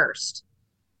off first.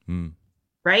 Mm.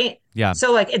 Right. Yeah.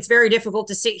 So like it's very difficult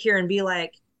to sit here and be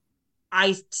like,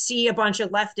 I see a bunch of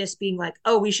leftists being like,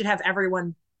 oh, we should have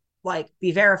everyone like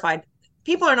be verified.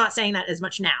 People are not saying that as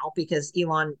much now because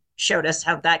Elon showed us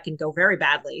how that can go very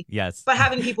badly. Yes. But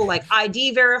having people like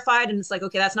ID verified, and it's like,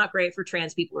 okay, that's not great for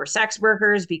trans people or sex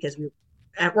workers, because we,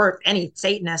 or any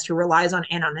Satanist who relies on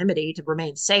anonymity to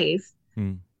remain safe.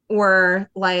 Mm. Or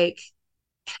like,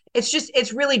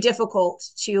 it's really difficult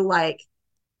to like,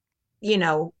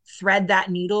 thread that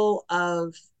needle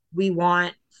of, we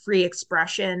want free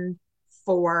expression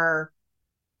for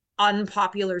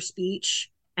unpopular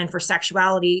speech and for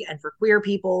sexuality and for queer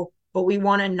people, but we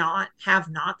want to not have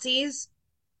Nazis,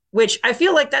 which I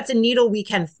feel like that's a needle we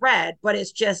can thread, but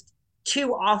it's just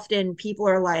too often people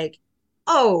are like,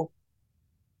 oh,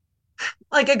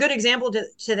 like a good example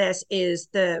to this is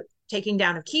the taking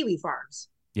down of Kiwi farms.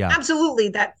 Yeah. Absolutely,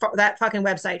 that fucking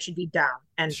website should be down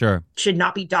and Sure. should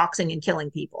not be doxing and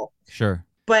killing people. Sure.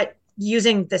 But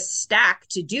using the stack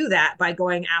to do that by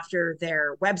going after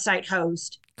their website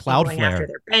host, and going after Cloudflare.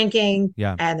 their banking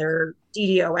Yeah. and their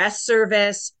DDoS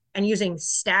service and using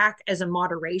Stack as a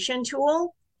moderation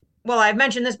tool. Well, I've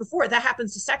mentioned this before. That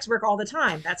happens to sex work all the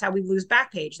time. That's how we lose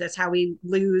Backpage. That's how we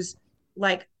lose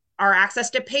like our access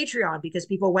to Patreon because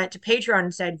people went to Patreon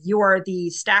and said, "You are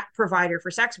the Stack provider for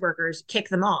sex workers. Kick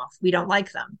them off. We don't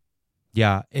like them."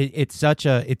 Yeah, it's such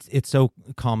a it's so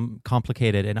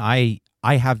complicated, and I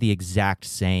have the exact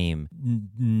same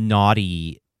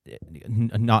naughty,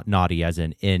 not naughty as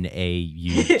in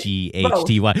NAUGHTY,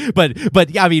 but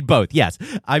yeah, I mean both. Yes,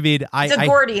 I mean it's a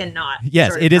Gordian knot.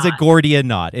 Yes, it is a Gordian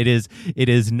knot. It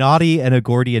is naughty and a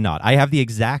Gordian knot. I have the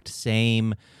exact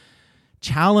same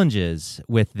challenges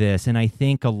with this, and I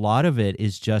think a lot of it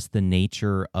is just the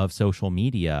nature of social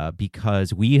media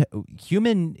because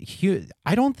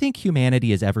I don't think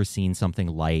humanity has ever seen something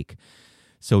like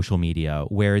social media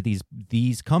where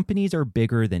these companies are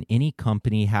bigger than any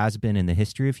company has been in the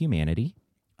history of humanity,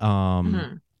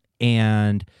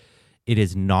 and it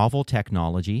is novel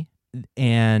technology,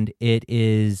 and it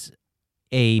is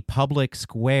a public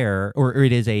square, or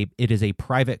it is a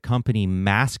private company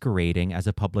masquerading as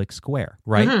a public square,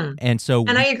 right? And so,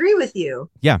 I agree with you.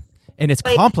 Yeah, and it's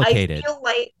like, complicated. I feel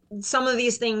like some of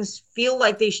these things feel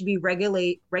like they should be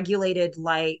regulated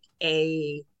like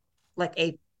a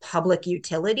public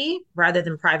utility rather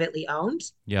than privately owned.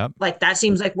 Yep. Like that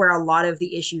seems like where a lot of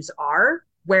the issues are.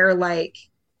 Where like,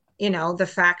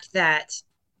 the fact that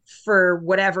for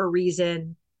whatever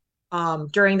reason,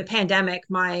 during the pandemic,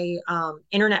 my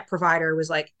internet provider was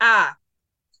like,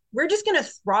 we're just going to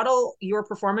throttle your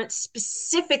performance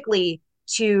specifically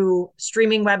to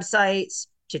streaming websites,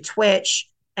 to Twitch,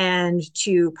 and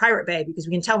to Pirate Bay, because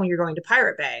we can tell when you're going to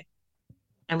Pirate Bay.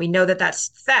 And we know that that's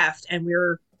theft. And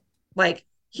we're like,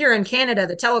 here in Canada,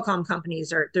 the telecom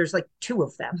companies there's like two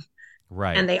of them.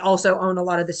 Right. And they also own a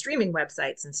lot of the streaming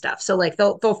websites and stuff. So like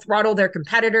they'll throttle their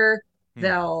competitor.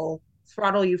 They'll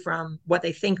throttle you from what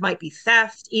they think might be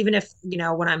theft, even if,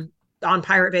 when I'm on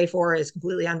Pirate Bay 4 is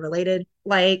completely unrelated.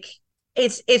 Like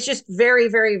it's just very,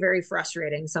 very, very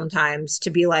frustrating sometimes to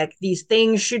be like, these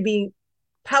things should be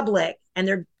public and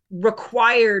they're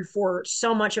required for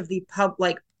so much of the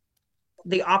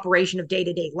the operation of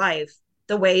day-to-day life,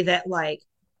 the way that like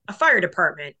a fire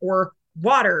department or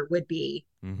water would be.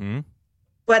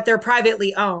 But they're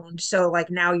privately owned. So like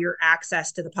now your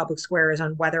access to the public square is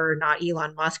on whether or not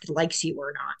Elon Musk likes you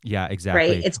or not. Yeah,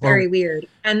 exactly. Right. It's very weird.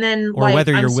 And then or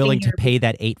whether you're willing to pay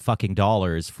that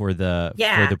 $8 for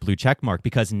the blue check mark,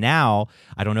 because now,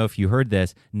 I don't know if you heard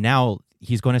this, now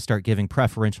he's going to start giving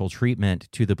preferential treatment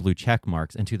to the blue check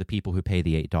marks and to the people who pay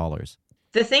the $8.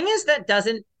 The thing is that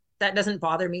doesn't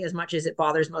bother me as much as it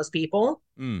bothers most people,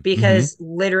 because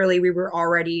literally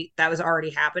that was already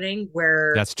happening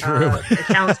where that's true.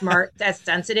 Accounts marked as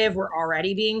sensitive were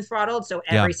already being throttled. So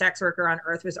every sex worker on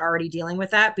earth was already dealing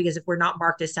with that, because if we're not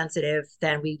marked as sensitive,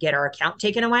 then we get our account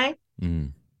taken away.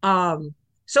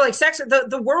 So like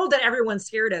the world that everyone's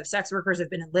scared of, sex workers have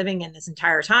been living in this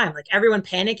entire time. Like everyone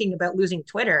panicking about losing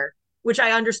Twitter, which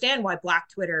I understand why Black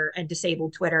Twitter and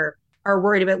disabled Twitter are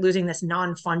worried about losing this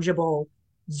non-fungible,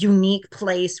 unique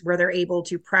place where they're able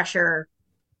to pressure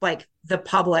like the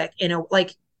public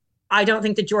I don't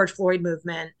think the George Floyd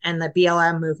movement and the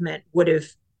BLM movement would have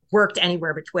worked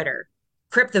anywhere but Twitter.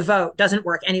 Crypt the Vote doesn't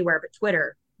work anywhere but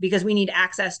Twitter, because we need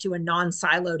access to a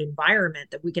non-siloed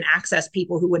environment that we can access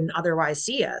people who wouldn't otherwise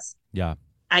see us. Yeah.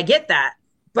 I get that.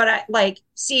 But I like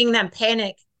seeing them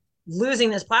panic, losing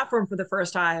this platform for the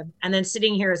first time, and then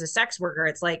sitting here as a sex worker.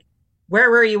 It's like, where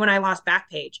were you when I lost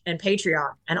Backpage and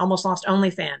Patreon and almost lost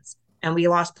OnlyFans, and we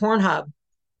lost Pornhub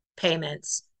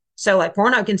payments? So like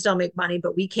Pornhub can still make money,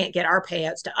 but we can't get our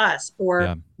payouts to us.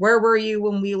 Or where were you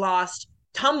when we lost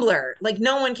Tumblr? Like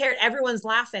no one cared. Everyone's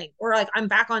laughing. Or like I'm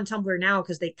back on Tumblr now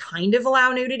because they kind of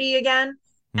allow nudity again.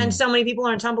 And so many people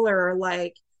on Tumblr are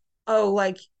like,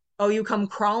 oh, you come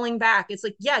crawling back. It's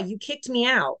like, yeah, you kicked me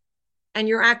out and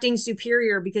you're acting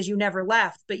superior because you never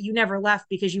left, but you never left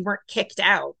because you weren't kicked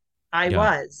out. I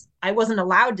wasn't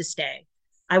allowed to stay.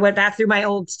 I went back through my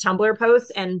old Tumblr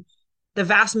posts, and the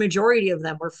vast majority of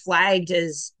them were flagged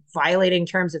as violating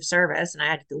terms of service, and I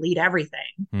had to delete everything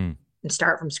and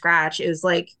start from scratch. It was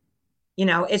like,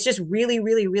 it's just really,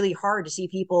 really, really hard to see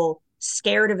people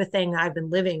scared of a thing that I've been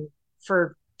living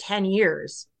for 10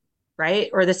 years, right?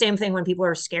 Or the same thing when people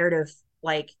are scared of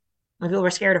when people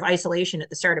were scared of isolation at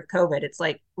the start of COVID. It's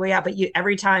like, well, yeah, but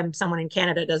every time someone in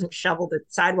Canada doesn't shovel the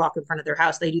sidewalk in front of their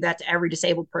house, they do that to every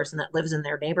disabled person that lives in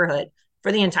their neighborhood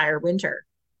for the entire winter.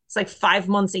 It's like 5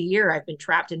 months a year I've been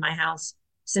trapped in my house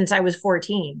since I was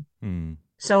 14.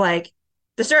 So like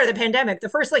the start of the pandemic, the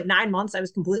first 9 months, I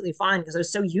was completely fine because I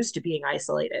was so used to being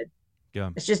isolated. Yeah.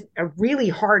 It's just a really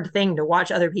hard thing to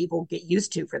watch other people get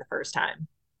used to for the first time.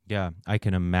 Yeah. I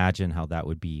can imagine how that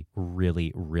would be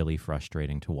really, really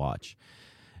frustrating to watch.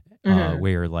 Hmm.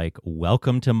 Where you're like,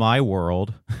 welcome to my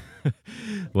world.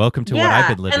 Welcome to what I've Yeah.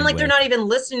 been And living like they're with. not even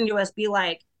listening to us be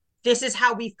like, this is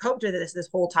how we've coped with this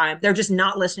whole time. They're just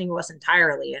not listening to us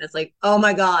entirely. And it's like, oh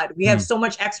my God, we have Hmm. so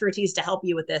much expertise to help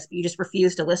you with this, but you just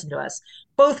refuse to listen to us.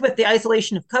 Both with the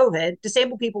isolation of COVID,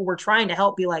 disabled people were trying to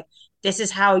help be like, this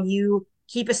is how you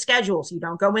keep a schedule so you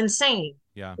don't go insane.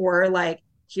 Yeah. Or like,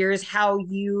 here's how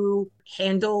you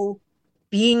handle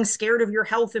being scared of your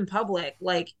health in public.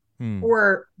 Like, Hmm.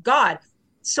 or God,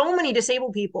 so many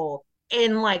disabled people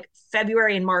in like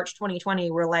February and March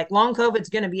 2020 were like, long COVID's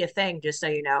going to be a thing, just so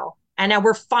you know. And now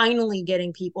we're finally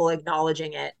getting people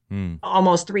acknowledging it Hmm.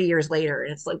 almost 3 years later.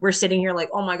 And it's like, we're sitting here like,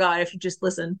 oh my God, if you just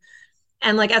listen.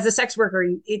 And like, as a sex worker,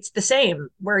 it's the same,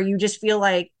 where you just feel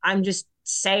like I'm just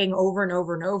saying over and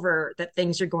over and over that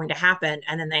things are going to happen.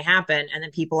 And then they happen. And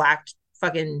then people act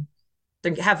fucking,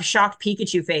 they have shocked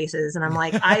Pikachu faces. And I'm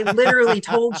like, I literally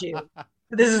told you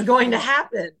this is going to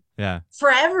happen Yeah.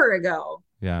 forever ago,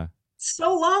 Yeah.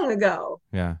 so long ago.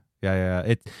 Yeah. Yeah.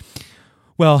 Yeah.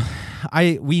 Well,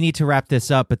 we need to wrap this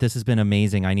up, but this has been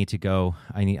amazing. I need to go.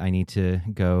 I need to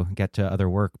go get to other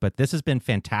work, but this has been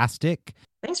fantastic.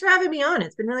 Thanks for having me on.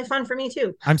 It's been really fun for me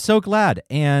too. I'm so glad.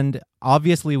 And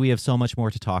obviously we have so much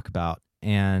more to talk about.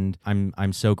 And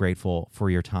I'm so grateful for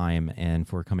your time and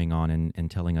for coming on and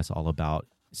telling us all about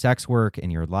sex work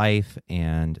and your life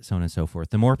and so on and so forth.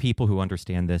 The more people who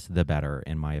understand this, the better,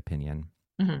 in my opinion.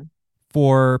 Mm-hmm.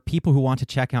 For people who want to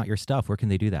check out your stuff, where can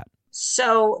they do that?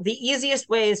 So the easiest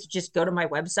way is to just go to my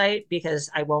website because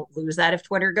I won't lose that if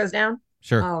Twitter goes down.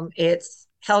 Sure. It's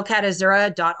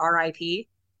hellcatazura.rip.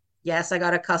 Yes, I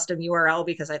got a custom URL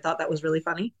because I thought that was really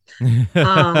funny.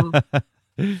 Um,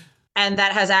 and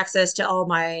that has access to all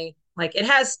my, like, it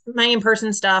has my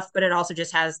in-person stuff, but it also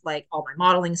just has like all my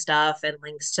modeling stuff and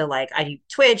links to like, I do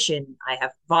Twitch and I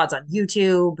have VODs on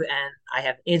YouTube and I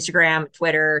have Instagram,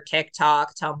 Twitter,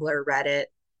 TikTok, Tumblr, Reddit.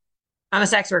 I'm a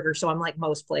sex worker, so I'm like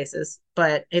most places,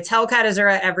 but it's Hellcat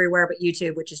Azura everywhere but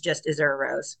YouTube, which is just Azura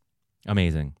Rose.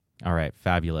 Amazing. All right.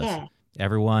 Fabulous. Yeah.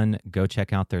 Everyone, go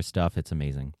check out their stuff. It's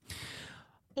amazing.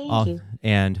 Thank you.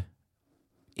 And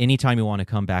anytime you want to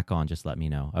come back on, just let me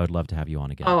know. I would love to have you on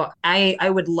again. Oh, I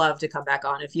would love to come back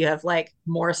on if you have like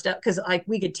more stuff, because like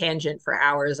we could tangent for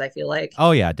hours, I feel like.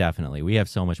 Oh, yeah, definitely. We have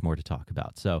so much more to talk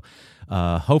about. So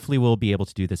hopefully we'll be able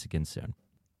to do this again soon.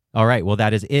 All right. Well,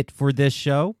 that is it for this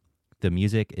show. The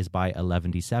music is by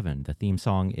 11D7. The theme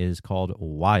song is called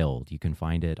Wild. You can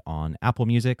find it on Apple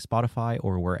Music, Spotify,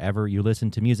 or wherever you listen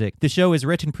to music. The show is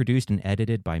written, produced, and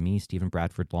edited by me, Stephen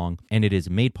Bradford Long, and it is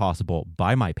made possible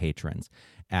by my patrons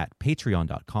at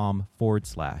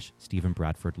patreon.com/Stephen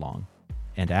Bradford Long.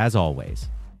 And as always,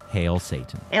 hail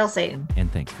Satan. Hail Satan.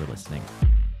 And thanks for listening.